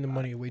naps. Me and the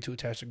money are way too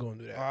attached to go and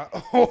do that.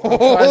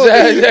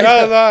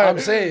 I'm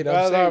saying.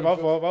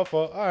 My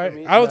fault. All right. I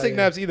mean, I don't nah, take yeah.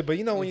 naps either, but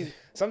you know when you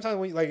sometimes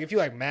when you like if you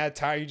like mad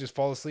tired, you just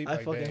fall asleep. I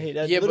like, fucking dang. hate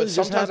that. Yeah, but Literally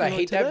just sometimes I happened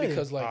hate that today.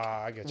 because like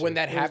I get you. when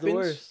that It was the happens,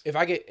 worst.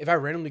 if I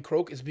randomly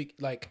croak, it's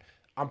like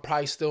I'm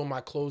probably still in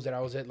my clothes that I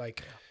was at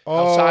like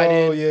Oh, outside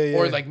in, yeah.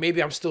 or like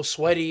maybe I'm still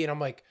sweaty and I'm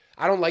like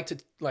I don't like to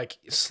like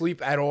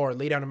sleep at all or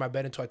lay down in my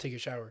bed until I take a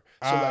shower.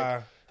 So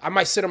like I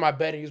might sit on my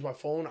bed and use my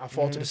phone. I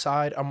fall to the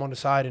side. I'm on the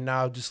side and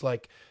now just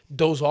like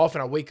doze off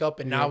and I wake up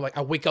and now like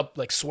I wake up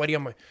like sweaty.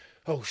 I'm like,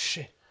 oh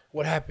shit,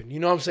 what happened? You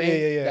know what I'm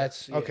saying? Yeah.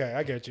 That's okay.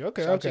 I get you.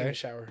 Okay, So I'm taking okay. a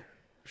shower.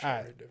 All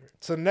right. Very different.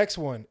 So the next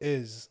one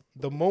is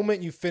the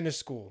moment you finish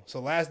school. So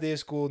last day of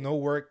school, no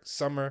work,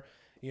 summer.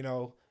 You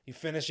know, you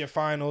finish your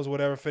finals,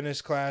 whatever,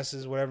 finish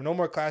classes, whatever. No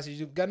more classes.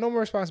 You got no more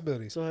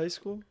responsibilities. So high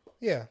school?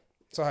 Yeah.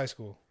 So high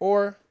school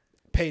or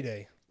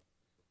payday.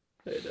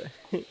 Payday.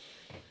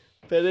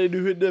 Payday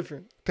do hit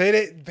different.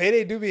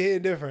 Payday do be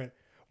hitting different.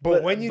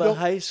 But when you don't,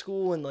 high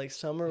school when like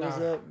summer was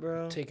Nah. up,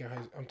 bro. I'm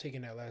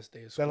taking that last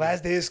day of school. the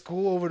last day of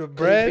school over the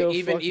bread. Go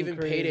even fucking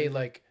payday, crazy.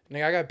 like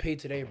nigga, I got paid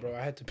today, bro.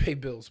 I had to pay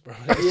bills, bro.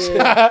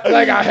 Yeah.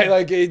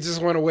 like it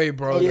just went away,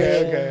 bro. Yeah.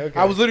 Okay.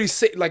 I was literally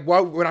sitting like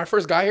when I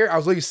first got here, I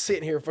was literally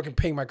sitting here fucking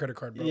paying my credit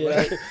card, bro.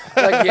 Yeah.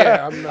 Like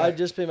yeah, I'm I not.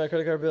 just paid my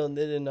credit card bill and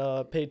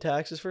didn't pay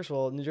taxes. First of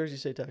all, New Jersey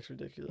state tax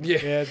ridiculous. Yeah,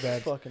 Yeah, it's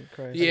bad. Fucking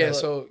Christ. yeah. But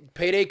So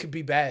payday could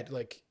be bad.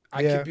 Like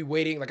I Yeah. could be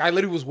waiting. Like I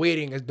literally was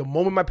waiting. As the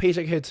moment my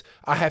paycheck hits,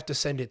 I have to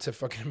send it to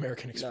fucking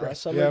American nah,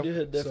 Express. summer Yeah. do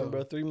hit different, So-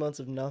 bro. 3 months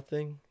of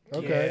nothing.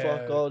 Okay.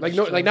 Fuck all. Like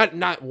just no, like chill.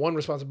 not one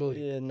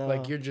responsibility. Yeah, no.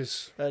 Like you're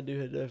just I do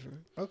hit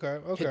different. Okay.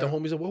 hit the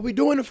homies up. What we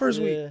doing the first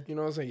Yeah. week? You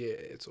know what I'm saying? Yeah,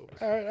 it's over.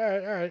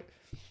 All right.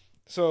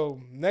 So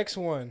next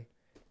one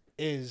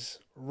is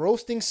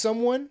roasting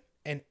someone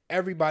and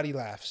everybody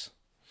laughs.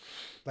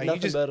 Like Nothing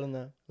you just better than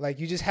that. like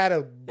you just had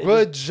a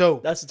good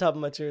joke. That's the top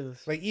of my tier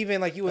list. Like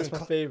even like you was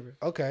That's my favorite.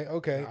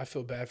 okay. I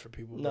feel bad for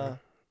people. Nah. Bro.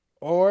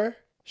 Or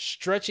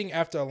stretching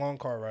after a long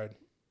car ride.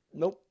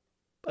 Nope.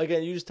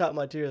 Again, you just top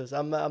my tier list.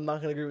 I'm not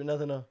gonna agree with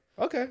nothing else.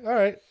 Okay, all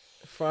right.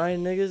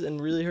 Frying niggas and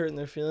really hurting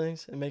their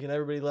feelings and making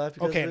everybody laugh.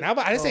 Because Okay, of it. now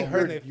but I didn't say Oh,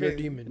 hurting their You're a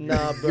feelings. demon.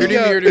 Nah, bro.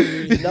 You're a demon.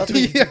 You're a demon.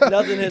 Nothing, Yeah.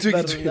 nothing hits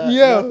better than that.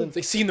 Yeah. Nothing,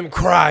 They seen them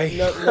cry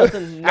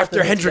nothing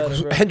after hits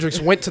better, bro. Hendrix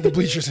went to the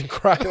bleachers and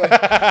cried. Like,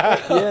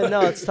 Yeah,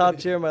 no, it's top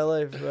tier in my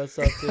life. Bro. That's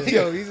top tier.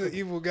 Yo, he's an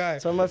evil guy.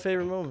 Some of my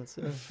favorite moments.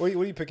 Yeah. What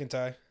are you picking,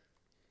 Ty?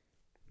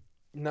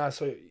 nah,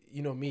 so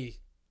you know me.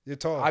 You're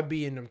tall. I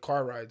be in them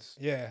car rides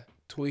yeah.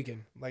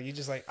 tweaking. Like you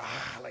just like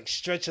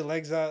stretch your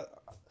legs out.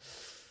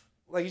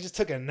 Like you just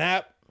took a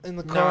nap in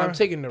the Nah, car. I'm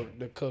taking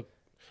the cook.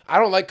 I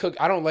don't like cook.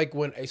 I don't like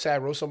when I say I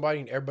roast somebody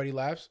and everybody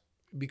laughs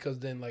because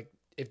then like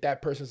if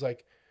that person's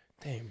like,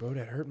 "Damn, bro,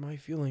 that hurt my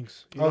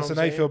feelings." You know Oh, what so I'm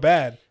now you saying? feel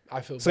bad.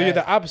 I feel So bad. you're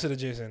the opposite of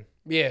Jason.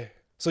 Yeah,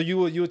 So you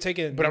would take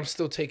it, but I'm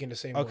still taking the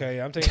same. okay. one.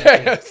 Yeah, I'm taking.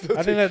 That too. Still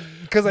I think that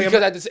because like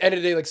because at the end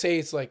of the day, like say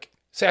it's like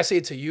say I say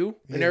it to you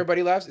and Yeah.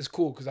 everybody laughs, it's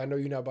cool because I know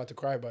you're not about to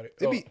cry about it.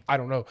 It Oh, be- I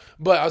don't know,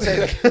 but I'll say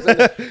like,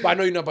 but I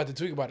know you're not about to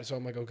tweak about it, so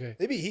I'm like, okay.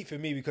 it'd be heat for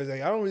me because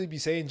like I don't really be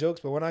saying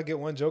jokes, but when I get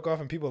one joke off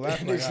and people laugh,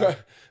 I'm like, Exactly.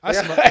 I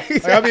Yeah.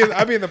 smile. Like,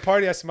 I be in the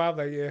party, I smile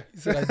like yeah. He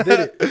said I did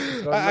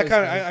it.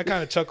 I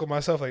kind of chuckle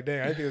myself like dang,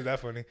 I didn't think it was that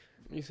funny.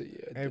 He said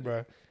yeah. I Hey, did bro.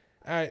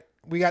 All right,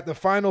 we got the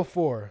final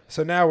four.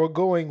 So now we're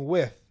going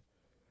with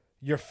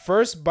your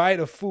first bite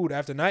of food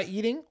after not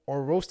eating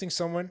or roasting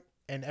someone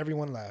and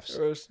everyone laughs.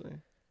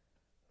 Roasting.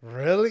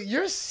 Really?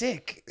 You're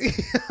sick.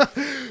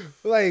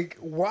 Like,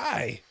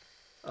 why?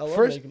 I love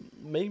First-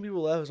 making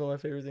people laugh is one of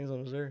my favorite things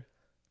on this earth.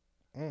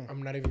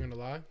 I'm not even gonna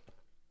lie.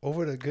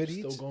 Over the good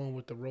Still eats? going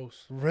with the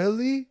roast.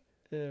 Really?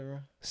 Yeah, bro.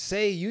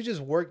 Say you just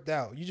worked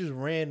out. You just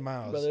ran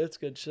miles. Brother, it's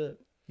good shit.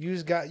 You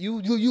just got you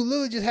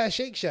literally just had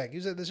Shake Shack.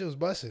 You said this shit was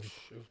busting.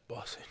 It was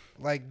busting.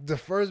 Like the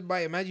first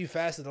bite, imagine you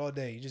fasted all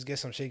day. You just get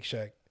some Shake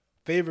Shack.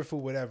 Favorite food,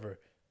 whatever.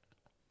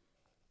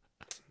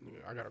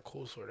 I got a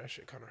cold sore. That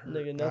shit kind of hurt.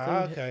 Nigga,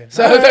 nothing, Okay.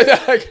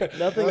 So,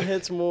 nothing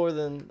hits more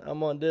than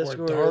I'm on or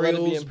Discord or let it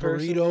be Dario's in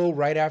person. burrito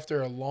right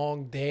after a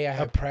long day. I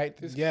had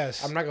practice.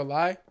 Yes. I'm not gonna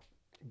lie,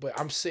 but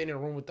I'm sitting in a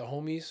room with the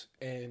homies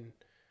and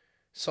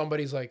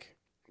somebody's like,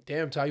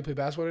 "Damn, Ty, you play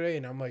basketball today?"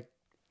 And I'm like,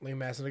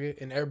 "Lame ass nigga,"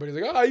 and everybody's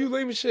like, "Oh, you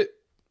lame as shit."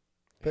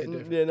 Hit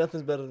different. Yeah,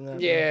 nothing's better than that. bro.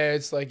 Yeah,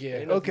 it's like yeah.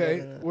 Ain't Okay, nothing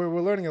better than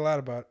we're learning a lot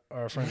about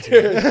our friends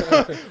here.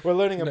 We're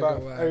learning Not about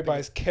gonna lie, I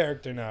everybody's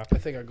character now. I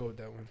think I go with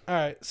that one. All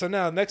right, so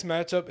now next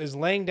matchup is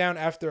laying down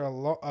after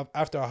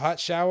a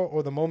hot shower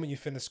or the moment you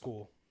finish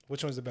school.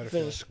 Which one's the better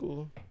Finish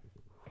feeling? school.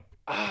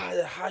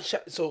 The hot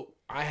shot. So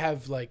I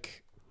have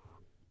like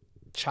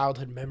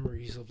childhood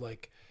memories of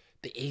like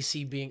the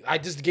AC being. I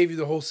just gave you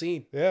the whole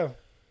scene, Yeah,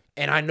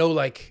 and I know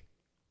like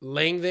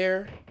laying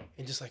there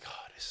and just like,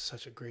 oh, this is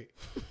such a great.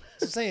 that's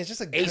what I'm saying. It's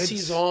just a good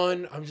AC's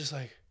on. I'm just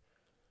like,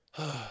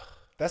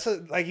 That's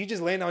like you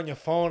just laying on your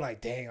phone,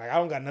 like dang, like I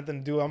don't got nothing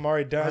to do. I'm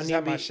already done. I just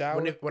have my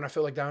shower. When I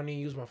feel like I don't need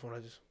to use my phone, I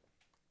just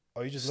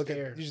Oh, you just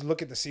stare.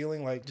 look at the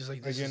ceiling, like like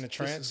you're in a This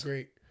trance. is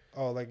great.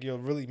 Oh, like you're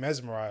really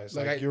mesmerized.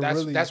 Like, you're that's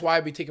really. that's why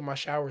I be taking my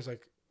showers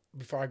like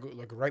before I go,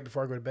 like right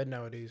before I go to bed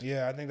nowadays.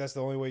 Yeah, I think that's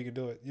the only way you can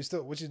do it. You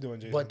still what you doing,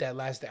 Jason? But that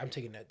last day, I'm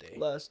taking that day.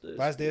 Last day.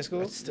 Last day of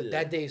school?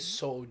 That day is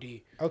so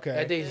OD. Okay,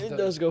 That day is It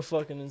does go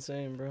fucking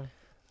insane, bro.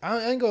 I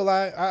ain't gonna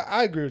lie.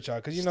 I agree with y'all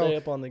because you Stay know.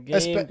 up on the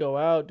game, go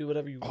out, do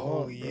whatever you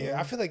Oh want. yeah, bro.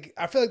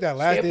 I feel like that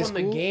last Stay day up of on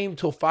school. the game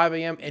till 5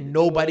 a.m. and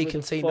nobody Whatever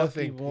can the say fuck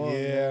nothing. you want,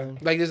 Yeah. man.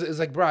 Like it's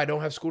like, bro, I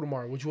don't have school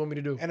tomorrow. What you want me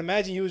to do? And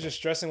imagine you was just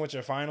stressing with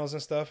your finals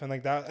and stuff, and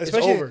like that. It's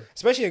Especially, over.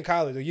 especially in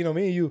college. Like, you know,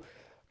 me and you,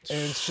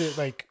 and shit.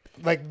 Like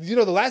you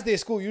know, the last day of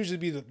school usually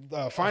be the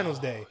finals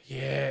day.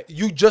 Yeah,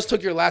 you just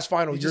took your last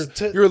final. You You're just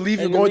took- you're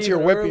leaving, And going to your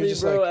leave whip. early, You're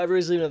just bro. like,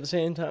 Everybody's leaving at the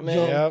same time,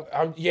 man.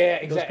 Yeah. yeah,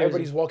 exactly. crazy.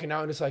 Everybody's walking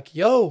out and it's like,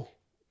 yo,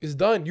 it's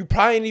done. You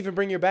probably didn't even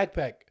bring your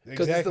backpack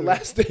because it's the Exactly.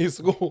 last day of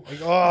school. Like,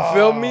 You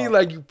feel me?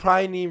 Like you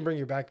probably didn't even bring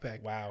your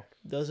backpack. wow.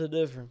 Does it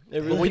different?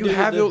 It But when you do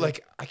have it, different.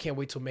 like I can't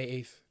wait till May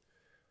 8th.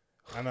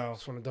 I know. I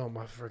just want to do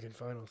my freaking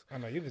finals. I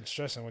know. You've been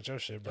stressing with your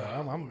shit, bro.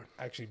 I'm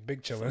actually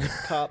big chilling.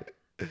 cop.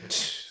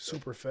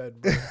 Super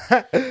fed, bro.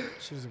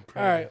 She was incredible.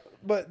 All right,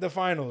 but the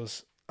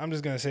finals. I'm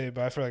just gonna say it,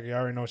 but I feel like you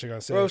already know what you're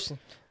gonna say. Roasting.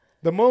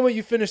 The moment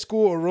you finish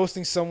school or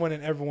roasting someone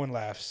and everyone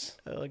laughs,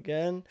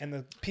 Again. and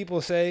the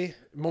people say,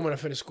 The moment I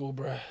finish school,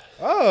 bro,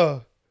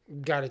 "Oh,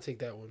 gotta take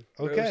that one.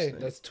 okay." Roasting.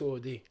 That's 2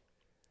 OD.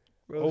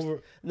 Roasting.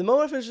 Over. The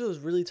moment I finished it was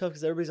really tough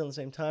because everybody's on the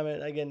same time.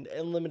 And again,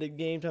 unlimited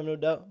game time, no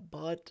doubt.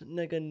 But,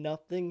 nigga,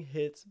 nothing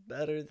hits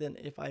better than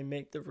if I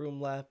make the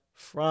room laugh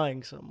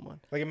frying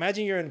someone. Like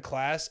imagine you're in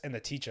class and the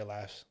teacher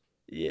laughs.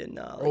 Yeah,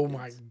 nah. Oh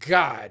my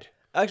God.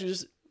 Actually,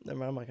 just Never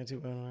mind, I'm not gonna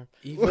toot my own horn.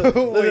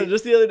 Even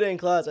Just the other day in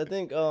class, I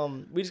think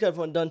we just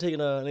got done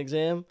taking an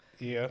exam.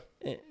 Yeah.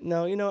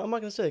 No, I'm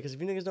not gonna say it because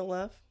if you niggas don't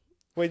laugh.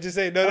 Wait, just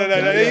say no.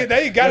 Yeah. Now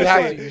you gotta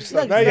say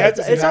it. Now you have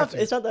to say it.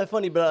 It's not that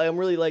funny, but I'm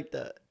really like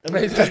that.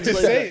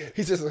 Just say it.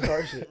 He's just a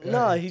car shit.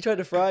 Nah, he tried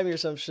to fry me or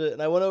some shit,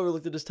 and I went over,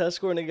 looked at his test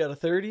score, and he got a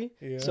 30.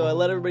 Yeah. So I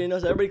let everybody know.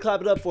 So everybody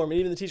clap it up for him. And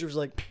even the teacher was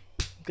like,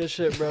 "Good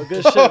shit, bro.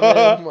 Good shit,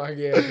 man." Oh my god.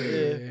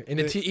 Yeah. And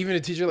even the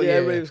teacher, like,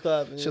 everybody was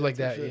clapping. shit like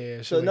that. Yeah.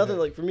 So shit nothing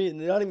like like for me,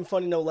 not even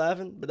funny, no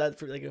laughing. But that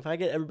for like if I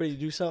get everybody to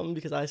do something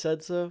because I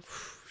said so,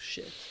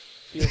 shit,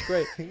 feels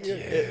great.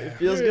 It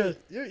feels good.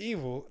 You're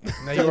evil.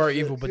 Now you are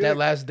evil, but that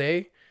last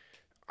day,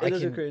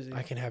 crazy.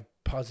 I can have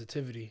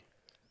positivity.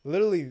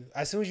 Literally,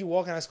 as soon as you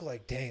walk out of school,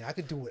 like, dang, I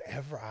could do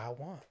whatever I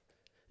want.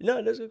 No,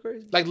 it does go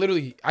crazy. Like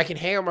literally, I can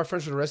hang out with my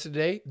friends for the rest of the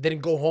day, then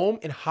go home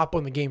and hop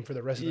on the game for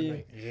the rest of the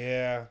night.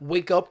 Yeah.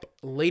 Wake up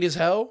late as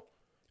hell,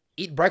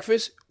 eat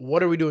breakfast.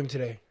 What are we doing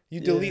today? You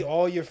delete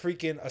all your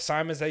freaking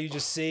assignments that you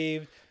just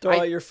saved. Throw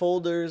out your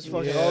folders,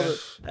 fucking all the.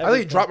 I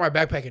literally drop my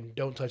backpack and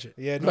don't touch it.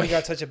 Yeah, no, you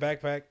gotta touch your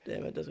backpack.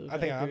 Damn, it does go I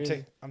think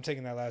crazy. I'm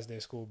taking that last day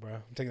of school, bro.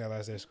 I'm taking that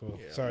last day of school.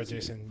 Yeah, sorry,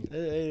 Jason. It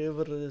is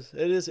what it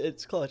is.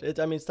 It's clutch.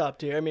 It's top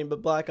tier. I mean,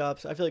 but Black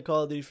Ops, I feel like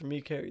Call of Duty for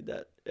me carried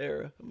that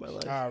era of my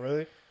life. Ah,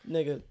 really?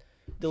 Nigga,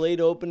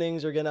 delayed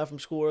openings or getting out from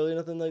school early,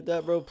 nothing like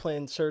that, bro.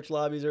 Playing search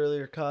lobbies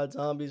earlier, COD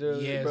zombies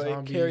earlier, Yeah, bro.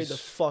 zombies. It carried the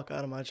fuck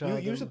out of my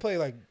childhood. You used to play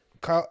like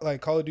Call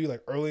of Duty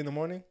like early in the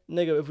morning?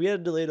 Nigga, if we had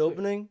a delayed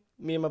opening,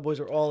 me and my boys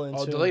were all in.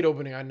 Oh, too. delayed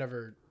opening, I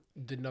never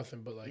did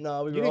nothing but like.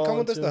 Nah, we You were didn't all come in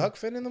with us too. to Huck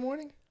Finn in the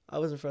morning? I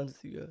wasn't friends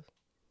with you guys.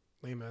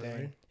 Lame ass, Dang.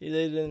 right? They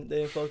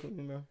didn't fuck with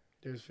me, bro.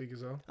 There's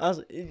figures out.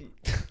 Honestly,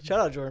 shout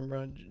out Jordan,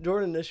 bro.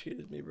 Jordan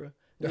initiated me, bro.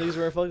 The niggas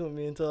weren't fucking with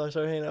me until I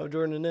started hanging out with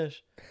Jordan and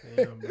Nish.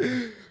 Damn,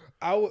 bro.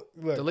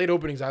 Look. Delayed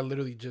openings, I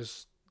literally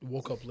just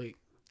woke up late,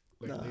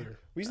 later.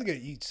 We used to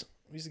get eats.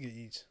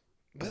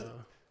 Nah.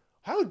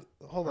 Hold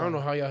on. I don't know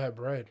how y'all had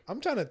bread. I'm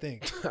trying to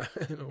think.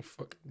 No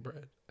fucking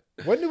bread.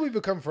 When did we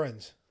become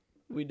friends?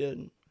 We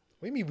didn't.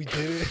 What do you mean we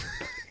did?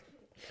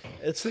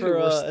 It's See, for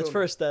we're still- it's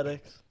for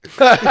aesthetics.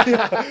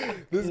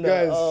 This No,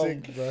 guy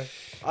is sick,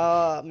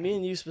 bro. Me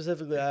and you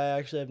specifically, I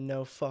actually have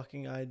no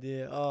fucking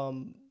idea.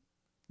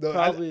 No,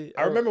 Probably.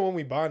 I remember when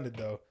we bonded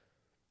though.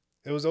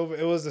 It was over.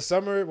 It was the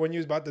summer when you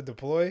was about to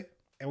deploy,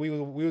 and we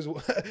was.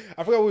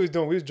 I forgot what we was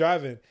doing. We was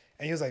driving,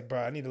 and he was like, "Bro,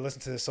 I need to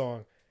listen to this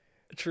song."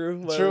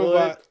 True.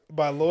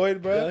 By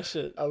Lloyd, bro. That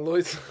shit.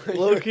 Lloyd's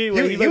Low key.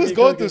 He was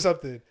going through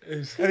something, and he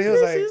was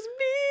like, "This is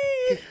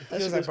me."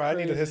 he was like, "Bro, I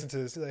need to listen to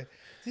this." He's like,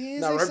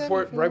 Nah,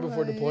 right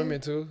before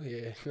deployment too.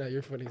 Yeah, nah,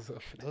 you're funny. So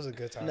those are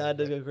good times. Nah, it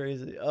did go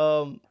crazy.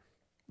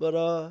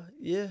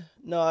 Yeah.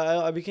 No,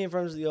 I became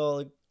friends with y'all,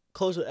 like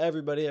close with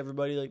everybody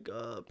like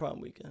prom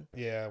weekend.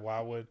 Yeah,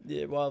 Wildwood.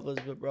 Yeah,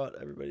 Wildwood's brought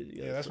everybody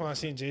together. Yeah, that's when I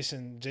seen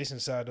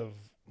Jason's side of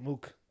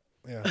Mook.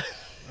 Yeah,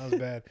 that was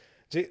bad.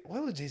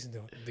 What was Jason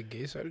doing? the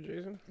gay side of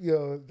Jason.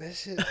 Yo, that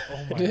shit.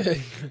 Oh my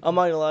god. I'm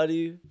not gonna lie to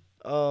you.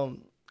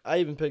 I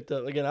even picked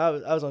up again. I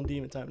was on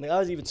demon time. Like, I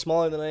was even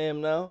smaller than I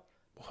am now.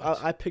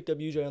 I picked up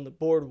UJ on the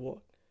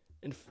boardwalk,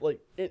 and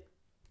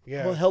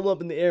held him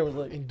up in the air and was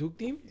like, In Duke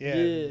team? Yeah,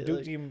 Yeah, Duke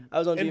like, team I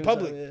was on in demon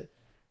public. time,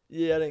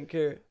 yeah, I didn't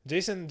care.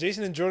 Jason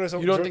and Jordan.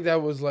 You don't think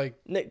that was like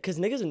Because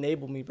niggas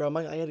enable me, bro.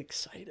 I get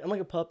excited. I'm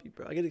like a puppy,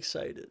 bro. I get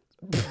excited.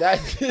 that?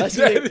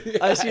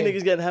 I see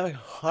niggas getting having.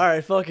 All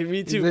right, fucking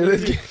me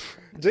too.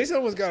 Jason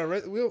almost got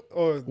arrested.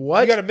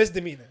 What? You got a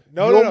misdemeanor.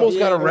 No, You no, no. almost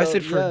got Yeah,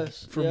 arrested bro,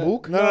 for yeah.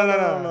 Mook?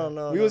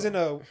 No. We was in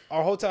our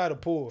hotel at a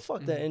pool.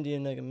 Fuck that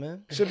Indian nigga,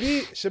 man.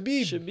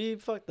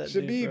 Shabib. Fuck that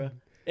Shabib. dude, bro.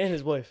 And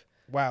his wife.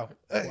 Wow.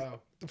 Wow.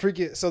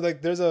 Freaking. So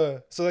like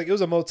it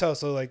was a motel.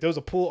 So like there was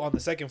a pool on the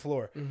second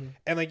floor,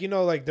 and like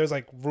like there's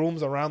like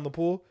rooms around the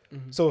pool.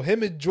 So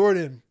him and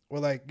Jordan were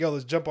like, yo,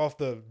 let's jump off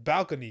the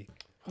balcony.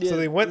 So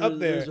they went up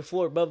there. There's a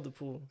floor above the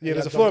pool. Yeah,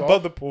 there's a got floor jumped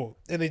above the pool,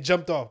 and they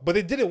jumped off. But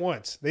they did it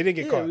once. They didn't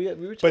get caught. we were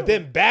But chilling.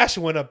 then Bash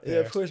went up Yeah,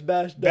 there. of course,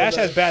 Bash. Bash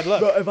has bad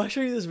luck. Bro, if I show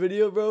you this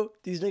video, bro,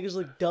 these niggas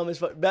look dumb as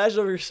fuck. Bash is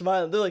over here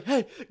smiling. They're like,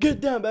 hey, get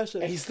down, Bash.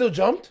 And he still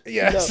jumped?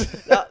 Yes.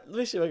 No, let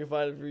me see if I can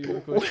find it for you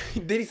real quick.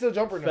 Did he still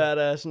jump or not? Fat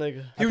ass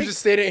nigga. He was just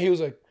standing and he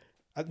was like,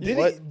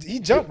 Did he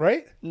jumped,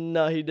 right?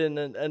 No, he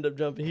didn't end up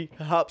jumping. He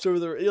hops over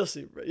the. You'll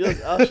see, bro.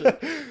 I'll show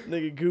you.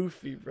 Nigga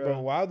goofy, bro. Bro,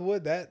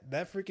 Wildwood, that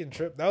freaking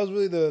trip, that was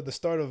really the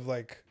start of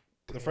like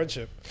the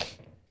friendship.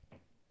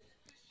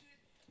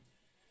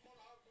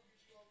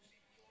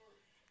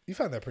 You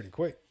found that pretty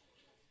quick.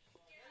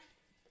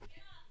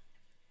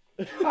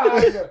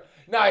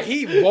 nah,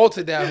 he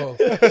vaulted that hoe.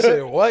 I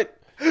said, what?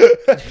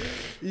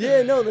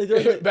 Yeah, no,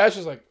 they Bash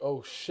was like,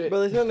 oh shit.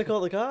 Bro, they trying to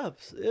call the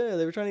cops. Yeah,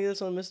 they were trying to get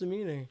us on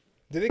misdemeanor.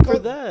 Did they call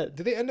that?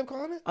 Did they end up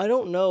calling it? I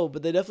don't know,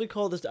 but they definitely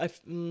called us. I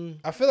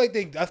feel like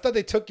I thought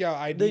they took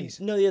y'all IDs.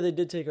 They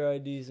did take our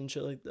IDs and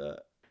shit like that.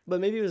 But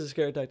maybe it was a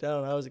scare tactic. I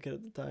don't know. I was a kid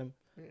at the time,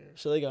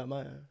 so they got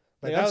my ass.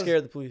 Like, I'm scared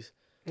of the police.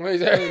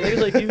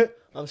 Niggas like you,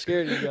 I'm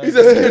scared of you guys. He's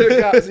scared of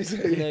cops. He said,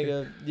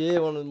 Nigga, yeah,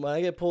 when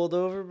I get pulled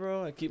over,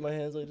 bro, I keep my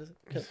hands like this.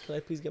 Can I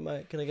please get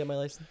my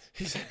license?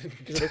 Is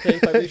it okay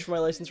if I reach for my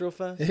license real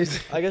fast?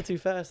 I get too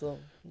fast though.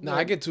 Nah,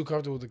 I get too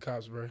comfortable with the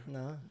cops, bro.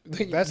 Nah.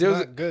 That's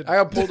not good. I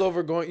got pulled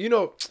over going,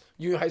 you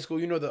in high school,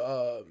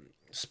 the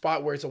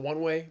spot where it's a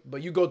one-way,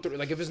 but you go through,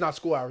 like if it's not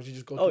school hours, you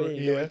just go through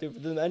it. Yeah, right through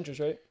the entrance,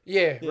 right?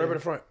 Yeah, right by the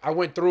front. I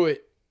went through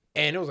it,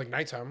 and it was like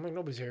nighttime. I'm like,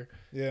 nobody's here.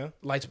 Yeah.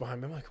 Lights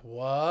behind me. I'm like,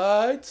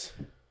 what?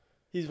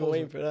 He's been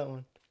waiting for that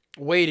one.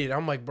 Waited.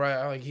 I'm like,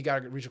 bro, he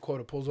got to reach a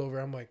quota. Pulls over.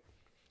 I'm like,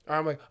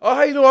 oh,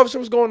 how you doing, officer?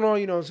 What's going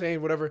on? You know what I'm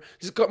saying? Whatever.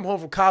 Just come home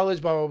from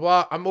college, blah, blah,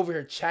 blah. I'm over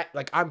here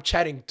I'm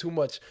chatting too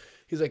much.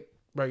 He's like,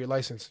 bro, your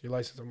license.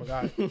 I'm like,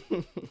 all right.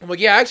 I'm like,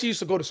 yeah, I actually used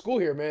to go to school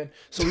here, man.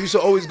 So we used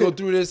to always go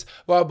through this,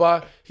 blah,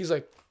 blah. He's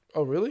like,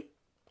 oh, really?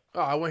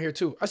 Oh, I went here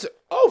too. I said,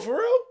 oh, for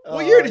real?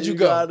 What year did you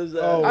go? Got his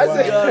ass. Oh, I wow.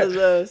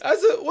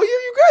 said, what year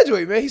you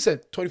graduate, man? He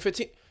said,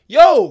 2015.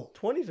 Yo.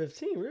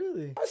 2015,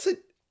 really? I said,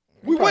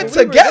 we went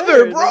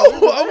together, bro.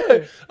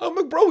 I'm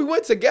like, bro, we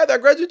went together. I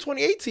graduated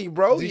 2018,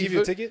 bro. Did he give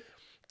you a ticket?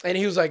 And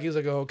he was like,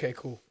 oh, okay,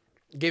 cool.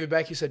 Gave it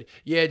back. He said,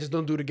 yeah, just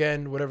don't do it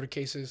again, whatever the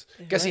case is.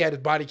 Guess he had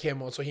his body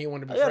cam on, so he didn't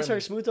want to be friendly. I started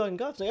smooth talking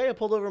cops. Like, I got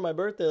pulled over on my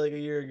birthday like a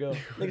year ago.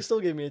 Nigga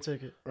still gave me a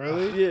ticket.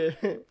 Really?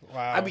 Yeah.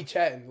 Wow. I be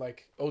chatting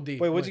like OD.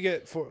 Wait, what'd you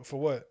get for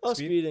what? Oh,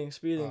 speeding.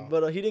 Oh.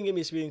 But he didn't give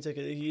me a speeding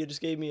ticket. He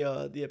just gave me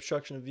the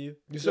obstruction of view.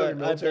 You saw your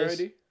military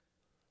ID? I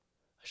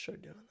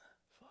started doing that.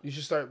 You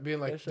should start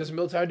being like, does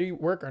military ID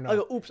work or not? I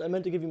go, oops, I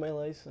meant to give you my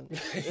license.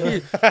 Feel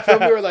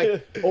me? Or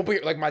like, open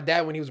like my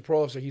dad when he was a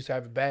parole officer, he used to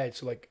have a badge.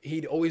 So like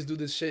he'd always do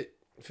this shit.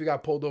 If he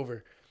got pulled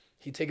over,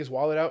 he'd take his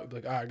wallet out, he'd be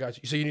like, all right, I got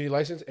you. So you need a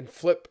license, and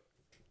flip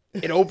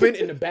it open,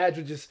 and the badge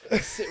would just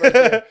sit right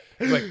there.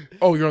 He'd be like,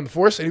 oh, you're on the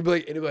force? And he'd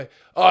be like,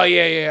 oh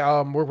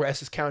yeah, work with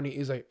Essex County.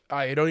 He's like, all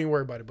right, don't even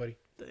worry about it, buddy.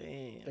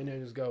 Damn. And then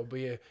just go. But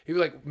yeah, he'd be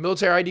like,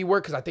 military ID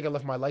work? Because I think I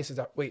left my license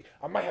out. Wait,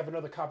 I might have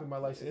another copy of my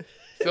license.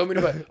 Feel me?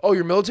 Like, oh,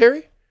 you're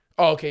military?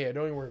 Oh, okay, yeah,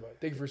 don't even worry about it.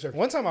 Thank you for your service.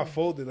 One time I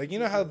folded, like, you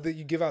know how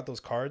you give out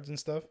those cards and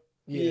stuff?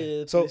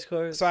 Yeah, so police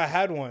cards. So I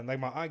had one, like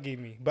my aunt gave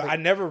me, but I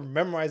never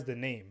memorized the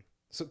name.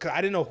 So, cause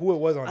I didn't know who it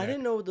was on there. I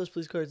didn't know what those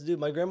police cards do.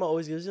 My grandma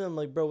always gives them. I'm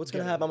like, bro, what's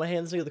gonna happen? I'm gonna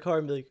hand this nigga the card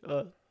and be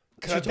like,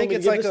 Cause I think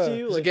it's like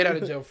like, get out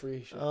of jail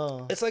free.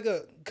 Oh. It's like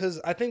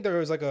cause I think there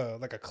was like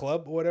a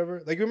club or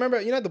whatever. Like you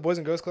remember, you know the Boys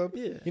and Girls Club?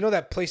 Yeah. You know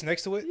that place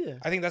next to it? Yeah.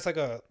 I think that's like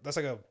a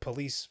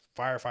police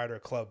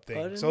firefighter club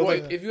thing. So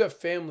like if you have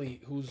family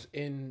who's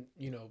in,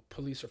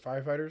 police or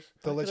firefighters,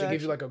 they'll let you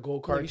give you like a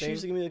gold card. She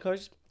used to give me the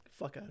cards.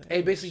 Fuck out of here.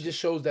 It basically just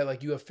shows that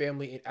like you have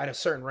family at a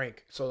certain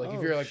rank. So like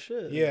if you're like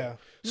yeah.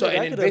 So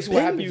yeah, and then basically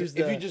what happens is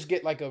if you just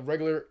get like a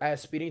regular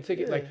ass speeding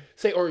ticket, like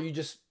say, or you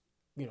just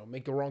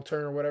make the wrong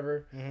turn or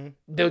whatever,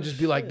 they'll just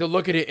be like, they'll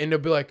look at it and they'll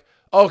be like,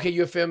 oh, okay,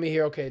 you have family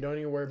here, okay, don't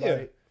even worry about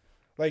it.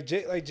 Like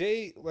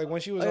Jay,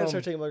 when she was I gotta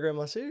start taking my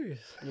grandma serious.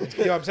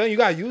 Yo, I'm telling you,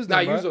 gotta use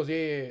them. Use those. Yeah.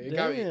 It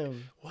got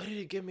me. What did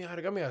it get me out?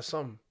 It got me out of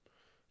something.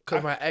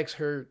 Cause my ex,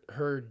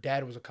 her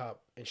dad was a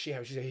cop, and she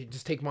said, hey,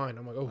 just take mine.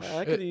 I'm like, oh shit.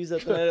 I could have used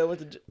that the night I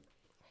went to.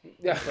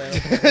 Yeah.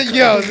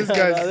 Yo, this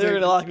guy's. They're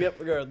gonna lock me up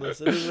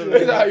regardless.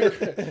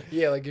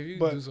 Yeah, like if you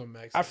do some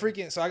max.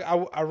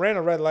 I ran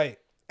a red light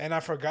and I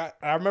forgot.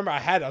 I remember I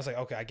had it. I was like,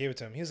 okay, I gave it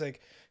to him. He was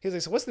like,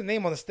 so what's the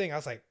name on this thing? I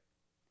was like,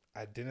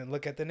 I didn't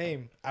look at the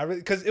name.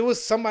 Because it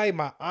was somebody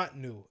my aunt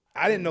knew.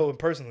 I didn't know him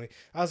personally.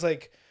 I was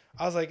like,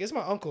 it's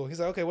my uncle. He's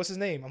like, okay, what's his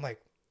name? I'm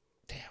like,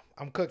 damn,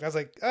 I'm cooked. I was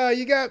like,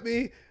 you got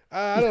me.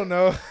 I don't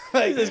know.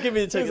 Like, just give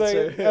me the ticket,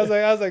 sir. I was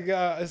like,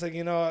 it's like,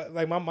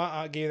 like my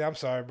aunt gave it. I'm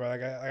sorry, bro.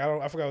 Like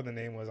I forgot what the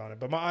name was on it,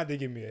 but my aunt did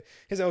give me it.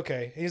 He's like,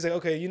 okay. And he's like,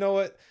 okay, you know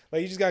what?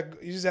 Like you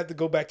just have to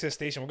go back to the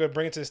station. We're gonna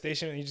bring it to the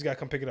station, and you just gotta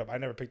come pick it up. I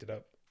never picked it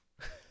up.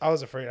 I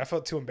was afraid. I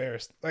felt too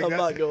embarrassed. Like I'm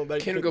not going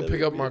back. Can't go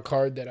pick up my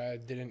card that I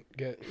didn't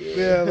get.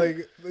 Yeah,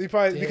 like you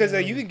probably because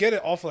like, you can get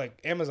it off like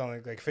Amazon,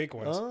 like fake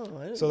ones.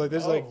 Oh, so like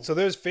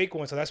there's fake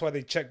ones. So that's why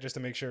they check just to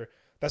make sure.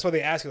 That's why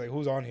they ask you like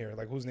who's on here,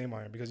 like whose name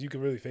on here, because you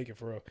can really fake it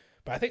for real.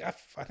 But I think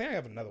I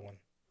have another one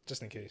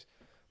just in case.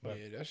 But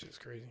yeah, that shit's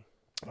crazy.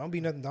 I don't be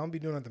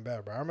doing nothing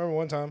bad, bro. I remember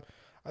one time.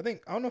 I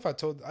don't know if I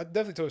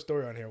definitely told a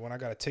story on here when I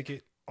got a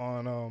ticket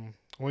on when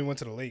we went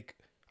to the lake.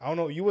 I don't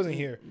know. You wasn't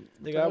here.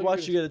 Nigga, I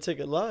watched you get a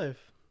ticket live.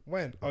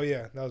 When? Oh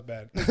yeah, that was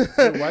bad.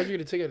 Why'd you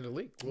get a ticket at the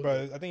lake?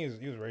 Bro, I think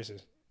he was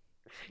racist.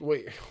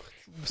 Wait.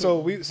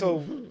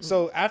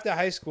 So after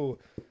high school,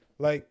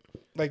 like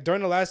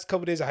during the last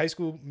couple of days of high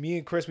school, me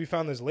and Chris, we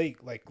found this lake,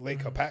 like Lake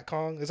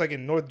Hopatcong. It's like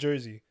in North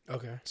Jersey.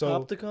 Okay.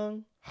 So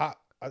Hopatcong?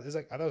 It's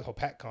like I thought it was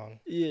Hopatcong.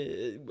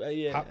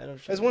 Yeah.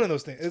 It's one of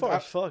those things. It's far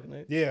as fuck,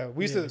 man. Yeah,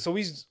 we used to. So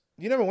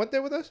you never went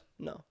there with us?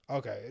 No.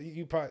 Okay,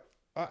 you probably.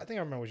 I think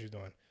I remember what you was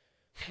doing.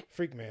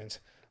 Freak man's,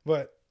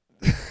 but.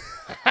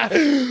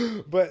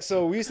 But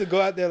so we used to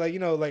go out there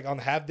like on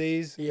half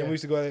days, and we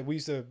used to go out, we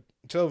used to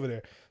chill over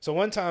there. So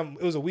one time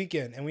it was a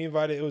weekend, and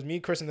it was me,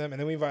 Chris, and them, and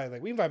then we invited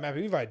Mappy,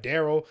 we invited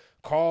Daryl,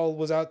 Carl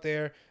was out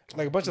there,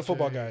 like a bunch of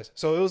football guys.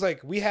 So it was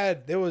like we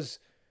was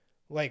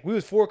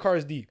 4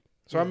 cars deep.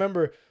 So I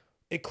remember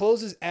it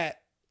closes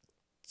at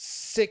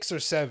 6 or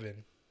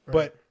 7,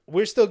 but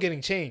we're still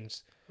getting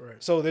changed.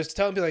 Right. So there's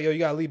telling people like, yo, you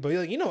gotta leave. But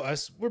you're like, you know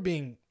us, we're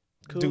being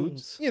Coons.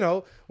 dudes. You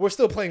know, we're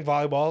still playing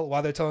volleyball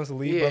while they're telling us to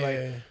leave.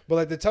 Yeah. But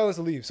like they're telling us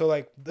to leave. So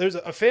like there's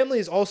a family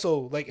is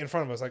also like in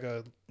front of us, like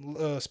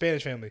a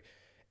Spanish family.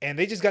 And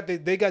they just got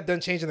they got done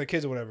changing their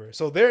kids or whatever.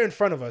 So they're in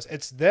front of us.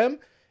 It's them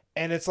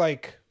and it's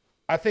like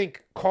I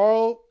think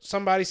Carl,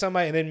 somebody,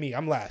 and then me.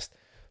 I'm last.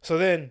 So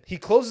then he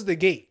closes the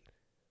gate,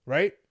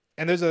 right?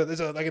 And there's a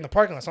like in the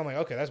parking lot. So I'm like,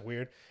 okay, that's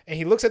weird. And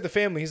he looks at the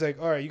family. He's like,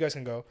 all right, you guys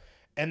can go.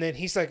 And then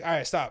he's like, all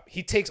right, stop.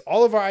 He takes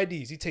all of our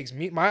IDs. He takes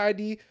my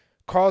ID,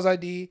 Carl's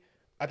ID,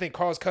 I think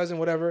Carl's cousin,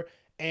 whatever.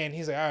 And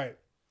he's like, all right.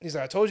 He's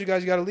like, I told you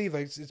guys you got to leave.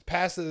 Like it's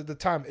past the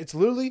time. It's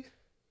literally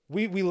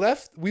we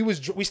left. We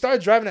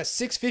started driving at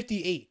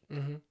 6:58.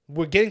 Mm-hmm.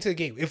 We're getting to the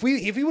gate. If we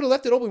would have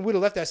left it open, we would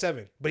have left at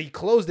 7. But he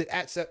closed it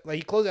at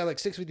like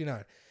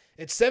 6:59.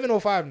 It's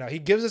 7:05 now. He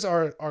gives us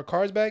our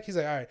cards back. He's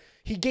like, all right.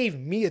 He gave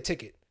me a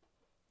ticket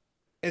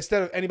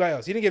instead of anybody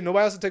else. He didn't give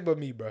nobody else a ticket but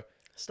me, bro.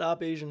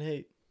 Stop Asian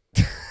hate.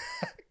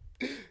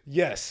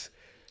 Yes.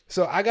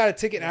 So I got a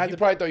ticket. And I You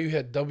probably thought you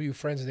had W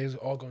friends and they was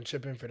all going to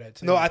chip in for that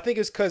too. No, I think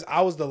it's because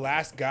I was the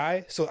last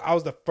guy, so I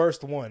was the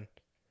first one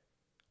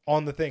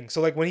on the thing.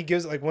 So like when he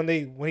gives, like when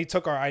he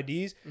took our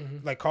IDs,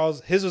 like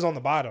Carl's, his was on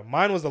the bottom.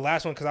 Mine was the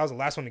last one because I was the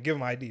last one to give him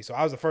my ID. So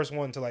I was the first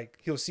one to like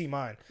he'll see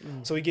mine.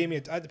 So he gave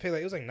me. I had to pay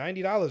like it was like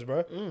 $90,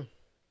 bro.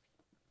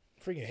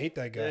 Freaking hate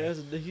that guy. Yeah,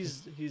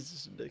 he's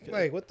ridiculous.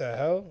 Like what the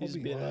hell? He's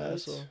Hope being he- an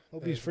asshole.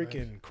 Hope he's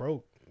freaking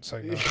croaked. It's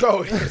like nah.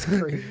 Oh, it's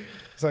crazy.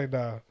 It's like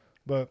nah.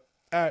 But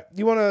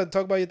you want to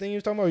talk about your thing you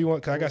was talking about? Or you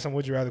want? Cause I got some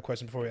would you rather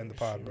questions before we end the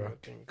pod, bro.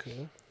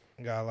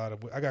 I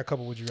got a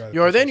couple would you rather.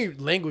 Yo, are there questions.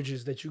 any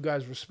languages that you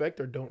guys respect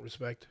or don't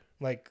respect?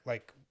 like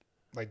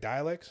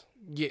dialects?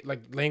 Yeah,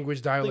 like language,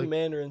 I dialect. think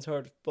Mandarin's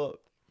hard as fuck.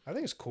 I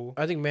think it's cool.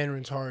 I think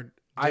Mandarin's hard.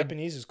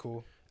 Japanese is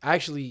cool. I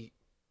actually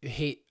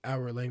hate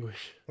our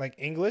language. Like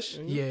English?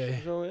 Yeah.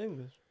 What's wrong with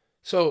English?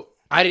 So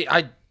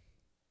I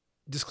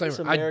disclaimer. It's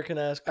American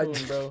ass coon,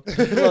 bro.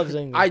 He loves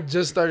English. I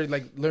just started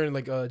like learning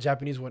like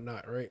Japanese and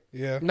whatnot, right?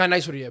 Yeah. I'm not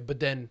nice with it yet, but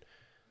then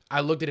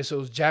I looked at it, so it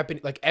was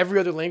Japanese. Like every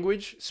other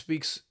language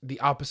speaks the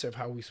opposite of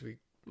how we speak.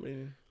 What do you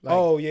mean? Like,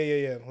 Oh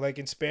yeah. Like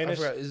in I Spanish.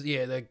 forgot,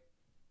 yeah, like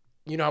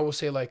you know, I will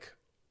say like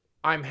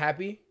I'm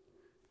happy.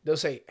 They'll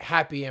say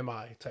happy am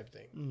I type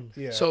thing.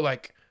 Yeah. So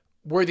like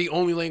we're the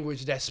only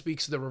language that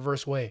speaks the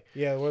reverse way,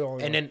 yeah, we're the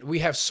only and one. then we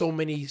have so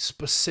many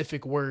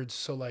specific words.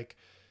 So like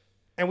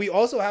And we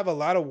also have a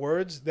lot of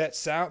words that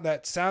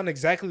sound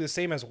exactly the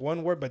same as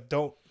one word but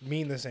don't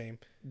mean the same.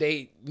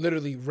 they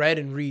literally read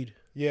and read.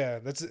 Yeah,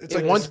 it's And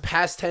like one's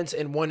past tense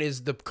and one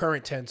is the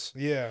current tense,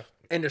 yeah,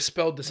 and they're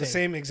spelled the the same.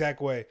 same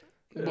exact way.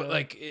 But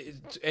like,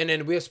 and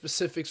then we have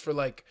specifics for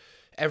like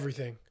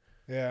everything.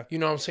 Yeah. You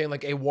know what I'm saying?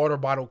 Like a water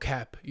bottle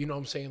cap. You know what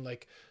I'm saying?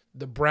 Like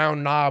the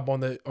brown knob on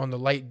the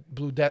light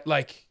blue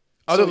like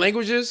other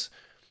languages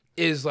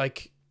is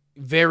like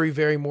very,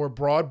 very more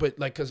broad. But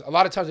like, cause a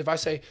lot of times if I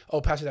say,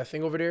 oh, pass me that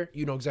thing over there,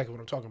 you know exactly what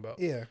I'm talking about.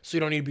 Yeah. So you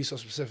don't need to be so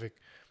specific.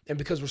 And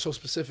because we're so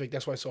specific,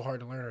 that's why it's so hard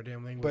to learn our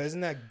damn language. But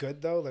isn't that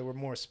good though? Like we're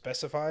more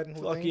specified in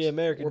Fuck things? yeah,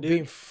 American We're dude.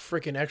 being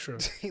freaking extra.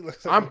 He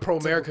looks like I'm a- pro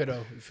America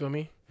though. You feel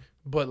me?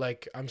 But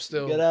like, I'm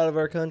still. Get out of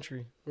our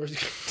country.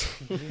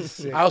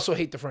 Sick. I also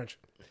hate the French.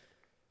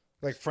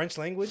 Like French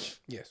language?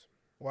 Yes.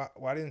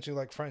 Why didn't you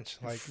like French?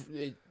 Like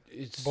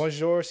It's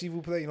bonjour, s'il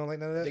vous plaît. You don't like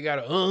none of that? they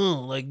gotta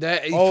like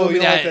that. You Oh, feel me?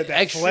 you don't like That, that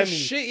extra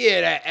phlegmy- shit.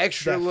 Yeah, that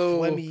extra that little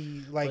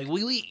phlegmy, like like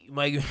oui,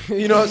 like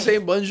you know what I'm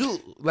saying? Bonjour.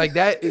 Like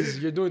that is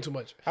you're doing too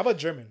much. how about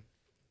German?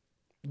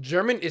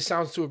 German, it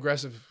sounds too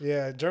aggressive.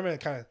 Yeah, German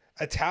kind of.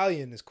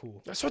 Italian is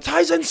cool. That's what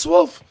ties in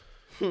Swolf.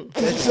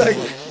 It's like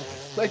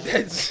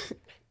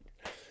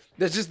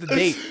that's just the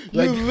date.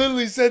 Like you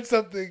literally said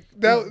something.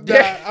 That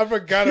Yeah. I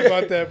forgot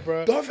about that,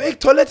 bro. Darf ich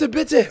Toilette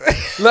bitte?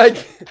 Like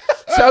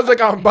sounds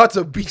like I'm about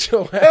to beat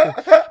your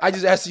ass. I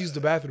just asked to use the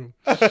bathroom.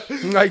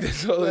 Like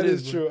that's all That it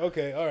is is. true.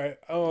 Okay, all right.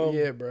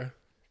 Yeah, bro.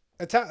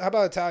 How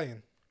about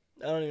Italian?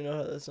 I don't even know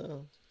how that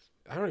sounds.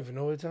 I don't even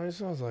know what Italian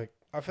sounds like.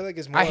 I feel like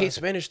it's more. I hate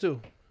Spanish too.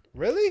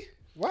 Really?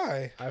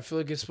 Why? I feel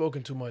like it's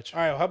spoken too much.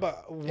 All right. How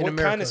about what kind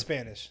America. of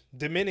Spanish?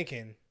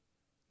 Dominican.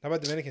 how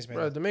about Dominican Spanish?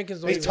 Bro, Dominicans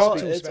don't They even talk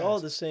speak. to It's all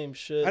the same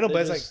shit. I know, They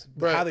but it's just- like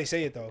Bruh. how they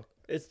say it though.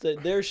 it's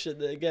their shit.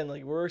 That, again,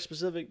 like we're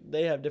specific.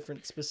 They have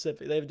different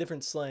specific. They have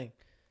different slang.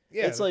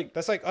 Yeah, It's like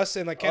that's like us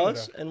in like Canada.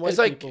 Us and white It's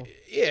like people.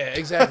 yeah,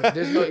 exactly.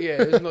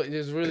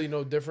 There's really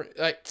no different.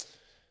 Like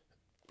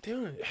they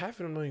don't half of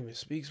them don't even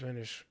speak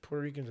Spanish.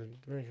 Puerto Ricans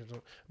and Dominicans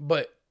don't.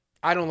 But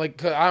I don't like.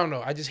 Cause I don't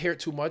know. I just hear it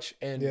too much,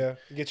 and Mm. Yeah,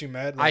 it gets you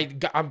mad. I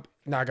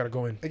gotta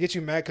go in. it gets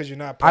you mad because you're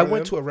not. I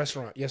went to a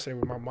restaurant yesterday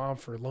with my mom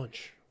for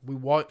lunch. We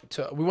went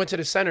to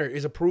the center.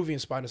 It's a Peruvian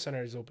spot in the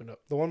center. Is opened up.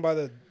 the one by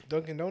the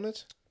Dunkin'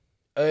 Donuts.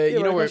 Yeah, You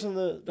know right where across from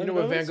the you know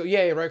where Van Donuts? Gogh. Yeah,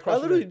 right I across.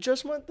 from literally there.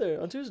 just went there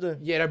on Tuesday.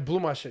 Yeah, that blew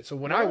my shit. So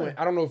when I Why? went,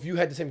 I don't know if you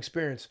had the same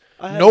experience.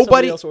 I had Nobody-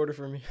 somebody else order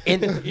for me.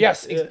 And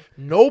yes, Yeah.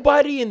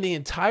 nobody in the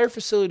entire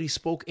facility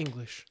spoke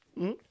English.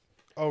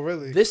 Oh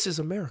really? This is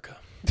America.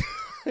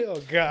 oh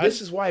god.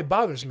 This is why it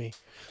bothers me.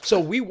 So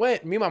we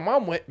went. Me and my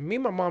mom went. Me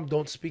and my mom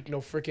don't speak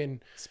no freaking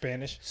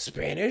Spanish.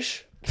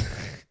 Spanish.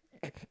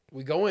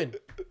 We go in.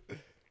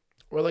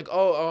 We're like,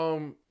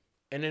 oh,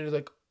 and then it's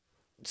like,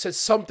 said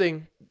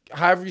something,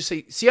 however you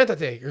say,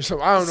 siéntate or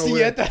something. I don't know.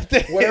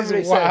 Whatever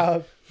they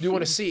said. Do you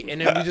want a seat?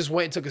 And then we just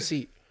went and took a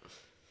seat.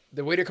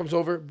 The waiter comes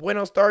over,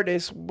 buenos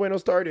tardes.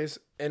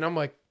 And I'm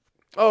like,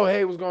 oh,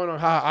 hey, what's going on?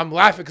 Ha. I'm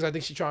laughing because I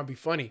think she's trying to be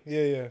funny.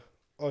 Yeah.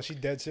 Oh, she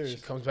dead serious.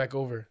 She comes back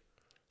over.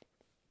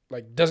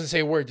 Like, doesn't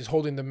say a word, just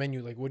holding the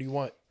menu. Like, what do you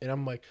want? And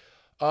I'm like,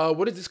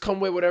 what does this come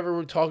with? Whatever,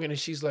 we're talking. And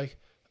she's like,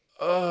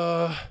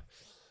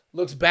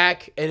 looks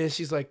back. And then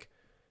she's like,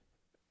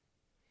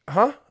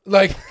 huh?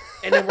 Like,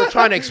 and then we're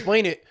trying to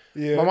explain it.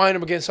 Yeah. My mind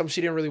up against something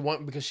she didn't really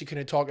want because she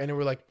couldn't talk. And then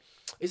we're like,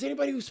 is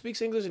anybody who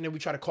speaks English? And then we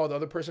try to call the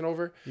other person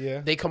over.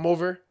 Yeah. They come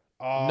over.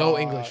 No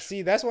English.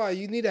 See, that's why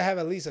you need to have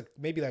at least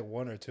maybe like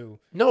one or two.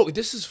 No,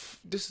 this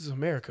is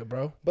America,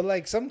 bro. But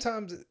like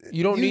sometimes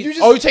you don't need. You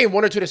just, you're saying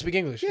one or two that speak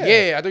English.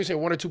 Yeah. I thought you said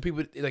one or two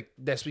people like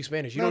that speak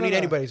Spanish. You don't need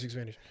anybody to speak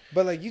Spanish.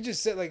 But like you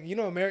just said, like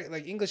America,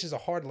 like English is a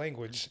hard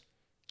language.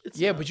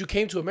 But you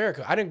came to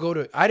America. I didn't go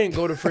to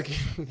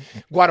freaking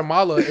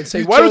Guatemala and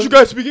say, why don't you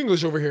guys speak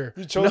English over here?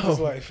 You chose this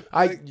life.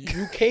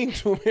 You came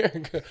to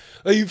America.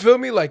 Like, you feel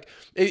me? Like,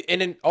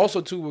 and then also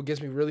too, what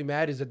gets me really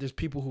mad is that there's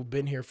people who've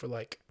been here for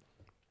like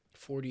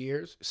 40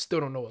 years, still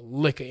don't know a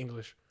lick of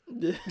English.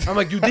 I'm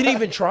like, you didn't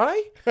even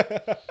try?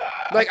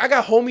 Like, I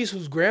got homies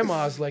whose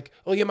grandma's like,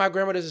 oh yeah, my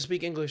grandma doesn't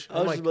speak English. I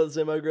was just about to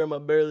say my grandma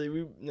barely.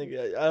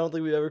 I don't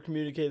think we ever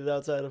communicated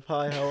outside of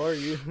hi, how are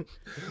you?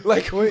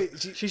 Like, wait,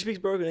 she speaks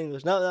broken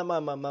English. Not my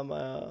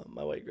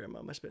white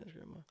grandma, my Spanish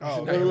grandma.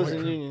 Oh, she lives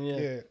in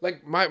Union. Yeah.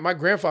 Like my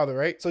grandfather,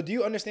 right? So do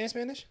you understand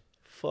Spanish?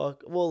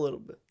 Fuck, well, a little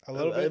bit.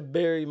 A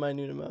very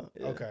minute amount.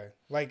 Yeah. Okay.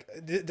 Like,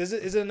 is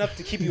it enough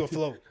to keep you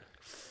afloat?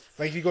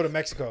 Like if you go to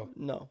Mexico.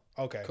 No.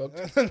 Okay.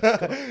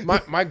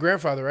 My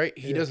grandfather, right?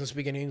 He doesn't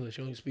speak any English.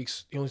 He only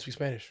speaks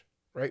Spanish,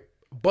 right?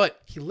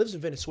 But he lives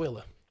in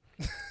Venezuela.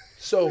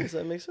 So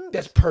that makes sense.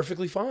 That's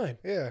perfectly fine.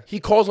 Yeah. He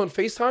calls on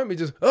FaceTime and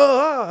just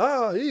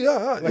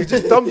like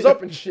just thumbs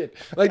up and shit.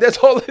 Like that's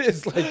all it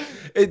is. Like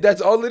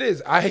that's all it is.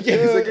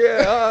 He's like,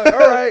 all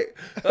right.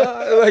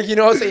 Like, you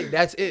know what I'm saying?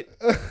 That's it.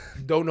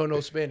 Don't know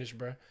no Spanish,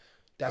 bro.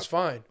 That's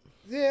fine.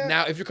 Yeah.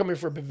 Now if you're coming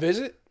for a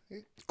visit,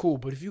 cool,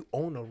 but if you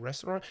own a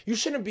restaurant,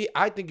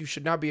 I think you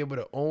should not be able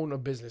to own a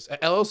business, an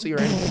LLC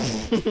or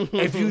anything,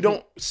 if you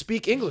don't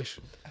speak English.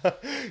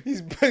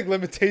 He's putting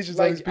limitations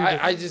on his people.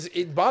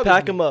 It bothers me.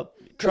 Pack him up.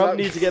 Trump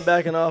needs to get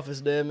back in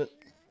office, damn it.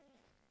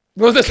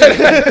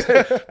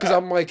 Because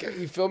I'm like,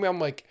 you feel me?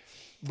 I'm like,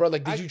 bro,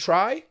 like, did you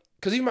try?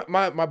 Because even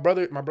my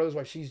brother's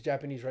wife, she's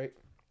Japanese, right?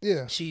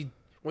 Yeah.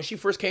 When she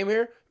first came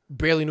here,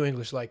 barely knew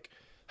English. Like,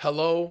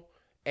 hello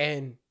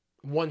and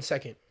 1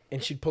 second.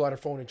 And she'd pull out her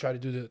phone and try to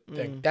do the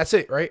thing. That's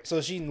it, right? So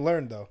she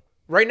learned though.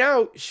 Right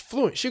now, she's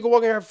fluent. She could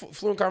walk in and have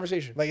fluent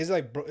conversation. Like, is it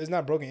like it's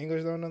not broken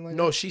English though? Nothing like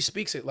no, that? she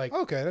speaks it like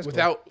that's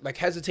without like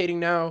hesitating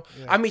now.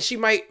 Yeah. I mean,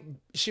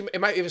 it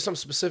might even some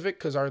specific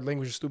because our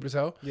language is stupid as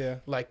hell. Yeah.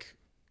 Like,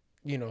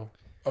 you know,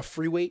 a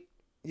free weight.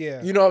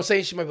 Yeah. You know what I'm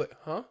saying? She might be like,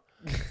 huh?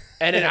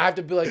 And then I have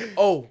to be like,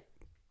 oh,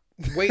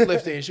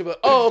 weightlifting. And she'll be like,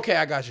 oh, okay,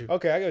 I got you.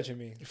 Okay, I got what you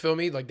mean. You feel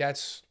me? Like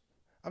that's.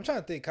 I'm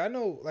trying to think. I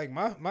know, like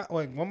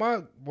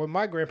when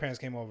my grandparents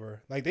came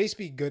over, like they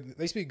speak good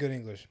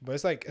English, but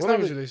it's like what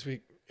language do they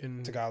speak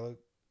in Tagalog?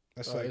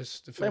 That's like it's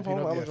the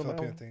Filipino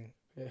thing.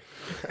 Yeah.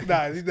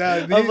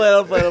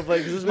 I'm playing.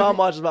 Because his mom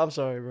watches. I'm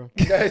sorry, bro.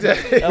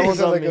 That one's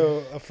like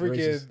a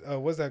freaking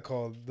what's that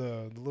called?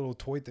 The little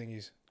toy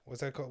thingies. What's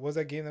that called? What's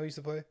that game that we used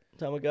to play?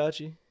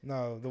 Tamagotchi.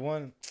 No, the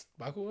one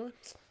Bakugan.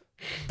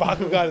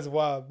 Bakugan is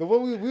wild. The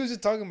one we was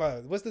just talking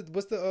about. What's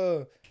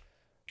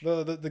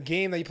the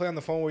game that you play on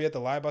the phone where you have to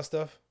lie about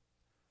stuff?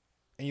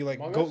 And you like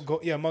go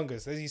Among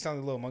Us. You sound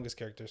like little Among Us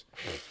characters.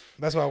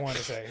 That's what I wanted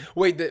to say.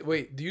 Wait,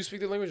 do you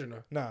speak the language or no?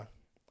 Nah.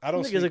 I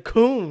don't speak. He's a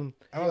coon.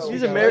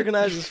 He's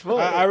Americanized as fuck.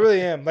 I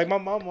really am. Like my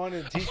mom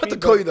wanted to teach me. I'm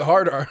about to call you the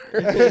hard R.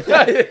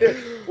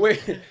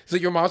 Wait, so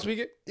your mom speak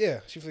it?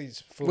 Yeah, she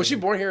speaks. Was she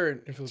born here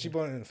in Philippines? She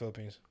born in the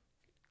Philippines.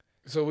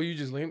 So were you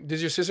just lame? Did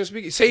your sister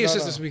speak it? Say your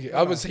sister speak it.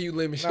 I would say you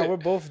lame as shit. No, we're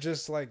both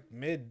just like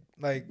mid.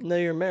 Like no,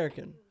 you're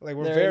American. Like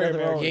we're very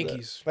American.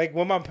 Yankees. Like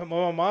when my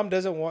mom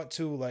doesn't want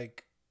to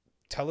like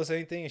tell us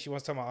anything and she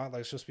wants to tell my aunt,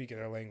 like she'll speak in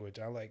her language.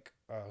 I like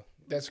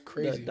that's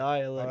crazy. That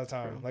dialect all the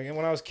time. bro. Like and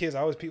when I was kids,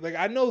 I was like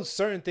I know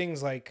certain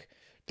things like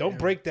don't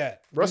break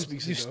that. Russ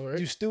speaks it though, right?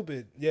 You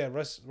stupid. Yeah,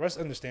 Russ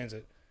understands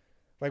it.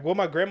 Like when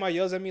my grandma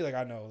yells at me, like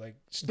I know, like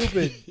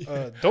stupid.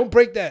 Don't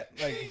break that.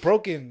 Like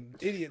broken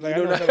idiot. Like I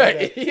know stuff like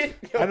that. Idiot?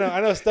 I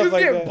know stuff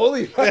like that. Getting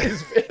bullied by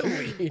his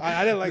family.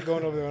 I didn't like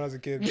going over there when I was a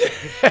kid.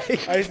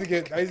 I used to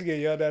get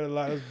yelled at a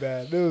lot. It was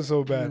bad. It was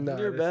so bad.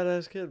 You're a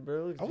badass kid,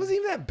 bro. I wasn't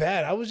even that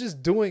bad. I was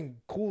just doing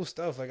cool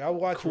stuff. Like I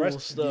watched wrestling.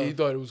 Stuff. Yeah, you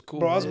thought it was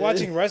cool. Bro, I was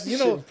watching wrestling. You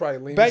know,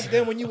 back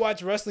then when you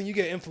watch wrestling, you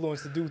get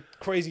influenced to do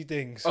crazy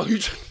things. Oh,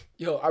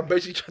 yo, I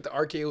bet you tried to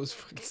RKO his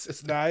fucking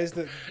sister. Nah, I used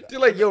to.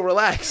 You're like, yo,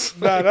 relax.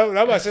 Nah,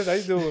 that my sister. I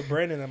used to do it with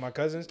Brandon and my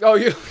cousins. Oh,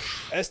 you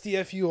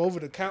STFU over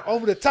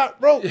the top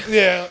rope.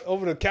 Yeah,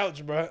 over the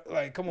couch, bro.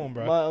 Like, come on,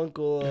 bro. My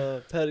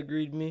uncle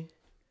pedigreed me.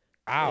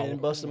 Ow.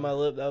 And busted my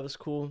lip. That was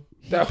cool.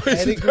 That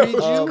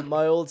was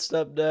My old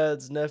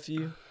stepdad's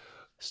nephew,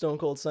 Stone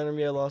Cold Stunner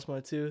me. I lost my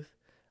tooth.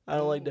 I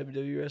don't like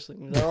WWE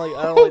wrestling. I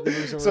don't like the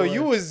moves. So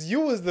you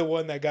was the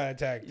one that got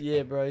attacked.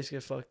 Yeah, bro. I used to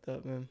get fucked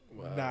up, man.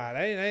 Wow. Nah,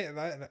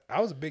 I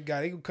was a big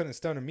guy. They couldn't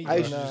stun me. I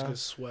used to bro. just get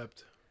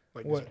swept.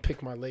 Like, What? just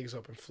pick my legs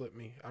up and flip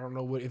me. I don't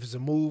know if it's a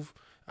move.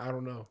 I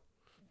don't know.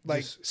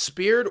 Like just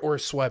speared or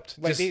swept.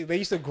 Like just, they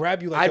used to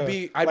grab you like I'd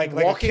be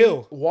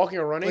walking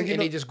or running, like,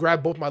 and they just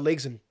grab both my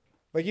legs and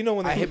like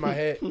when I hit my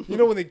head. You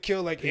know when they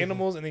kill like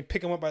animals and they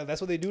pick them up by that's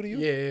what they do to you.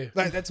 Yeah.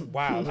 Like that's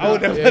wild. I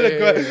would never let it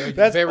go.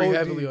 That's very OD.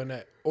 heavily on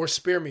that or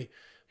spear me.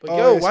 Like Oh,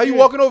 yo, why are you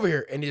walking over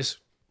here? And just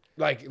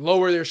like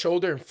lower their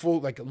shoulder and full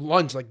like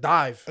lunge, like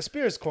dive. A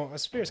spear is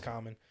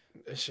common.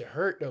 That shit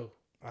hurt though.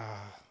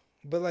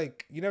 But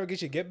like you never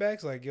get your get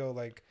backs. Like yo,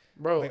 like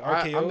Bro, like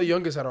I'm the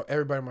youngest out of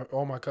everybody,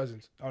 all my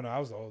cousins. oh no, I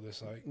was the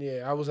oldest. Like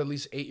Yeah, I was at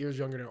least 8 years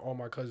younger than all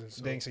my cousins.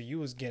 So. dang, so you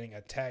was getting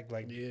attacked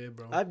like Yeah,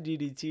 bro. I've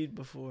DDT'd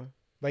before.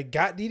 like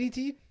got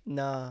DDT.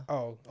 Nah.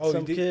 Oh,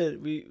 Some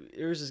kid.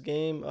 There was this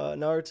game,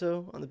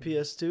 Naruto on the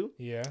PS2,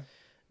 Yeah,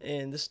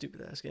 and this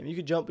stupid ass game. You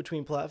could jump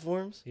between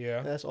platforms. yeah.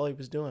 And that's all he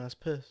was doing. I was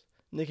pissed.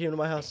 And they came to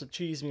my house to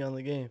cheese me on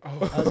the game. Oh.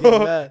 I was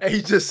getting mad. And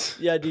he just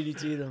Yeah, I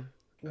DDT'd him.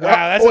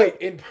 Wow, that's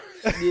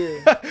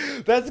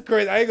Yeah. that's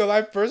crazy. I ain't gonna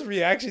lie. First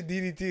reaction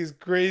DDT is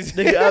crazy.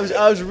 Nigga,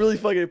 I was really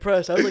fucking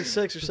impressed. I was like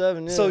 6 or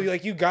 7. Yeah. So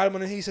you got him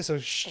on the he said so.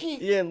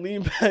 Yeah, and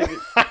leaned back,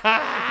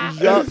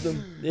 dropped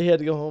him. Yeah, he had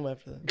to go home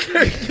after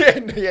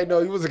that. yeah,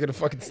 no, he wasn't gonna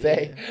fucking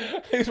stay.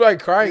 He was probably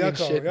crying and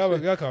shit.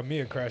 Y'all call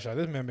me a crash out.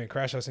 This man been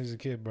crash out since he was a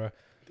kid, bro.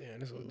 Damn,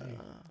 this OD.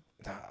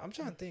 Nah, I'm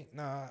trying to think.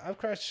 Nah, I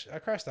crashed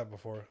out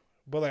before,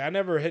 but like I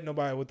never hit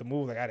nobody with the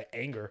move like out of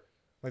anger.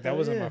 Like that Hell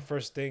wasn't yeah. my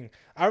first thing.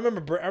 I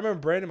remember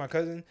Brandon, my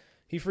cousin.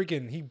 He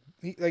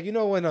like you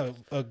know when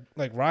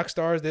like rock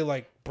stars they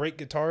like break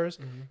guitars.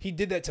 Mm-hmm. He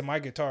did that to my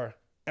guitar,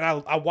 and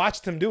I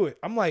watched him do it.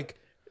 I'm like,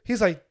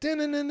 he's like,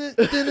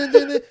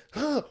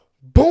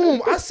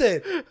 boom. I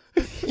said,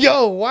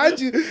 yo, why'd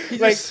you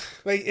like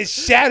it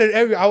shattered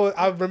every.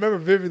 I remember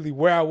vividly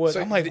where I was.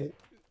 So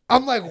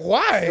I'm like,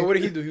 why? And what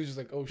did he do? He was just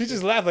like, oh shit. He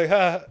just laughed like,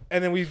 huh,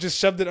 and then we just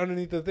shoved it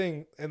underneath the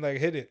thing and like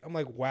hit it. I'm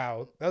like,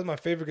 wow, that was my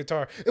favorite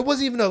guitar. It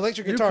wasn't even an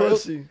electric You guitar.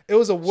 pussy. It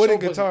was a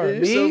wooden So guitar. pussy.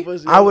 Me, So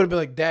pussy. I would have been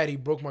like, Dad, he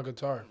broke my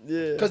guitar.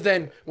 Yeah. Because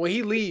then when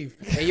he leave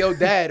and your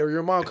dad or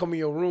your mom come in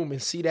your room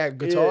and see that Yeah,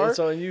 guitar, it's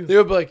on you.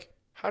 they'll be like,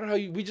 how the hell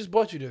we just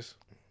bought you this?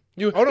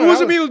 Oh, no, it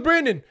wasn't that me, it was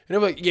Brandon. And they're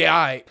like, yeah,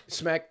 all right,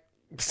 smack,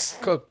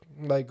 cook.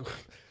 Like,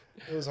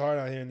 It was hard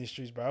out here in these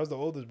streets, bro. I was the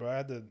oldest, bro. I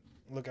had to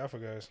look out for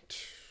guys.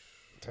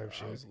 Type I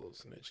shit. was a little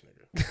snitch,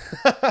 nigga.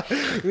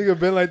 Nigga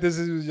been like this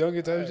since he was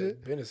younger, type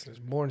shit. Been a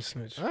snitch, born a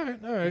snitch. All right.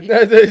 All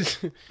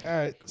That's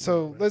right.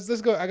 So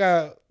let's go. I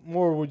got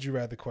more would you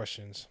rather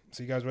questions.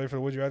 So you guys ready for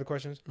the would you rather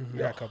questions? Mhm. We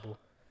got a couple.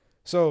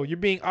 So you're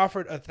being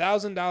offered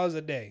 $1,000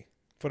 a day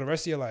for the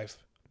rest of your life,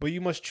 but you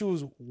must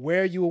choose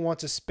where you will want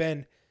to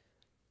spend.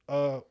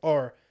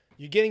 Or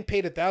you're getting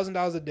paid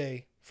 $1,000 a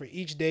day for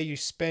each day you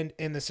spend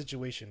in the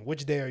situation.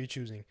 Which day are you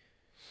choosing?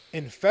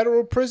 In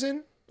federal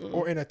prison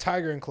or in a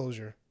tiger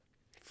enclosure?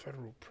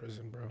 Federal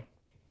prison, bro.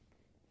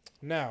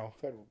 Now,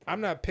 Federal prison.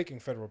 I'm not picking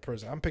federal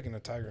prison. I'm picking a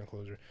tiger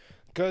enclosure.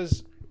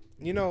 Because,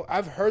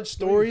 I've heard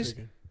stories.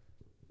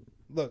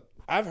 Look,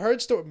 I've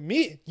heard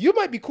stories. You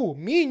might be cool.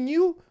 Me and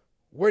you,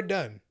 we're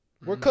done.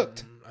 We're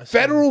cooked.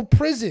 Federal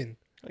prison.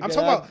 I'm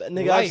Again, talking about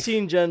nigga, life. I've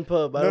seen Gen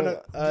Pub.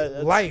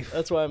 Life.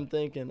 That's why I'm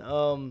thinking.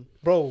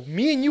 Bro,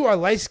 me and you are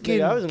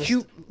light-skinned, Nigga, I was in a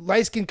cute,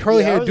 light-skinned,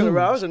 curly-haired dudes.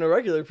 I was in a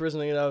regular prison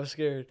and I was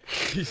scared.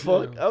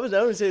 Fuck, I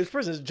wouldn't say it's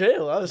prison, it's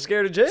jail. I was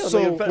scared of jail.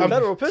 So,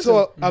 Federal prison.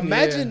 so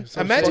imagine Yeah,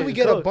 so imagine we fucking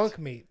get a cooked.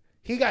 bunkmate.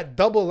 He got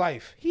double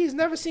life. He's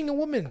never seen a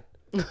woman.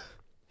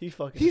 he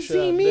fucking. He's shit out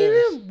seen of me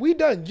Darris. and him. We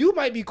done. You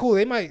might be cool.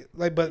 They might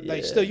but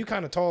Yeah. still you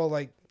kind of tall,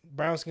 like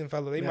brown skin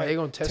fella. They might they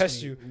gonna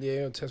test you. me. Yeah, they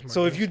gonna test my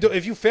So if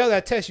you fail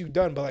that test, you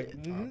done. But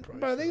like, probably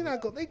bro, they fail.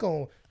 not they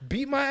gonna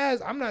beat my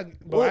ass. I'm not.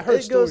 But Well, I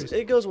heard stories.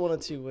 It goes one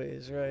of two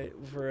ways, right?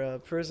 For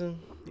prison,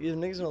 either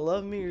niggas gonna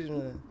love me or he's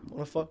gonna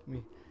wanna fuck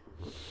me.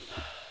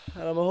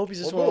 And I'm gonna hope he's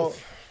just Or wanna.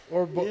 both.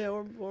 Or both. Yeah,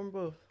 or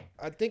both.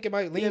 I think it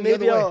might lean Yeah, the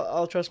maybe other way.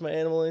 I'll trust my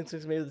animal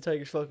instincts. Maybe the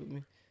tigers fuck with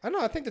me. I know.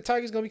 I think the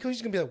tiger's gonna be cool.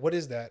 He's gonna be like, "What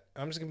is that?"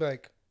 I'm just gonna be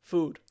like,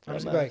 Food. I'm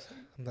just Dumbass. gonna be like,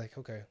 I'm like,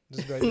 okay.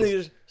 Just be like,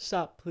 Niggas,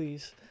 stop,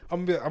 please.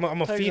 I'm gonna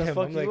Tigers feed gonna him.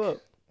 fuck I'm you like, up.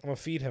 I'm gonna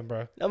feed him, bro.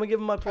 I'm gonna give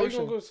him my How you gonna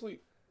portion. go to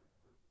sleep?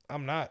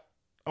 I'm not.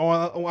 Oh,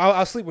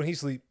 I'll sleep when he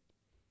sleep.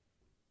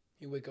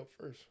 You wake up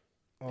first.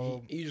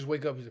 Oh, You just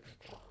wake up. He's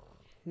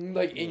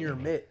like in your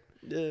mitt.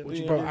 Yeah, What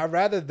you bro, do? I'd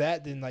rather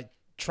that than like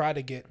try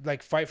to get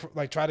like fight for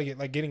like try to get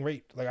like getting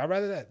raped. Like I'd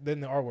rather that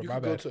than the R word. You My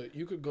bad.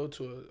 could go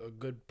to a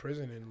good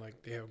prison and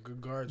like they have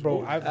good guards.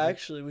 Bro, Ooh.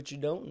 Actually, what you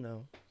don't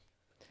know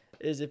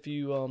is if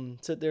you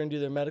sit there and do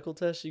their medical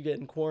tests, you get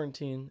in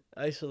quarantine,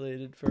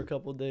 isolated for a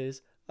couple of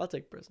days. I'll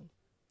take prison.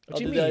 What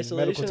I'll you do mean, the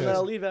medical isolation and test?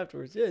 I'll leave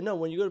afterwards. Yeah, no,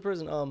 when you go to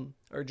prison,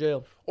 or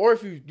jail. Or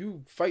if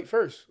you fight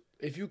first.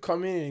 If you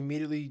come in and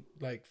immediately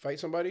like fight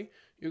somebody,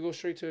 you go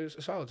straight to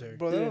solitary.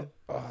 Bro,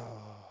 Yeah.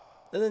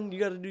 And then you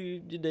got to do your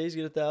days,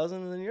 get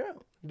 1,000, and then you're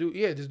out.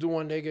 Just do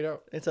one day, get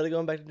out. Instead of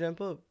going back to Gen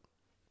Pub.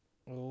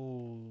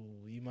 Oh,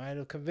 you might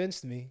have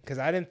convinced me because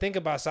I didn't think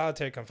about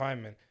solitary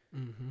confinement.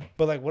 Mm-hmm.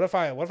 But like, what if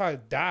I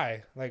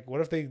die? Like,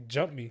 what if they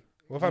jump me?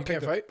 What if I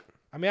can't fight?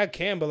 I mean, I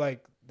can, but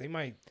like, they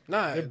might.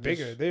 Nah, they're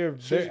bigger. They're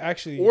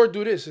actually. Or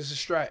do this. It's a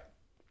strat.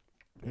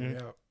 Mm-hmm.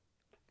 Yeah.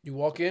 You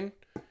walk in,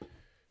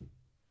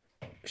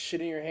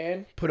 shit in your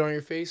hand, put it on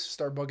your face,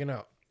 start bugging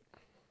out.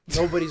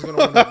 Nobody's gonna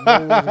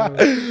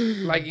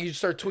like you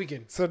start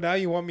tweaking. So now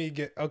you want me to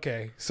get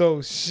okay?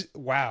 So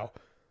wow,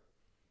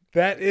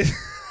 that is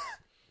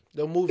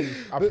They'll move you.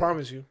 I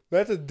promise you.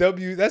 that's a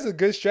W. That's a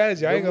good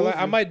strategy. I ain't gonna lie.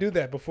 I might do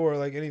that before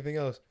like anything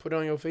else. Put it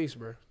on your face,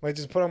 bro. Like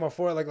just put on my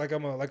forehead like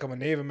I'm a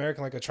Native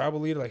American, like a tribal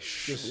leader. Like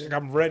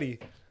I'm ready.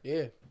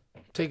 Yeah.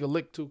 Take a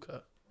lick too,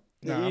 cut.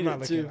 Nah, I'm not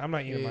licking. I'm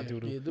not eating my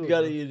doodle. You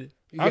got to eat it.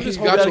 I'm just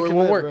you got to. It commit,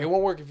 won't work. bro. It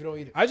won't work if you don't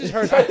eat it. I just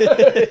heard.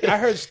 I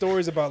heard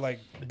stories about like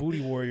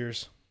booty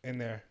warriors in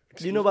there.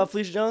 Do you know about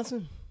Felicia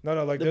Johnson?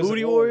 No, like The there's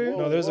Booty a, Warrior?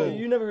 No, there's a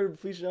You never heard of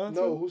Felicia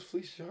Johnson? No, who's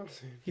Fleece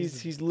Johnson?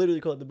 He's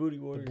literally called the Booty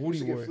Warrior. Booty Used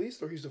to get warrior.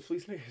 fleeced or he used to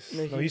fleece niggas?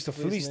 No, he used to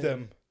fleece niggas.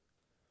 them.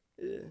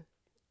 Yeah.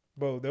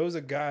 Bro, there was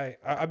a guy.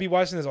 I be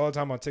watching this all the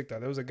time on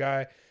TikTok. There was a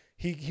guy.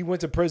 He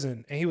went to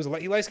prison and he was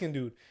he light skinned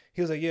dude.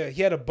 He was like, yeah,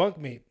 he had a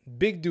bunkmate,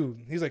 big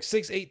dude. He's like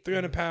 6'8",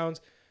 300 pounds.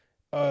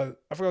 I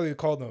forgot what they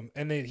called him.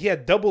 And then he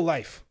had double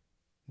life.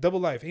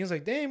 And he was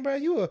like, dang, bro,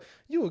 you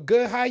a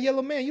good high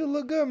yellow man. You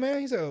look good, man.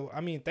 He said, I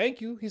mean,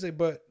 thank you. He's like,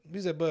 but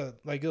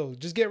like, yo,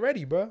 just get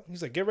ready, bro.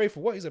 He's like, get ready for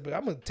what? He's like, but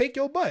I'm gonna take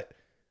your butt.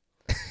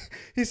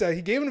 He said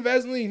he gave him the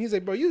Vaseline. He's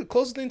like, bro, you the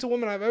closest thing to a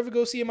woman I've ever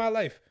go see in my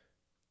life.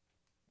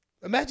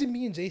 Imagine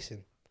me and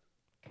Jason.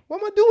 What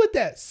am I do with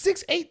that?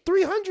 6'8",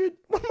 300?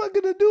 What am I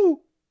gonna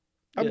do?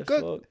 I'm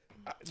good.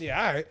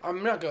 Yeah, all right.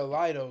 I'm not gonna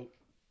lie though.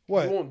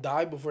 What? You won't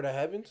die before that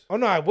happens. Oh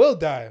no, I will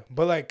die,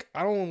 but like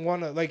I don't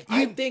want to like.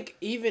 I think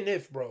even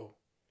if, bro,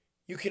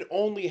 you can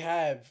only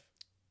have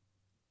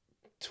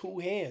 2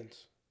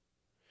 hands.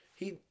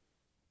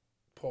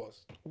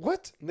 Pause.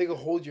 What? Nigga,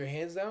 hold your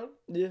hands down.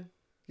 Yeah.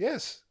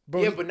 Yes,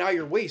 bro. Yeah, but now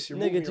your waist. You're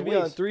moving Nigga, to your be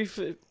on waist. 3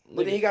 feet.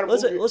 But then he gotta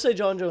let's move say, your- let's say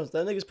John Jones.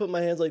 That nigga's putting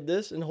my hands like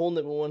this and holding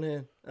it with one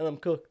hand, and I'm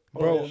cooked.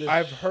 Bro, Oh,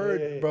 I've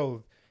heard, shit.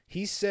 bro.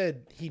 He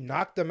said he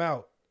knocked him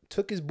out,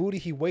 took his booty,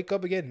 he wake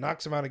up again,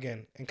 knocks him out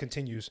again, and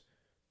continues.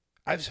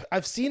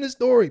 I've seen a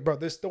story, bro.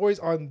 There's stories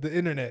on the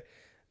internet.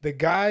 The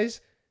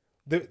guys,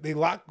 they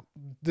locked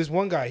this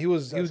one guy. He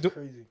was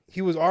crazy.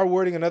 He was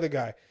R-wording another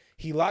guy.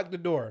 He locked the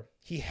door.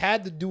 He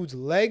had the dude's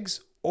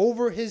legs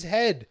over his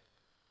head,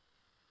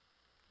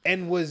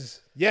 and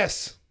was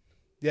yes.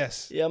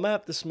 Yeah, I'm gonna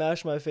have to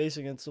smash my face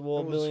against the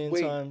wall a million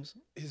times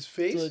His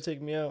until they face.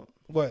 take me out.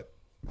 What?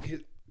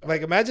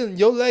 Like imagine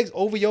your legs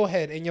over your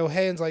head and your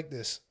hands like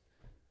this.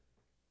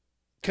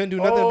 Couldn't do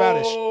nothing about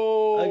it.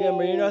 Again,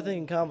 but you're not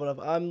thinking calm enough.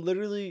 I'm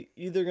literally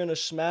either gonna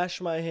smash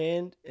my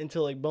hand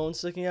until like bones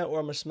sticking out, or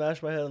I'm gonna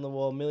smash my head on the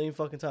wall a million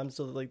fucking times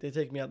until like they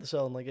take me out the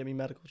cell and like get me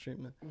medical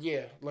treatment.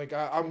 Yeah, like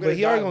I'm gonna. But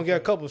he already die gonna get a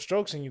before. couple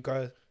strokes in you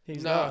guys.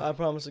 He's Nah. not. I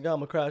promise to God, I'm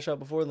gonna crash out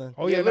before then.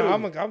 Oh Yeah, yeah, no,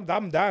 literally.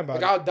 I'm dying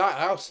about Like it. I'll die.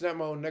 I'll snap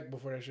my own neck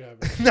before that shit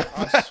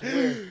happens.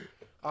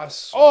 I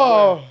swear.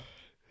 Oh,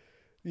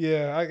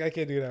 yeah, I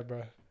can't do that,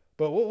 bro.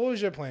 But what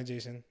was your plan,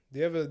 Jason? Do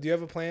you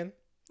have a plan?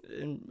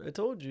 And I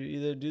told you,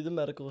 either do the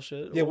medical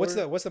shit. Yeah, or what's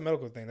the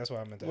medical thing? That's what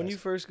I meant to when ask. you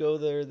first go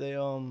there, they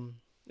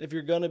if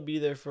you're gonna be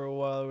there for a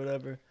while or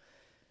whatever,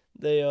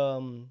 they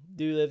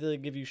they have to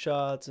give you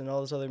shots and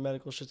all this other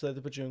medical shit, so they have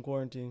to put you in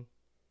quarantine.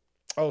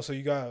 Oh, so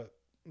you got,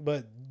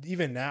 but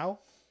even now?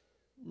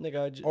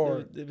 Nigga,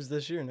 Or- it was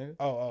this year, nigga.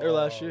 Or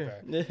Last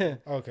year. Okay.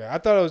 Yeah. Okay, I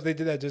thought they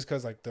did that just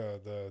cause like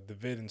the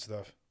vid and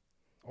stuff,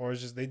 or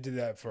it's just they did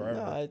that forever.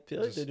 Nah, I feel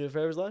like Just- they did it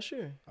forever last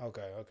year.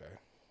 Okay.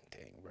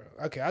 Dang, bro.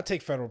 Okay, I'll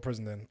take federal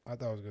prison then. I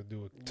thought I was gonna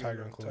do a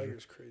tiger enclosure.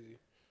 Tiger's crazy.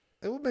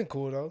 It would have been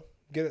cool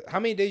though. How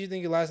many days you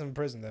think you last in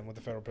prison then with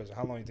the federal prison?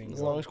 How long you think? As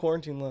you long go? as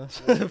quarantine lasts.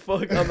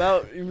 Fuck, I'm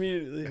out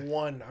immediately.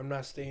 One, I'm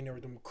not staying there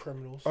with them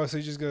criminals. Oh, so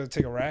you just gonna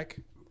take a rack?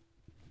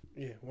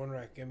 Yeah, 1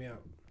 rack. Get me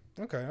out.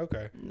 Okay.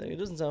 Nigga, it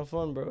doesn't sound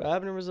fun, bro.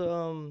 Abner was a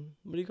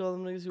what do you call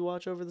them niggas who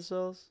watch over the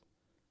cells?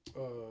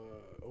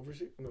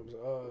 Overseer? No, it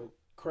was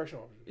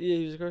correctional officer. Yeah,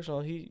 he was a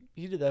correctional. He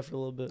did that for a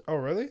little bit. Oh,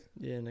 really?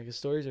 Yeah, nigga,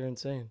 stories are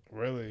insane.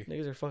 Really?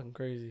 Niggas are fucking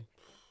crazy.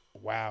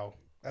 Wow.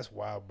 That's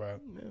wild, bro.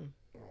 Yeah.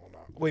 Oh, no.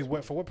 Wait,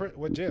 what? For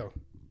what jail?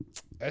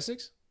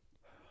 Essex?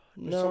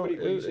 No, Somebody,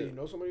 it- you say you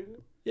know somebody?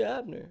 yeah,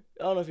 Abner.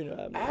 I don't know if you know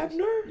Abner.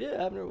 Abner?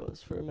 Yeah, Abner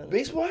was for a minute.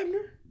 Baseball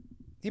Abner?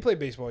 He played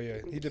baseball. Yeah,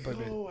 he did play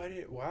baseball. Oh, I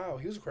didn't. Wow,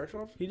 he was a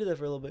correctional officer? He did that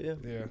for a little bit, yeah.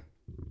 Yeah.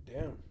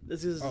 Damn.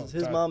 This is Oh,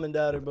 his God. mom and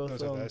dad are Don't both.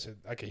 say that shit.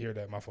 I could hear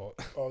that. My fault.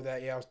 Oh,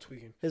 that, yeah, I was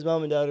tweaking. His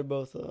mom and dad are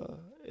both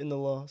in the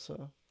law,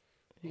 so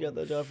he got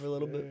that job for a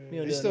little bit. He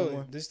don't do that no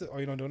more. They still. Oh,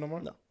 you don't do it no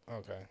more? No.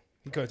 Okay.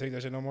 You couldn't take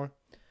that shit no more.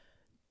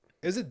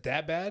 Is it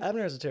that bad?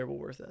 Abner has a terrible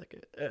work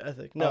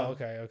ethic. No, Oh,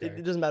 okay.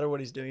 it doesn't matter what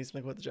he's doing. He's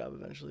gonna quit the job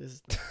eventually.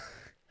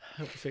 I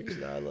hope he figures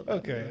it out. I love it.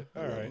 Okay,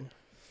 all right.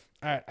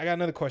 All right, I got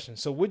another question.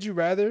 So, would you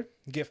rather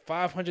get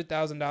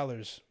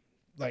 $500,000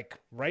 like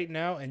right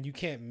now, and you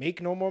can't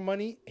make no more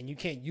money, and you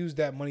can't use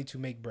that money to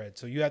make bread.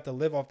 So you have to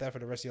live off that for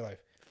the rest of your life.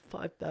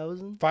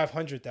 5,000.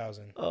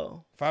 500,000.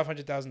 Oh.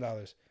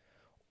 $500,000,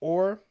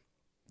 or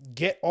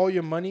get all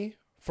your money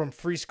from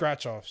free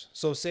scratch offs.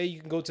 So say you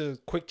can go to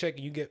Quick Check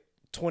and you get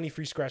 20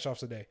 free scratch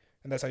offs a day,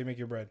 and that's how you make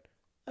your bread.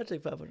 I'd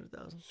take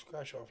 500,000.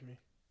 Scratch off me.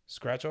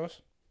 Scratch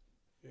offs?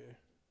 Yeah.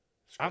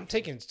 I'm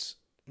taking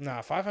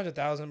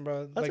 500,000,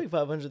 bro. I'll take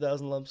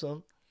 500,000 lump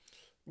sum.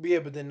 Yeah,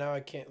 but then now I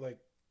can't like.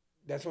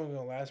 That's only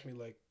gonna last me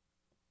like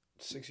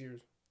 6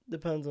 years.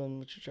 Depends on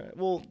what you're trying.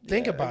 Well,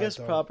 think about I guess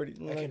it, though. property.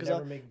 I can Because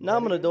never make now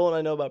I'm an bread adult and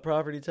I know about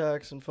property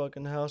tax and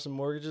fucking house and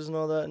mortgages and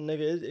all that. And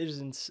nigga, it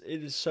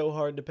is so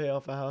hard to pay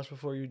off a house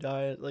before you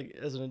die. Like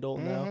as an adult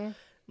now,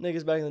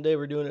 niggas back in the day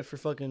were doing it for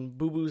fucking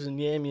boo boos and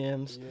yam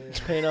yams,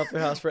 paying off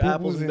their house for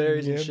apples and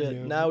berries and shit.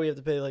 Now we have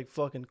to pay like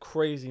fucking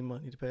crazy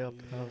money to pay off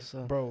the house.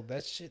 So. Bro,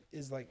 that shit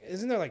is like,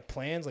 isn't there like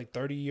plans, like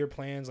 30-year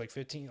plans, like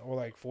 15 or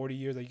like 40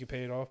 years that you can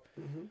pay it off?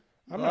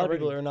 A lot of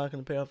people are not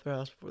going to pay off their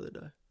house before they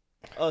die.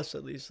 Us,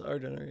 at least, our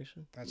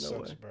generation. That no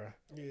sucks, way. bro.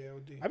 Yeah,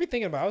 OD. I be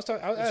thinking about. I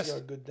got asked. a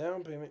good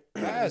down payment.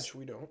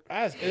 We don't.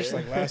 I asked Ish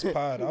like last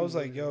pod. I was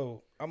like,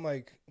 yo, I'm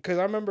like, because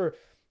I remember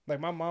like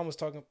my mom was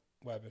talking.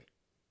 What happened?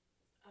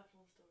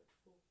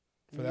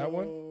 For that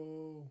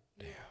one?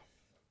 Damn.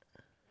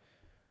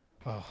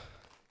 Oh,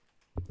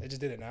 they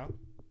just did it now.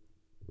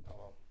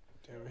 Oh,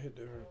 damn, it hit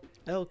different.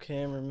 L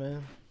camera,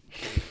 man.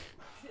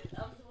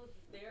 I'm supposed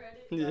to stare at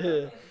it.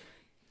 Yeah.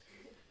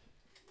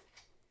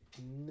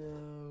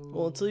 No.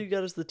 Well, until you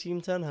got us the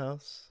Team 10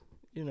 house,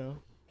 you know,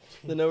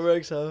 the No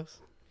Regs house.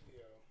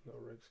 Yeah, no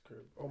Rex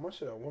crib. Oh, my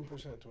shit at 1%, twin.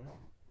 My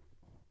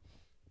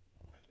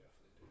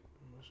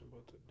shit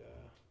about to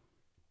die.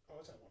 Oh,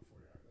 it's at 140.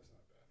 That's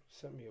not bad.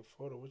 Send me a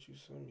photo. What you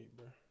send me,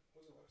 bro?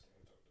 What's the last thing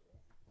we talked about?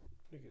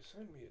 Nigga,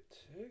 send me a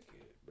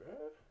ticket,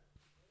 bro.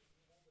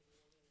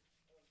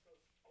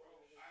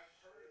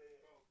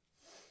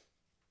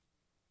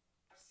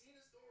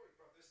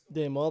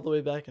 Damn, all the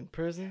way back in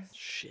prison?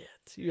 Shit,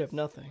 you have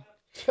nothing.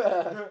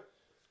 Yeah,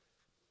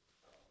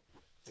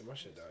 my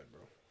shit died,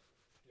 bro.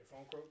 Your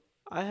phone croaked?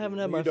 I haven't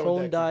Yeah, had when my you don't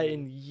phone that die quickly.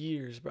 in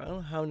years, bro. I don't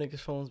know how niggas'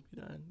 phones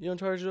be dying. You don't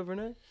charge it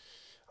overnight?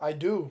 I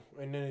do,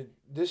 and then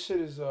this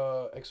shit is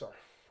XR.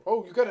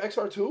 Oh, you got an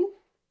XR too?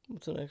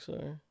 What's an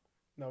XR?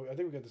 No, I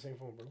think we got the same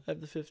phone, bro. I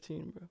have the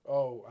 15, bro.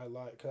 Oh, I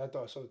lied, cause I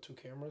thought I saw the 2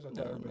 cameras. I thought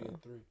No, everybody no.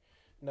 had 3.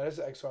 No, that's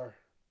the XR.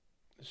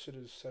 This shit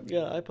is 7. You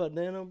got an iPod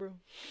Nano, bro?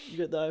 You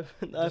got the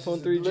This iPhone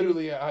is 3G?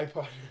 literally an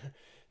iPod.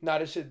 Nah,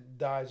 this shit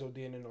dies OD,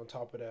 and then on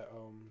top of that,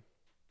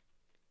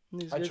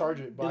 Niggas I get- charge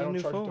it, but get I a don't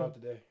new charge phone. it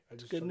throughout the day. I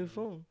It's just a good new charge it.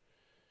 phone.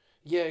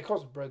 Yeah, it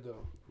costs bread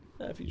though.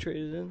 If you trade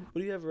it in. What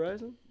do you have,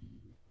 Verizon?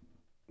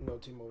 No,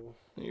 T-Mobile.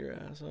 Your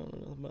ass. I don't know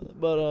nothing about that.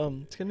 But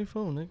it's a good new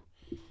phone, nigga.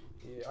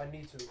 Yeah, I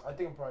need to. I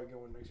think I'm probably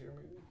getting one next year,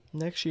 maybe.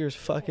 Next year's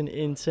fucking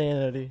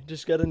insanity.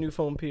 Just got a new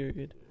phone,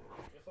 period.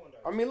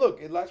 I mean,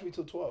 look, it lasts me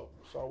till 12.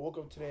 So I woke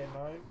up today at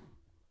 9.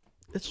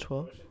 It's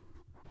 12.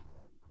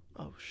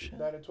 Oh, shit.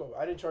 9 at 12.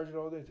 I didn't charge it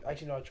all day.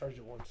 Actually, no, I charged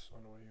it once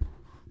on the way here.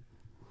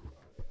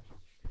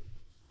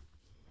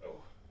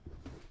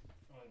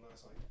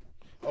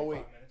 Oh,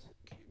 wait.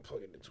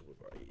 Plug it into it.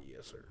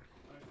 Yes, sir.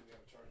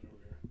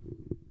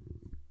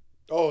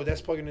 Oh,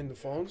 that's plugging in the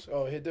phones?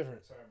 Oh, it hit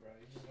different. Sorry, bro.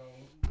 You just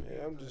don't.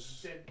 Yeah, I'm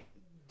just.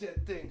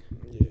 Dead thing.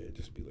 Yeah,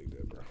 just be like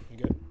that, bro. You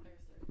good?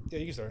 Yeah,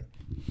 you can start.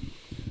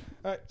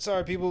 All right,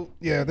 sorry, people.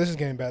 Yeah, this is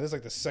getting bad. This is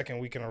like the second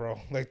week in a row,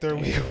 like third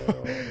week.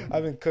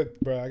 I've been cooked,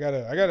 bro. I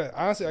gotta.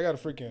 Honestly, I gotta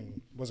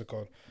freaking. What's it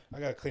called? I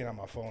gotta clean out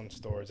my phone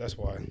storage. That's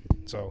why.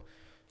 So,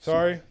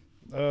 sorry.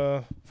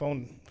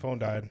 Phone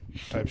died.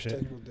 Type shit.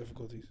 Technical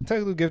difficulties.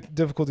 Technical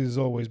difficulties as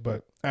always,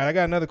 but all right. I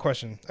got another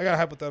question. I got a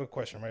hypothetical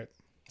question, right?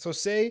 So,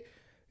 say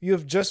you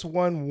have just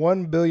won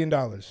 $1 billion.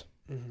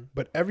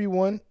 But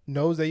everyone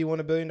knows that you won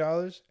 $1 billion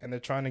and they're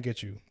trying to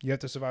get you. You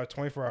have to survive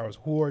 24 hours.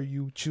 Who are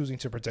you choosing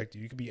to protect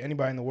you? You could be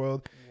anybody in the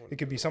world. It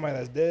could be somebody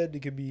that's dead. It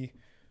could be.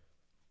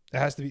 It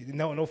has to be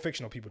no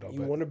fictional people though.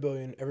 You won $1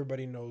 billion.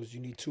 Everybody knows you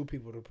need 2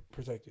 people to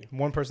protect you.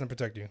 One person to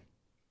protect you.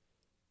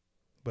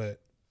 But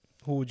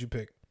who would you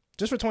pick?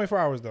 Just for 24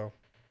 hours though.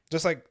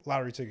 Just like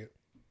lottery ticket.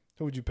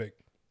 Who would you pick?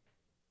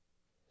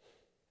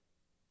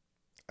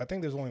 I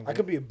think there's only one. I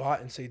could be a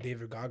bot and say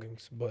David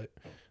Goggins, but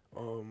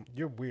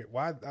You're weird.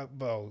 Why?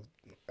 Bro,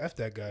 F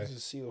that guy. he's a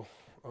SEAL.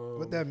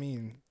 What that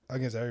mean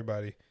against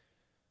everybody?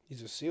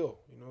 He's a SEAL.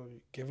 You know,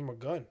 give him a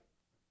gun.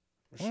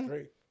 We're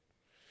straight.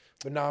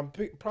 But nah, I'm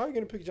probably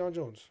gonna pick John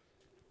Jones.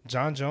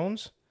 John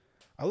Jones?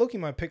 I look, he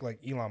might pick like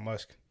Elon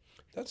Musk.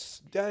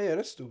 That's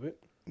stupid.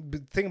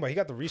 But think about it, he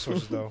got the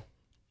resources though.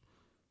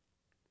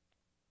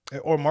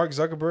 Or Mark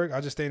Zuckerberg,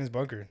 I'll just stay in his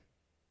bunker.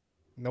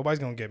 Nobody's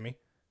gonna get me.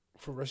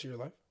 For the rest of your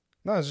life.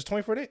 No, it's just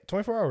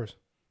 24 hours.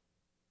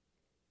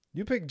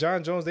 You pick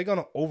John Jones, they're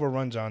gonna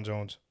overrun John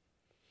Jones.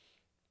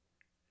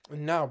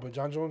 Now, but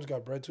John Jones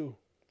got bread too.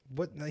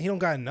 What? He don't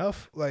got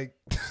enough. Like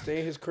Stay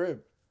in his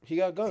crib. He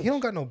got guns. he don't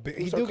got no big.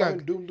 He Start do got.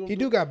 coming, doom, doom, He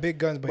doom. do got big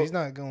guns, but But- he's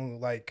not gonna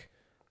like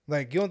you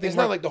don't think It's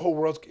not like the whole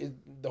world's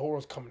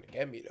coming to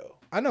get me though.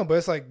 I know, but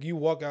it's like you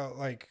walk out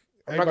like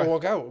I'm not gonna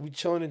walk out. We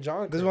chilling in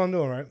John. This is what I'm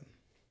doing, right?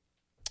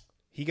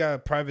 He got a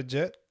private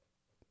jet.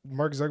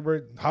 Mark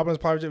Zuckerberg hop on his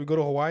private jet. We go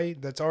to Hawaii.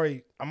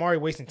 I'm already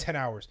wasting 10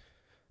 hours.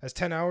 That's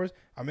 10 hours.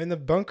 I'm in the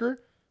bunker.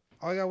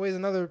 All I got to wait is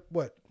another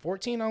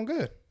 14. I'm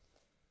good.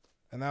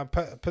 And I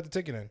put the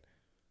ticket in.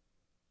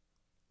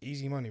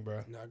 Easy money,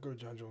 bro. Nah, go to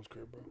John Jones'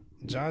 crib, bro.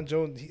 John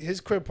Jones,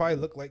 his crib probably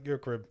looked like your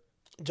crib.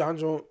 John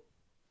Jones,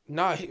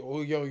 nah,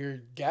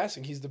 you're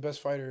gassing. He's the best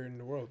fighter in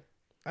the world.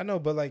 I know,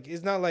 but like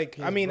it's not like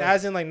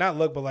as in like not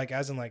look, but like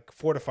as in like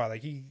fortify.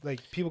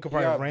 Like people could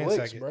probably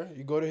ransack it, bro.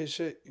 You go to his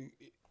shit.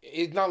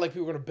 It's not like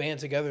people are gonna band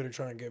together to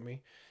try and get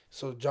me.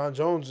 So John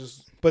Jones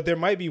is. But there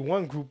might be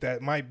one group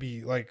that might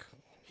be like.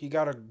 He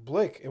got a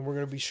blick, and we're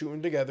gonna be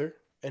shooting together.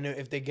 And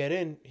if they get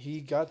in, he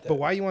got that. But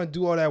why you want to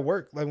do all that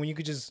work? Like when you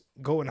could just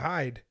go and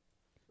hide.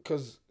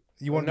 Because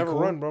you want to never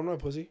run, bro. I'm not a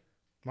pussy.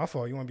 My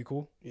fault. You want to be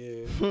cool?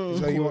 Yeah.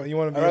 So you want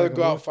to be. I'd rather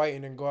go out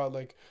fighting than go out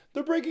like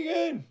they're breaking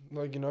in.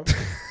 Like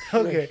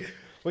Okay.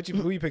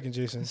 Who you picking,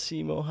 Jason?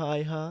 Simo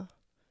Hi-Ha.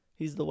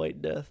 He's the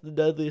White Death, the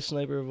deadliest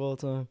sniper of all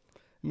time.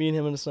 Me and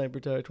him in a sniper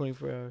tower,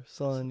 24 hours. That's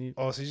all I need.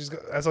 Oh, so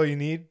that's all you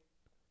need?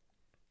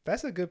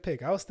 That's a good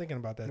pick. I was thinking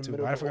about that too.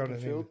 But I forgot the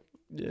name.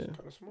 Yeah.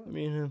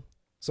 Me and him.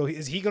 So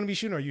is he gonna be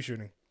shooting or are you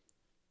shooting?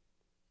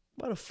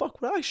 Why the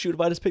fuck would I shoot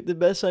if I just picked the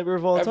best sniper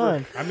of all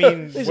time? I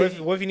mean,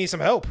 what if you need some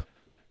help?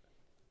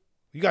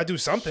 You gotta do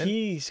something.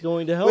 He's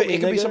going to help me.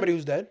 It could be somebody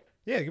who's dead.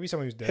 Yeah, it could be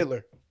somebody who's dead.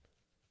 Hitler.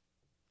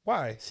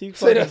 Why? Say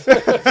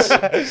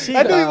that.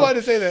 I knew you wanted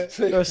to say that.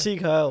 Bro, see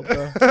Kyle,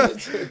 bro.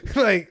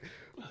 Like,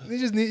 you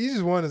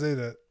just wanted to say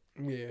that.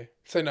 Yeah.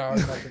 Say no. I'm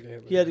not thinking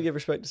Hitler. He had to give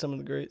respect to some of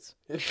the greats.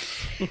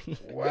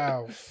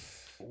 Wow.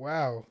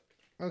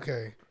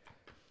 Okay.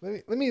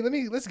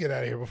 Let's get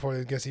out of here before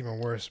it gets even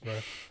worse, bro.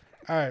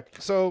 All right.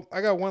 So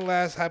I got one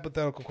last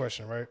hypothetical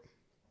question, right?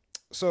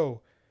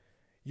 So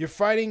you're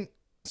fighting.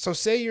 So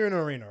say you're in an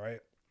arena, right?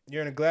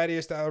 You're in a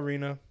gladiator style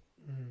arena.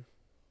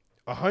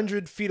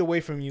 100 feet away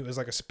from you is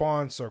like a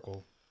spawn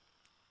circle.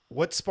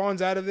 What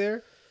spawns out of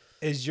there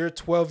is your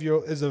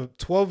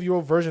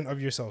 12-year-old version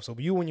of yourself. So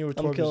you when you were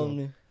 12 years old.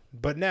 Me.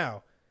 But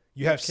now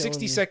you have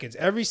 60 seconds.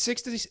 Every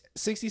 60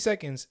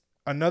 seconds,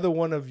 another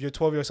one of your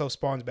 12-year-old self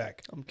spawns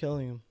back. I'm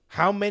killing him.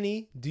 How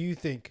many do you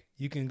think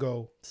you can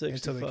go 65.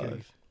 until they kill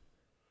you?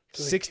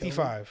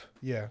 65.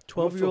 Yeah.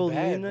 12-year-old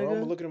man, bro.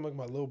 I'm looking at him like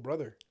my little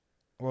brother.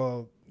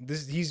 Well,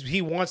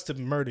 he wants to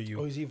murder you.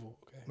 Oh, he's evil.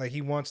 Okay. Like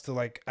he wants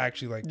to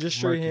actually just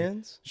straight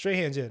hands. Straight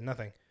hands, yeah,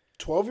 nothing.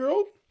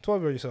 12-year-old?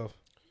 12-year-old yourself.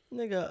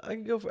 Nigga, I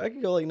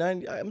can go like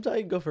 90. I'm telling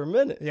you, go for a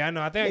minute. Yeah, I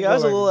know. I think I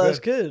was a little ass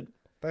kid.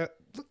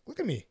 Look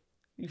at me.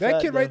 You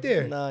that kid right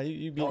there. Nah,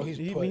 you beat.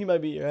 He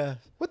might beat your ass.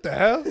 What the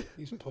hell?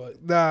 He's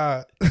put.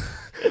 Nah,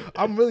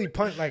 I'm really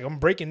I'm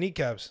breaking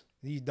kneecaps.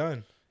 He's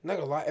done. Not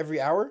gonna lie.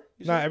 Every hour?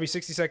 Every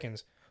 60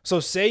 seconds. So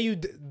say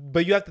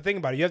but you have to think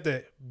about it. You have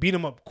to beat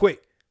him up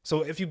quick.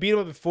 So if you beat him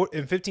up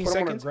in 15 Put seconds,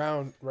 him on the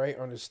ground, right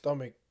on his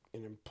stomach,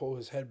 and then pull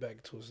his head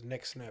back till his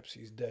neck snaps.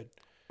 He's dead.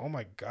 Oh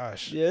my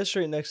gosh. Yeah,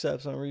 straight neck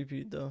snaps on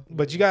repeat though.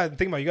 But you gotta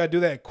think about it. You gotta do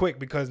that quick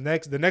because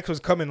the next was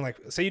coming. Like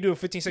say you do a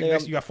 15 seconds,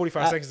 next you got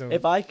 45 seconds.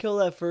 If I kill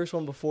that first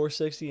one before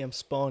 60, I'm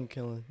spawn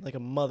killing like a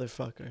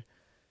motherfucker.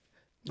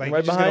 Like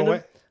right behind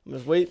him. I'm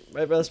just wait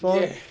right by the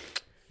spawn. Yeah.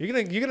 You're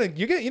gonna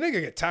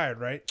get tired,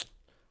 right?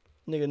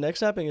 Nigga, neck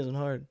snapping isn't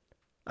hard.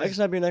 I can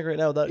snap your neck right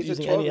now without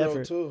using any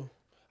effort. Too.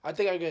 I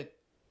think I get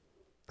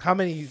how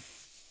many?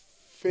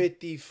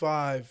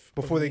 55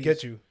 before they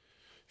get you.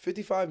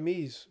 55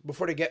 me's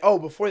before they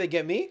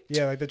get me.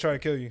 Yeah, like they try to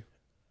kill you.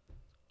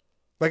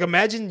 Like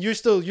imagine you're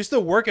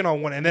still working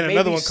on one and then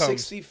another one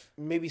comes.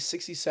 Maybe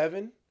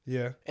 67.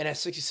 Yeah. And at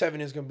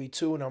 67 is gonna be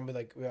 2, and I'm gonna be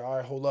like, all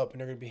right, hold up, and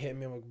they're gonna be hitting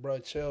me. I'm like, bro,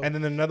 chill. And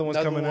then another one's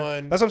coming.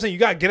 That's what I'm saying. You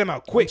gotta get them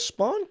out quick.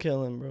 Spawn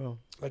killing, bro.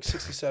 Like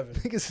 67. I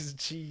think this is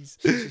cheese.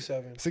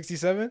 67.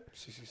 67.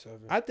 67.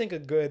 I think a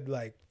good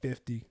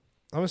 50.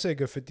 I'm gonna say a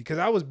good 50 because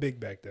I was big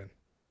back then.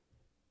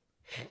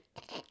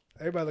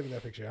 Everybody look at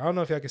that picture. I don't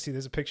know if y'all can see.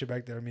 There's a picture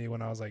back there of me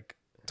when I was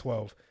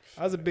 12.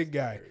 I was a big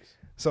guy.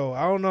 So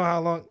I don't know how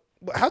long.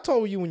 How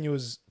tall were you when you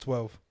was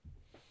 12?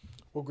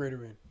 What grade are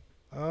we in?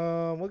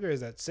 What grade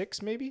is that?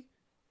 6 maybe?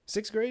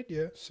 6th grade?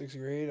 Yeah. 6th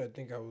grade. I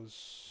think I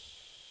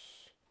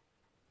was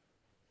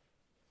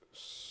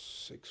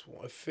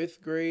 6'1".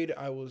 5th grade,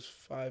 I was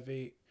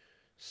 5'8".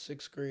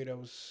 6th grade, I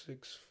was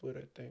 6 foot.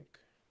 I think.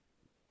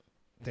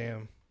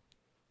 Damn.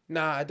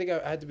 Nah, I think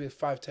I had to be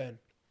 5'10".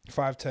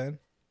 5'10".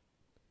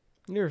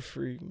 You're a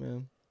freak,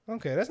 man.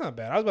 Okay, that's not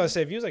bad. I was about to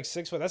say if you was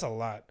 6 foot, that's a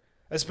lot.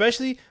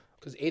 Especially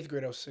because 8th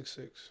grade I was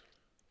 6'6".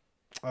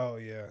 Oh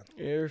yeah.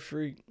 You're a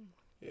freak.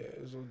 Yeah,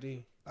 it was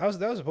OD.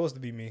 That was supposed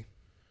to be me.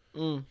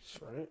 That's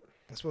right.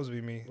 That's supposed to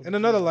be me. In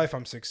another life,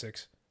 I'm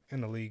 6'6"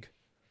 in the league.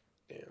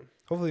 Damn.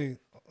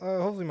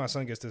 Hopefully my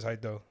son gets this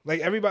height though.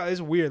 Like everybody,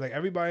 it's weird. Like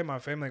everybody in my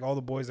family, all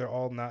the boys, they're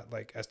all not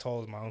as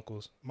tall as my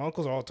uncles. My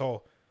uncles are all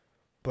tall,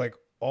 but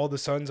all the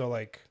sons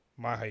are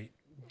my height.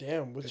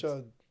 Damn, what's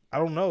y'all? I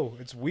don't know.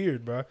 It's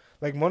weird, bro.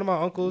 Like one of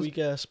my uncles, weak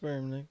ass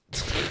sperm, Nick.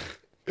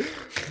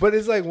 But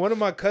it's one of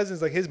my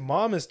cousins. His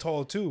mom is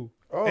tall too,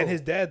 oh. and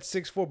his dad's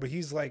 6'4", but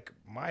he's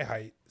my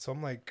height. So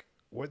I'm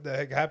what the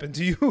heck happened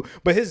to you?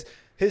 But his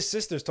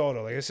sister's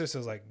taller. Like his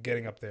sister's like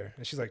getting up there,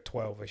 and she's like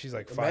 12. Like she's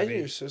like 5'8". Imagine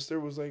your sister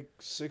was like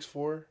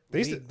 6'4". They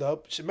used to- leagued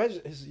up.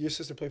 Imagine your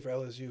sister played for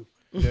LSU.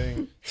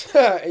 Dang.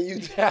 And you.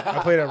 I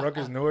played at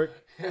Rutgers Newark.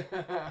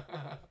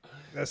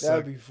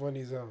 That'd be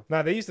funny as hell.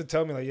 Nah, they used to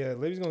tell me like, yeah,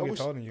 Libby's gonna get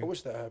taller than I you.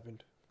 wish that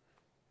happened.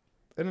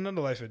 In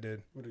another life, it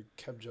did. Would have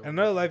kept jumping. In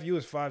another life, you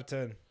was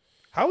 5'10".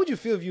 How would you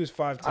feel if you was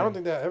 5'10"? I don't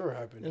think that ever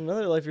happened. In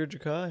another life, you're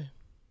Jakai.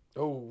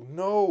 Oh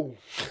no.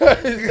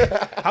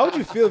 How would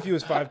you feel if you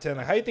was 5'10"?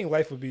 Like, how do you think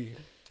life would be?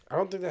 I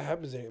don't think that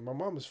happens anymore.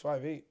 My mom is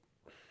 5'8".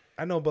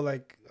 I know, but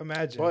like,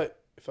 imagine.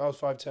 But if I was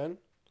 5'10",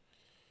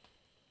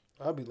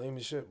 I'd be lame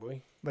as shit,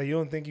 boy. Like, you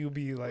don't think you'd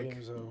be like? Lame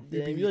as hell.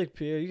 Yeah, you like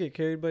Pierre. You get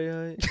carried by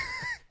your height.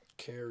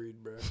 Carried,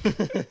 bro.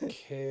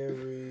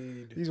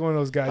 Carried. He's one of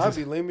those guys. I'd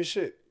be lame as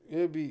shit.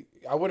 It'd be.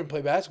 I wouldn't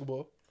play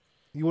basketball.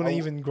 You wouldn't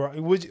even grow.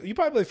 Would you? You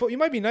probably play football. You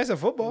might be nice at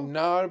football.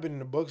 Nah, I'd have been in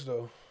the books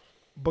though.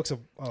 Books of.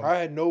 Oh. I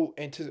had no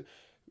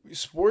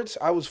sports.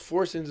 I was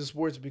forced into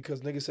sports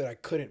because niggas said I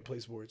couldn't play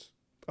sports.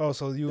 Oh,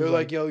 so you? They're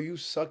like, yo, you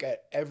suck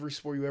at every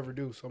sport you ever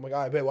do. So I'm like, all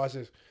right, bet, watch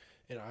this,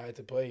 and I had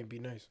to play and be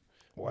nice.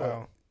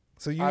 Wow.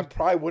 So you? I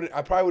probably wouldn't.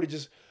 I probably would have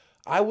just.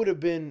 I would have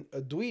been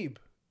a dweeb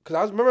because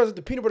I was at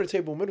the peanut butter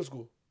table in middle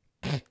school.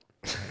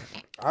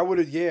 I would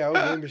have. Yeah, I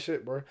was lame as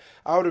shit, bro.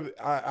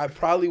 I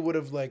probably would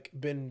have like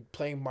been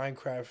playing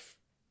Minecraft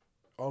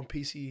on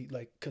PC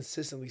like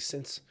consistently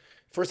since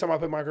first time I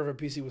played Minecraft on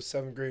PC was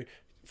 7th grade.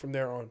 From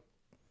there on.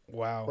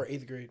 Wow. Or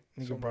 8th grade.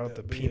 You brought up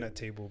the peanut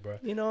table, bro.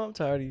 You know, I'm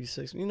tired of you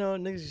six. You know,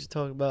 niggas used to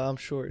talk about I'm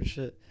short and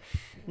shit.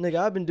 Nigga,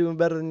 I've been doing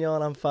better than y'all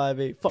and I'm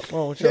 5'8". Fuck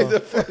wrong with y'all.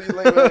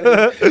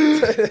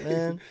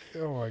 Man,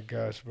 Oh my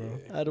gosh, bro.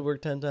 I had to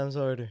work 10 times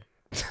harder.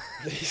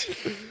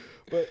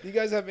 But you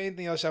guys have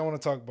anything else y'all want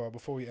to talk about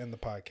before we end the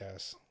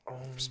podcast?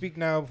 Speak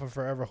now for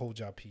forever hold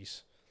y'all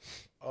peace.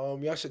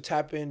 Y'all should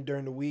tap in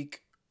during the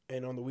week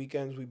and on the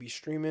weekends we be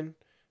streaming,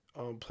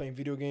 playing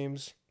video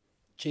games.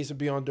 Jason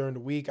be on during the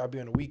week. I'll be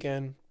on the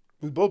weekend.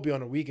 We both be on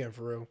the weekend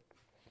for real.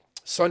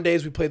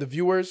 Sundays we play the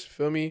viewers.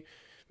 Feel me?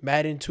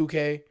 Madden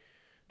 2K.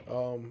 If you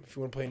want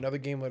to play another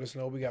game, let us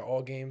know. We got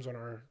all games on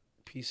our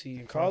PC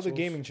and Follow consoles. the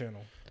gaming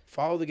channel.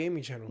 Follow the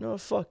gaming channel. No,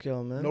 fuck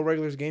y'all, man. No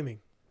regulars gaming.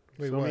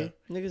 Wait, Feel what? me?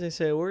 Niggas ain't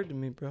say a word to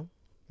me, bro.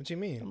 What you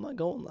mean? I'm not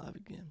going live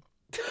again.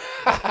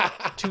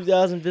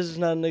 2,000 visitors,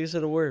 not a nigga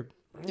said a word.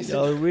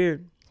 Y'all are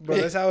weird. Bro,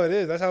 that's how it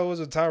is. That's how it was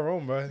with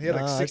Tyrone, bro. He had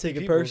like Nah, 60 I take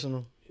it people.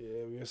 personal.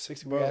 Yeah, we have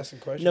 60 Bro. people asking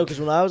questions. No, because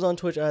when I was on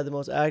Twitch, I had the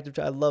most active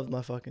chat. I loved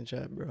my fucking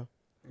chat, bro.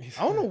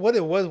 I don't know what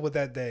it was with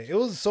that day. It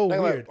was so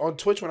Like, weird. on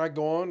Twitch, when I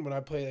go on, when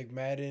I play like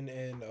Madden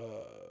and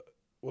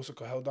what's it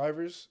called,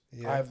 Helldivers,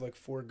 Yeah. I have like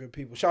 4 good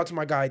people. Shout out to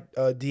my guy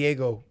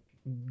Diego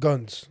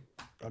Guns.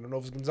 I don't know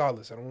if it's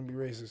Gonzalez. I don't want to be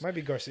racist. Might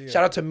be Garcia.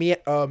 Shout out to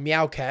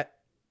Meow Cat.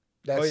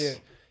 That's, Oh, yeah.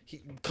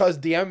 Cuz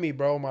DM me,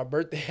 bro. My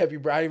birthday, happy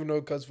bro. I didn't even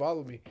know Cuz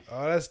followed me.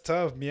 Oh, that's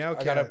tough. Meow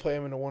Cat. I gotta play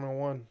him in a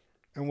 1-on-1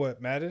 And what,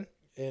 Madden?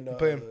 in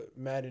play him?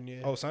 Madden.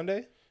 Yeah. Oh,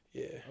 Sunday?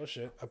 Yeah. Oh,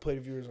 shit. I played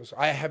the viewers.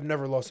 I have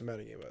never lost a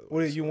Madden game, by the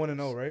way. What, you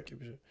 1-0, right?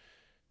 Keep it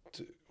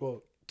shit.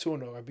 Well,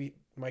 2-0. I beat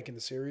Mike in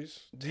the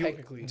series. Do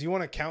Technically. you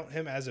want to count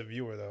him as a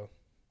viewer, though?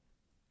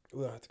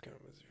 We'll have to count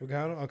him as a We viewer.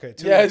 count him? Okay.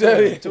 2-0. Yeah,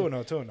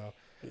 2-0.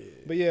 Yeah.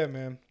 But yeah,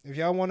 man. If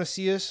y'all want to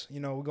see us, you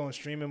know, we're going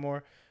streaming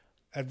more.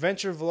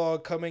 Adventure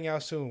vlog coming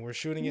out soon. We're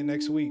shooting it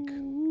next week.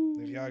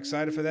 If y'all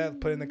excited for that,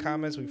 put in the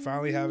comments. We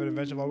finally have an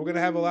adventure vlog. We're gonna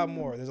have a lot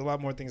more. There's a lot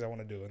more things I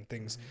want to do and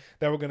things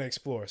that we're gonna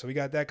explore. So we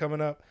got that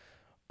coming up.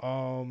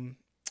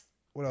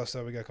 What else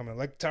have we got coming up?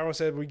 Like Tyrone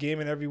said, we're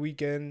gaming every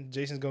weekend.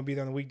 Jason's gonna be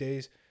there on the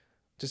weekdays.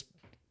 Just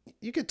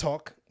you could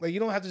talk. Like you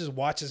don't have to just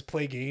watch us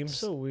play games.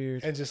 So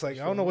weird. And just like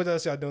I don't know what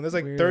else y'all doing. There's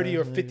like Weird 30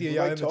 or ass 50 of We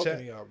y'all like in the talking chat.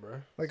 to y'all,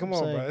 bro. Like come I'm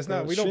on, saying, bro. It's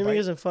not. We don't streaming bite.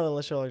 isn't fun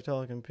unless y'all are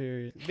talking.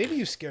 Period. Maybe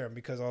you scare him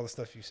because of all the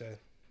stuff you said.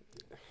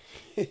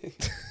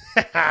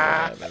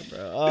 Whatever,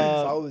 bro.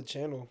 Follow the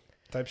channel.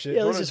 Type shit.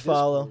 Yeah, let's Join just our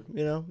follow. Discord.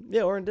 You know.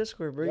 Yeah, or in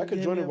Discord, bro. Y'all You can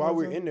hit join me it up while on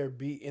we're something. in there.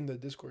 Be in the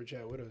Discord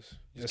chat with us.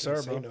 Yes, Just sir,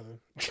 can't say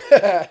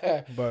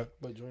nothing.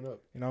 But join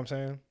up. you know what I'm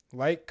saying?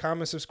 Like,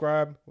 comment,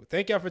 subscribe.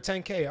 Thank y'all for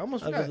 10K. I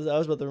almost forgot. I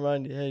was about to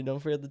remind you. Hey, don't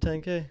forget the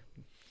 10K.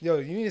 Yo,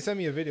 you need to send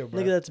me a video,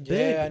 bro. Nigga, that's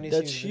big. Yeah, I need to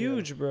That's see the video.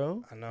 huge,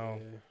 bro. I know.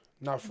 Yeah.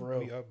 Not for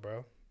We real. up,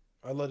 bro.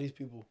 I love these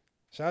people.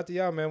 Shout out to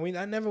y'all, man.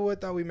 I never would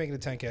thought we'd make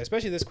it to 10K,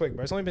 especially this quick,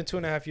 bro. It's only been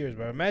 2.5 years,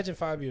 bro. Imagine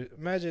 5 years.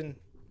 Imagine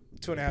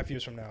 2.5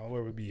 years from now,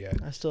 where we'd be at.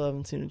 I still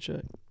haven't seen a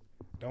check.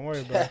 Don't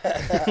worry, bro.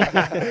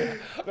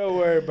 Don't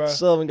worry, bro.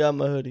 Still haven't got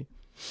my hoodie.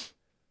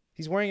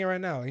 He's wearing it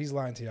right now. He's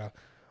lying to y'all.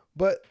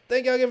 But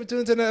thank y'all again for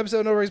tuning into the episode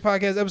of No Race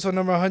Podcast, episode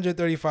number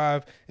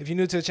 135. If you're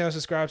new to the channel,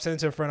 subscribe, send it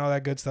to a friend, all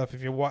that good stuff.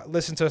 If you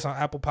listen to us on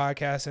Apple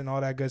Podcasts and all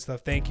that good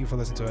stuff, thank you for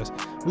listening to us.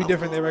 We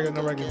different than regular,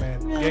 no regular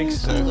man.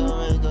 Gangsta. I ain't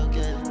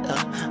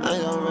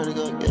gonna really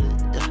go get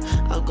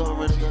it. I'm gonna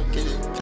really go get it.